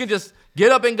 she can just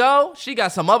get up and go. She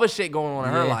got some other shit going on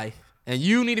in her life. And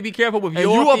you need to be careful with your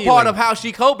feelings. And you a part of how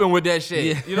she coping with that shit.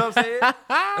 Yeah. You know what I'm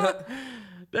saying?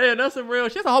 Damn, that's some real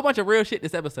shit. There's a whole bunch of real shit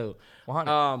this episode.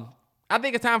 100. I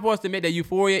think it's time for us to admit that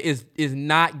Euphoria is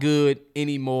not good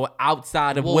anymore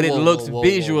outside of what it looks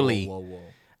visually. Whoa.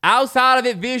 Outside of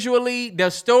it visually, the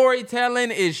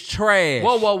storytelling is trash.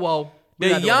 Whoa.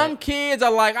 The young kids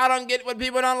are like, I don't get what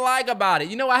people don't like about it.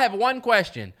 You know, I have one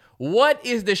question. What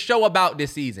is the show about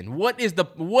this season? What is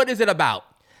it about?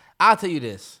 I'll tell you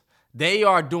this. They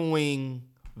are doing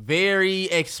very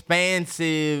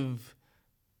expansive,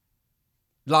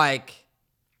 like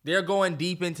they're going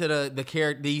deep into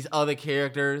these other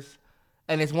characters,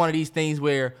 and it's one of these things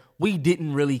where we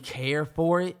didn't really care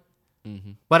for it.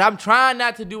 Mm-hmm. But I'm trying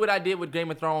not to do what I did with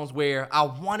Game of Thrones, where I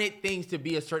wanted things to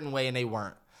be a certain way and they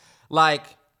weren't.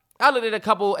 Like, I looked at a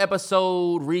couple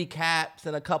episode recaps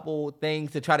and a couple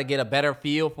things to try to get a better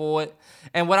feel for it.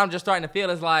 And what I'm just starting to feel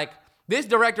is like, this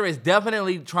director is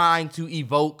definitely trying to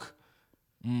evoke,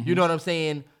 you know what I'm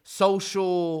saying,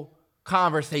 social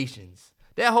conversations.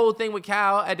 That whole thing with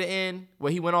Cal at the end,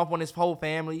 where he went off on his whole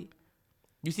family,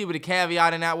 you see what the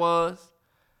caveat in that was?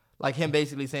 Like him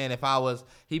basically saying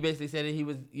he basically said that he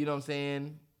was, you know what I'm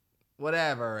saying,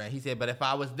 whatever. And he said, but if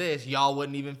I was this, y'all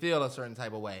wouldn't even feel a certain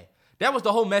type of way. That was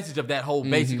the whole message of that whole,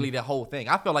 basically the whole thing.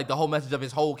 I felt like the whole message of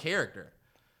his whole character.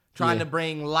 Trying to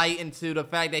bring light into the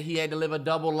fact that he had to live a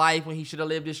double life when he should have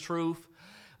lived his truth.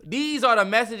 These are the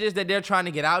messages that they're trying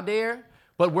to get out there,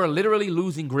 but we're literally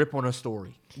losing grip on a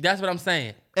story. That's what I'm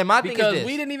saying. And my thing is this. Because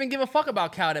we didn't even give a fuck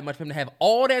about Cal that much for him to have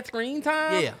all that screen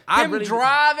time. Yeah. Him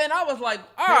driving, I was like,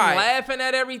 all right. Laughing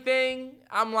at everything.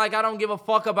 I'm like, I don't give a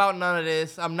fuck about none of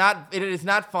this. It is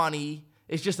not funny.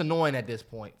 It's just annoying at this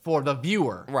point for the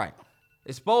viewer. Right.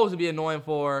 It's supposed to be annoying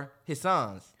for his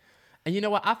sons. And you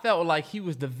know what? I felt like he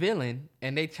was the villain,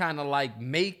 and they trying to like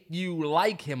make you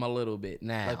like him a little bit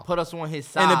now. Like put us on his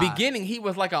side. In the beginning, he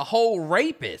was like a whole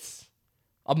rapist,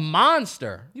 a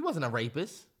monster. He wasn't a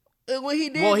rapist. What he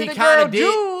did to the girl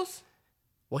Jules.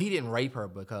 Well, he didn't rape her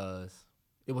because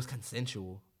it was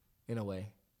consensual in a way.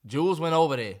 Jules went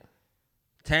over there.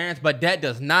 Terrance, but that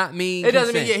does not mean it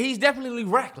doesn't mean, he's definitely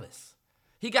reckless.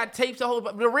 He got tapes the whole,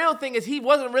 but the real thing is he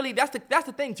wasn't really, that's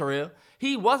the thing, Terrell.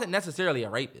 He wasn't necessarily a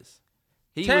rapist.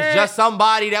 He was just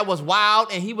somebody that was wild,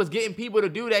 and he was getting people to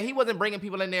do that. He wasn't bringing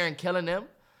people in there and killing them.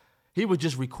 He was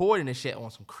just recording this shit on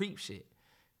some creep shit.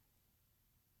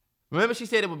 Remember she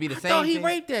said it would be the same thing? I thought he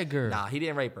raped that girl. Nah, he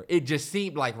didn't rape her. It just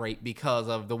seemed like rape because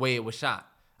of the way it was shot.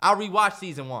 I rewatched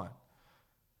season 1.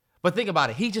 But think about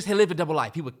it. He just had lived a double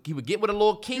life. He would get with a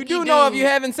little kinky You do dude. know if you're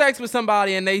having sex with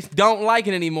somebody and they don't like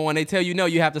it anymore and they tell you no,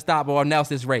 you have to stop or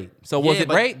else it's rape. So was it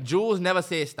rape? Jules never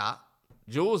said stop.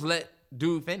 Jules let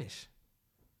dude finish.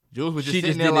 Jules was just She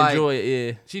sitting just there didn't like, enjoy it,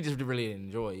 yeah. She just really didn't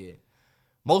enjoy it, yeah.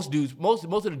 Most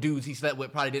of the dudes he slept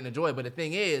with probably didn't enjoy it. But the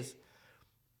thing is,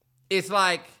 it's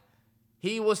like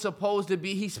he's supposed to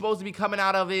be coming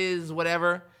out of his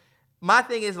whatever. My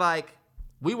thing is like,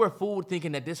 we were fooled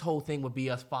thinking that this whole thing would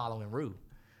be us following Rue.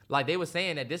 Like they were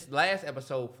saying that this last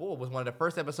episode 4 was one of the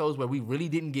first episodes where we really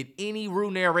didn't get any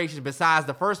Rue narration besides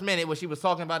the first minute where she was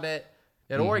talking about that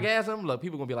orgasm. Look,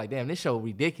 people gonna be like, damn, this show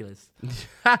ridiculous.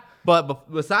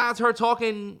 But besides her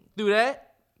talking through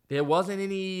that, there wasn't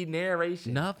any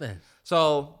narration. Nothing.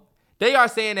 So they are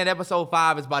saying that episode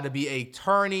 5 is about to be a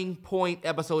turning point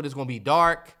episode. It's gonna be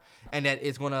dark and that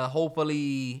it's gonna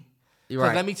hopefully.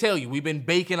 Because let me tell you, we've been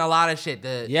baking a lot of shit.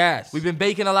 Yes. We've been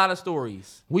baking a lot of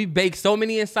stories. We baked so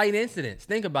many inciting incidents.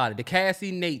 Think about it. The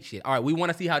Cassie Nate shit. All right, we want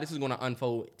to see how this is going to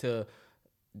unfold to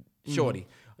Shorty.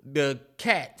 The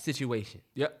cat situation.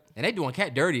 Yep. And they doing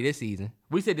cat dirty this season.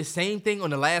 We said the same thing on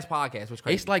the last podcast, which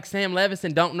crazy. It's like Sam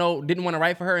Levinson didn't want to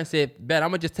write for her and said, bet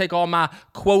I'm going to just take all my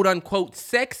quote unquote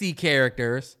sexy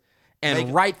characters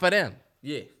and write for them.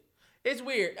 Yeah. It's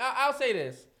weird. I'll say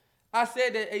this. I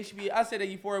said that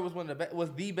Euphoria was was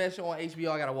the best show on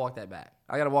HBO. I gotta walk that back.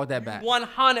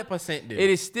 100% do. It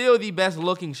is still the best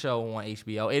looking show on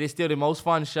HBO. It is still the most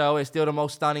fun show. It's still the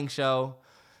most stunning show.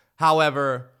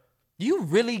 However, you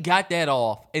really got that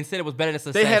off and said it was better than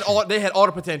Succession. They had all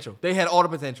the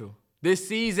potential. This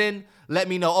season let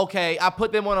me know, okay, I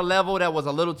put them on a level that was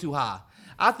a little too high.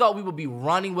 I thought we would be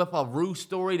running with a Rue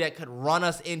story that could run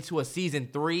us into a season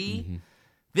 3. Mm-hmm.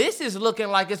 This is looking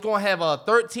like it's going to have a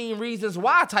 13 Reasons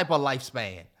Why type of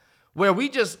lifespan where we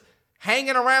just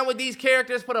hanging around with these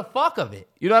characters for the fuck of it.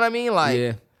 You know what I mean? Like,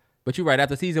 yeah. But you're right.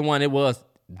 After season 1, it was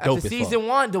dope as fuck. Season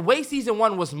 1, the way season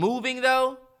 1 was moving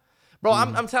though, bro,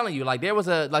 I'm telling you, like there was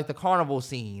the carnival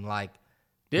scene. Like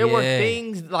there were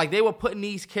things, like they were putting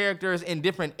these characters in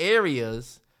different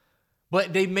areas,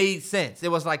 but they made sense. It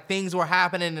was like things were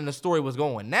happening and the story was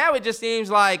going. Now it just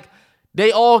seems like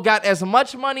they all got as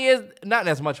much money not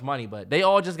as much money, but they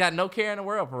all just got no care in the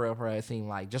world for real, it seemed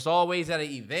like. Just always at an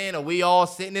event or we all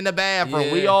sitting in the bathroom.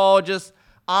 Yeah. We all just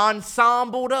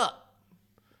ensembled up.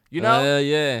 You know?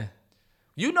 Yeah.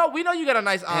 We know you got a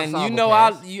nice ensemble.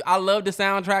 And I love the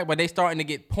soundtrack, but they starting to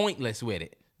get pointless with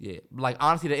it. Yeah. Like,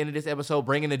 honestly, the end of this episode,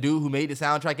 bringing the dude who made the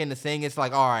soundtrack in to sing, it's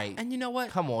like, all right. And you know what?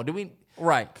 Come on.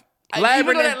 Right.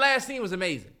 Even though that last scene was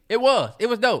amazing. It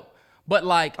was dope. But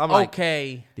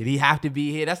okay. Did he have to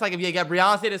be here? That's like if you got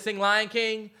Beyonce to sing Lion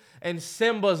King and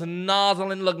Simba's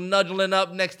nudgling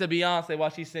up next to Beyonce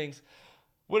while she sings.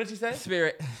 What did she say?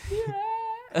 Spirit.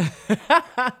 Hey,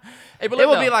 it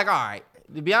would be like, all right,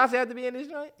 did Beyonce have to be in this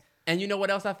joint? And you know what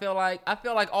else I feel like? I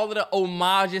feel like all of the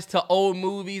homages to old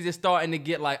movies is starting to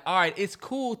get like, all right, it's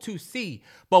cool to see.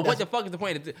 But what the fuck is the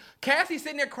point? Cassie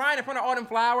sitting there crying in front of all them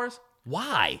flowers?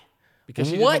 Why? Because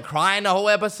she's been crying the whole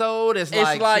episode. It's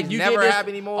like she's never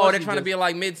happy anymore. Oh, they're trying to be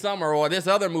like Midsummer or this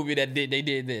other movie that they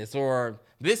did this. Or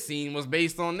this scene was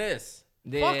based on this.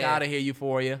 Yeah. Fuck out of here,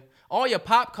 Euphoria. All your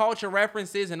pop culture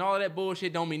references and all of that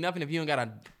bullshit don't mean nothing if you don't got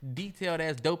a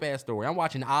detailed-ass, dope-ass story. I'm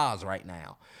watching Oz right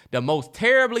now. The most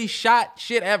terribly shot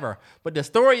shit ever. But the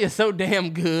story is so damn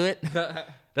good that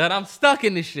I'm stuck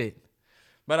in this shit.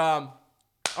 But, all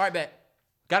right, bet.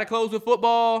 Got to close with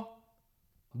football.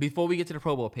 Before we get to the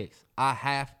Pro Bowl picks, I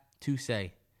have to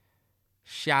say,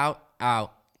 shout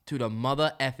out to the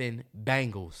mother effing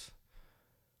Bengals.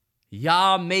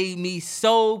 Y'all made me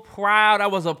so proud. I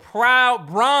was a proud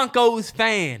Broncos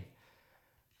fan.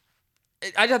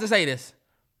 I just have to say this.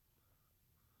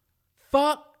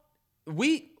 Fuck.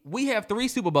 We have 3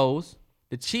 Super Bowls.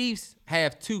 The Chiefs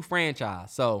have 2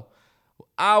 franchise. So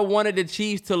I wanted the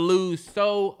Chiefs to lose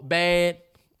so bad,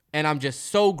 and I'm just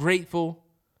so grateful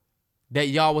that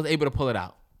y'all was able to pull it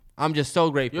out. I'm just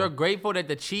so grateful. You're grateful that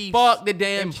the Chiefs fuck the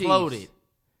damn imploded. Chiefs.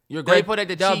 You're grateful that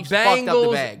the Chiefs fucked up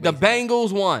the bag. The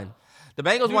Bengals won. The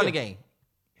Bengals won the game.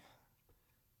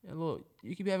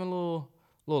 You keep having a little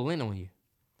lint on you.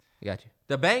 I got you.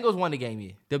 The Bengals won the game,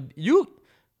 yeah.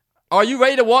 Are you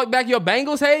ready to walk back your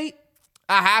Bengals hate?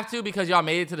 I have to because y'all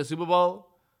made it to the Super Bowl.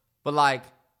 But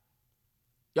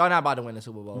y'all not about to win the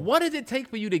Super Bowl. What does it take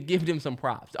for you to give them some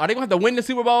props? Are they going to have to win the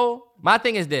Super Bowl? My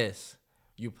thing is this.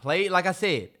 You played, like I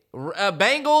said,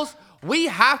 Bengals, we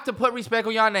have to put respect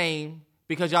on y'all name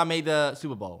because y'all made the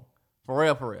Super Bowl. For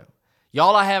real.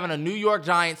 Y'all are having a New York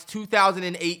Giants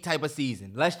 2008 type of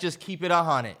season. Let's just keep it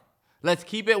 100. Let's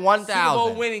keep it 1,000. Super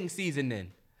Bowl winning season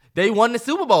then. They won the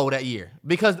Super Bowl that year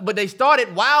but they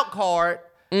started wild card.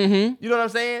 You know what I'm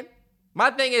saying?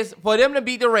 My thing is for them to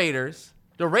beat the Raiders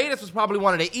was probably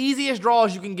one of the easiest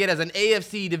draws you can get as an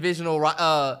AFC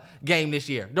divisional game this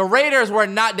year. The Raiders were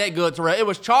not that good, Terrell. It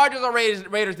was Chargers or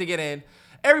Raiders to get in.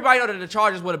 Everybody know that the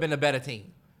Chargers would have been a better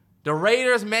team. The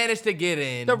Raiders managed to get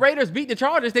in. The Raiders beat the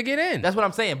Chargers to get in. That's what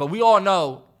I'm saying. But we all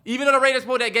know, even though the Raiders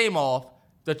pulled that game off,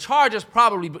 the Chargers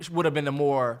probably would have been the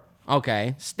more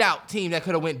stout team that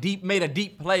could have went deep, made a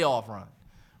deep playoff run.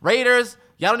 Raiders,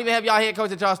 y'all don't even have y'all head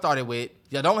coach that y'all started with.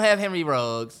 Y'all don't have Henry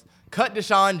Ruggs. Cut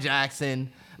Deshaun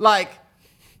Jackson. Like,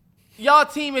 y'all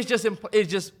team is just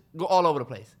go all over the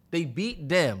place. They beat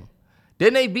them.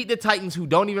 Then they beat the Titans, who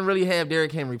don't even really have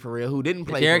Derrick Henry for real, who didn't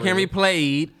play. Derrick Henry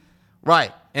played.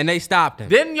 Right. And they stopped him.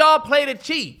 Then y'all play the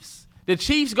Chiefs. The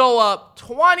Chiefs go up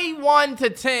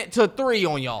 21-3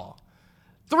 on y'all.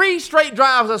 3 straight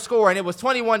drives of score, and it was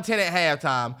 21-10 at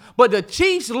halftime. But the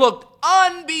Chiefs looked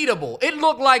unbeatable. It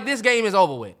looked like this game is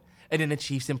over with. And then the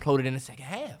Chiefs imploded in the second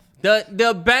half.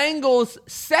 The Bengals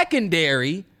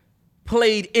secondary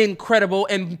played incredible,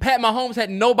 and Pat Mahomes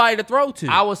had nobody to throw to.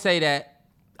 I will say that.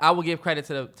 I will give credit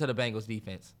to the Bengals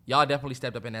defense. Y'all definitely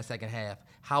stepped up in that second half.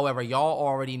 However, y'all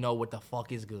already know what the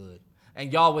fuck is good.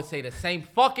 And y'all would say the same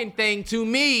fucking thing to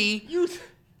me.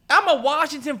 I'm a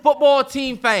Washington football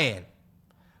team fan.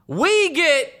 We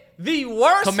get the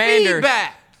worst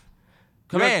feedback.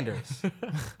 Commanders.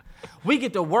 We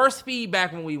get the worst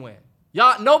feedback when we win.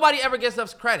 Y'all, nobody ever gives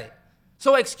us credit.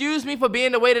 So excuse me for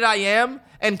being the way that I am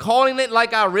and calling it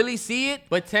like I really see it.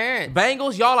 But Terrance,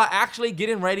 Bengals, y'all are actually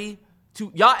getting ready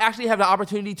to, y'all actually have the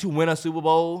opportunity to win a Super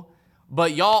Bowl,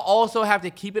 but y'all also have to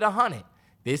keep it 100.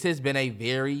 This has been a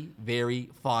very, very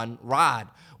fun ride.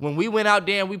 When we went out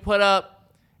there and we put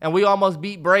up and we almost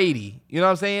beat Brady, you know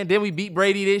what I'm saying? Then we beat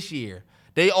Brady this year.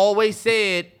 They always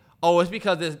said, oh, it's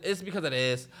because of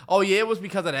this. Oh, yeah, it was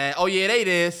because of that. Oh, yeah, they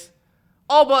this.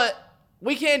 Oh, but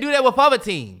we can't do that with other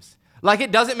teams. Like,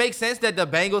 it doesn't make sense that the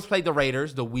Bengals played the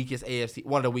Raiders, one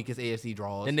of the weakest AFC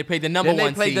draws. Then they played the number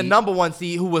one seed. The number one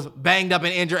seed who was banged up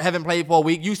and injured, haven't played for a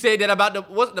week. You said that about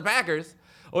the Packers,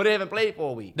 or they haven't played for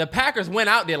a week. The Packers went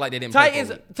out there like they didn't play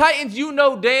for a week. Titans, you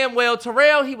know damn well,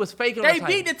 Terrell, he was faking on the They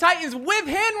beat the Titans with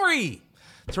Henry.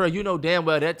 Terrell, you know damn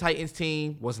well that Titans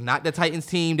team was not the Titans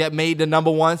team that made the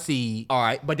number one seed. All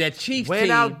right, but that Chiefs went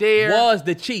team out there, was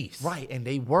the Chiefs. Right, and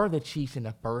they were the Chiefs in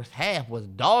the first half, was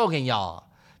dogging y'all.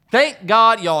 Thank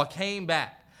God y'all came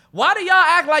back. Why do y'all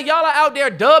act like y'all are out there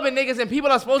dubbing niggas and people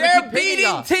are supposed to keep picking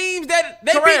y'all? They're beating teams that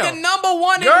they beat the number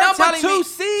one and number two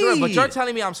seed. Terrell, but you're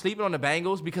telling me I'm sleeping on the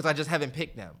Bengals because I just haven't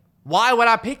picked them. Why would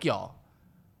I pick y'all?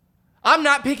 I'm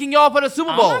not picking y'all for the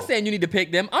Super Bowl. I'm not saying you need to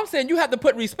pick them. I'm saying you have to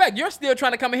put respect. You're still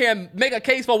trying to come in here and make a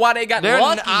case for why they got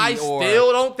lucky. I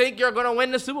still don't think you're going to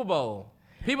win the Super Bowl.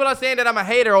 People are saying that I'm a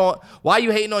hater on why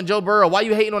you hating on Joe Burrow, why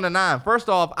you hating on the 9. First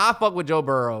off, I fuck with Joe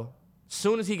Burrow.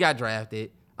 Soon as he got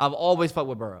drafted, I've always fucked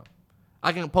with Burrow.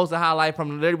 I can post a highlight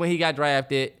from literally when he got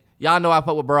drafted. Y'all know I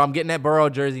fuck with Burrow. I'm getting that Burrow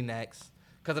jersey next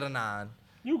because of the 9.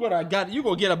 You gonna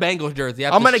get a Bengals jersey.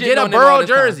 I'm gonna get a Burrow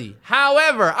jersey.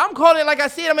 However, I'm calling it like I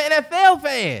see it. I'm an NFL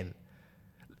fan.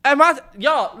 Am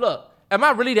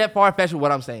I really that far-fetched with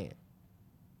what I'm saying?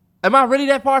 Am I really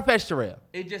that far-fetched, Terrell?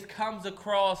 It just comes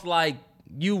across like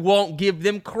you won't give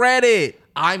them credit.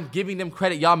 I'm giving them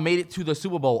credit. Y'all made it to the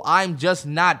Super Bowl. I'm just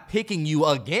not picking you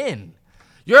again.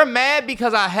 You're mad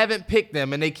because I haven't picked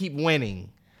them and they keep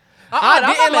winning.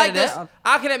 I didn't like this.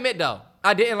 I can admit, though,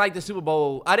 I didn't like the Super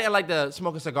Bowl. I didn't like the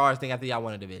smoking cigars thing after y'all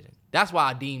won a division. That's why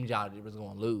I deemed y'all was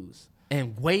going to lose.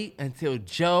 And wait until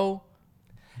Joe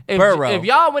Burrow. If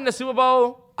y'all win the Super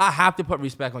Bowl, I have to put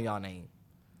respect on y'all name.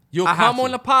 You'll come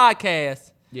on the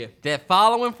podcast that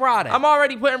following Friday. I'm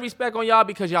already putting respect on y'all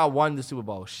because y'all won the Super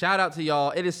Bowl. Shout out to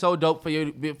y'all. It is so dope for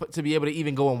you to be able to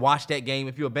even go and watch that game.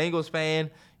 If you're a Bengals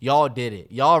fan, y'all did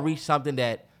it. Y'all reached something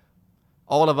that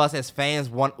all of us as fans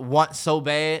want so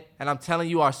bad, and I'm telling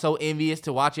you, are so envious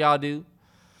to watch y'all do.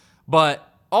 But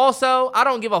also, I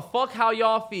don't give a fuck how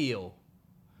y'all feel.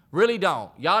 Really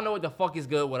don't. Y'all know what the fuck is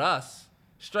good with us.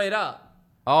 Straight up.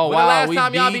 Oh, wow, we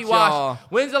beat y'all.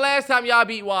 When's the last time y'all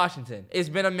beat Washington? It's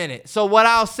been a minute. So what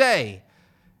I'll say,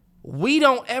 we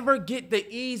don't ever get the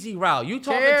easy route. You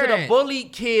talking to the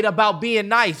bullied kid about being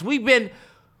nice. I'm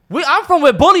from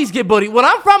where bullies get bullied. When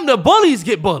I'm from, the bullies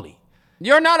get bullied.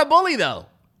 You're not a bully, though.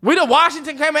 We the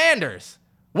Washington Commanders.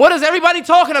 What is everybody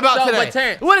talking about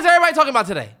today? What is everybody talking about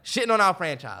today? Shitting on our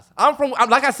franchise.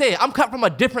 Like I said, I'm cut from a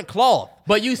different cloth.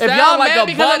 But you sound like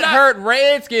a butt-hurt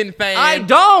Redskin fan. I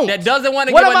don't. That doesn't want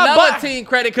to give another team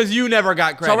credit because you never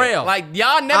got credit. Terrell. Like,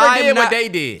 y'all never did what they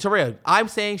did. Terrell, I'm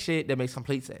saying shit that makes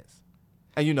complete sense.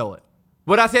 And you know it.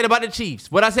 What I said about the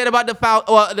Chiefs. What I said about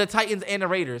the Titans and the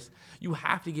Raiders. You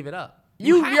have to give it up.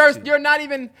 You're not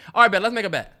even. All right, bet. Let's make a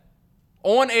bet.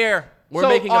 On air, we're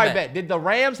making a bet. Did the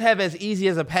Rams have as easy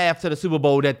as a path to the Super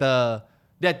Bowl that the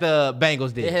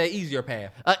Bengals did? They had an easier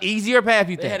path. An easier path,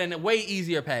 you think? They had a way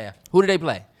easier path. Who did they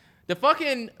play? The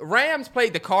fucking Rams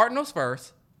played the Cardinals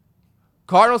first.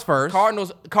 Cardinals first.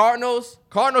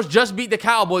 Cardinals just beat the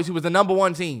Cowboys, who was the number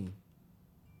 1 team.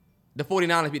 The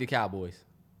 49ers beat the Cowboys.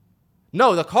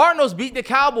 No, the Cardinals beat the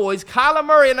Cowboys. Kyler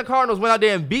Murray and the Cardinals went out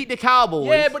there and beat the Cowboys.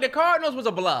 Yeah, but the Cardinals was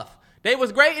a bluff. They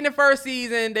was great in the first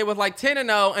season. They was like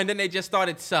 10-0, and then they just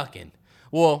started sucking.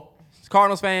 Well,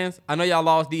 Cardinals fans, I know y'all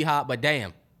lost D-Hop, but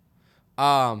damn.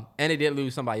 And they did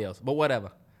lose somebody else, but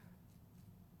whatever.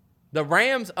 The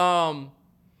Rams had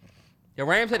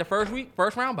the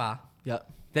first round bye.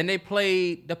 Yep. Then they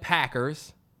played the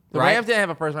Packers. The Rams didn't have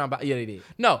a first round bye. Yeah, they did.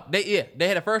 No, they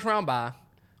had a first round bye.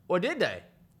 Or did they?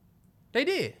 They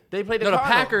did. They played the Cardinals.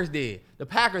 The Packers did. The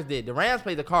Packers did. The Rams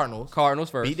played the Cardinals. Cardinals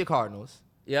first. Beat the Cardinals.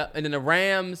 Yep. And then the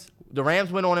Rams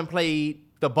went on and played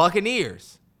the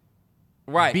Buccaneers.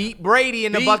 Right. Beat Brady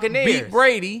and the Buccaneers. Beat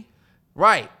Brady.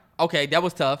 Right. Okay, that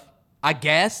was tough. I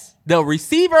guess. The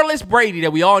receiverless Brady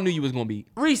that we all knew you was going to beat.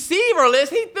 Receiverless?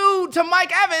 He threw to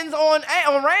Mike Evans on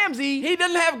Ramsey. He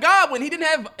didn't have Godwin. He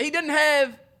didn't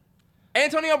have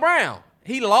Antonio Brown.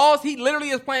 He lost. He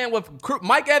literally is playing with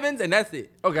Mike Evans, and that's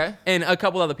it. Okay. And a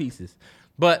couple other pieces.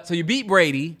 But, so you beat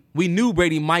Brady. We knew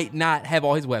Brady might not have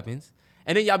all his weapons.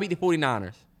 And then y'all beat the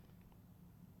 49ers.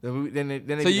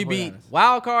 Then so you beat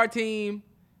wild card team,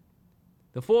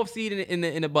 the 4th seed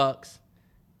in the Bucks.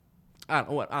 I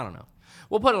don't know.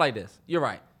 We'll put it like this. You're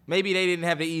right. Maybe they didn't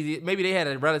have the easy. Maybe they had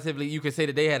a relatively. You could say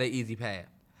that they had an easy path.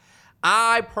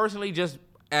 I personally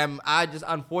I just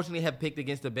unfortunately have picked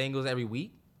against the Bengals every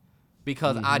week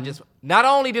because I just not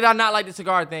only did I not like the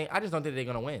cigar thing, I just don't think they're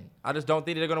gonna win. I just don't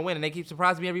think they're gonna win, and they keep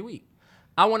surprising me every week.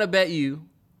 I want to bet you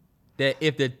that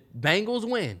if the Bengals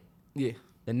win,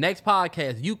 the next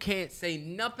podcast, you can't say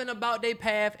nothing about their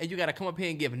path, and you got to come up here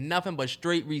and give nothing but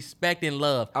straight respect and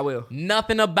love. I will.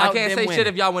 Nothing about them I can't say winning. shit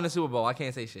if y'all win the Super Bowl. I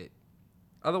can't say shit.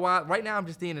 Otherwise, right now I'm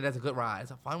just seeing it as a good ride.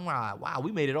 It's a fun ride. Wow,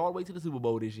 we made it all the way to the Super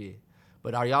Bowl this year.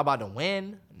 But are y'all about to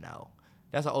win? No.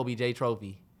 That's an OBJ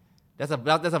trophy. That's a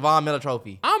Von Miller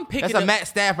trophy. I'm picking. That's a Matt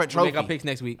Stafford trophy. We'll make our picks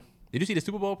next week. Did you see the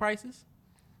Super Bowl prices?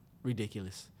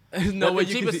 Ridiculous. No way.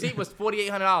 The cheapest seat was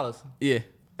 $4,800. Yeah.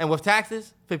 And with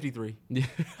taxes, $53. Yeah.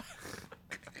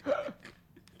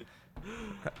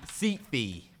 Seat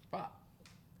fee.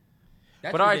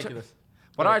 That's but ridiculous.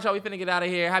 All right, y'all, we finna get out of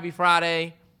here. Happy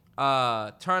Friday.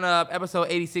 Turn up episode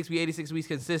 86. We 86 weeks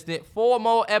consistent. 4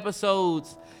 more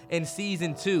episodes in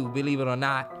season 2, believe it or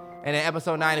not. And then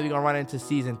episode 90, we're gonna run into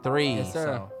season 3. Yes, sir.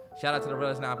 So shout out to the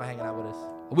realest now for hanging out with us.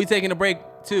 We taking a break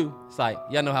too. It's like,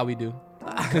 y'all know how we do.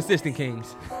 Consistent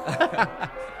kings.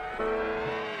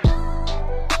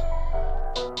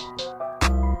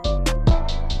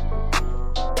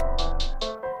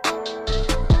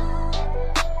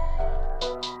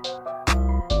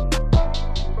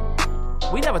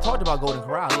 We never talked about Golden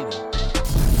Corral either.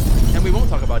 And we won't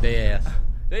talk about their ass.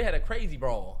 They had a crazy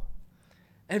brawl.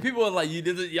 And people were like,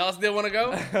 y'all still want to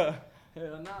go? Hell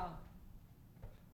no.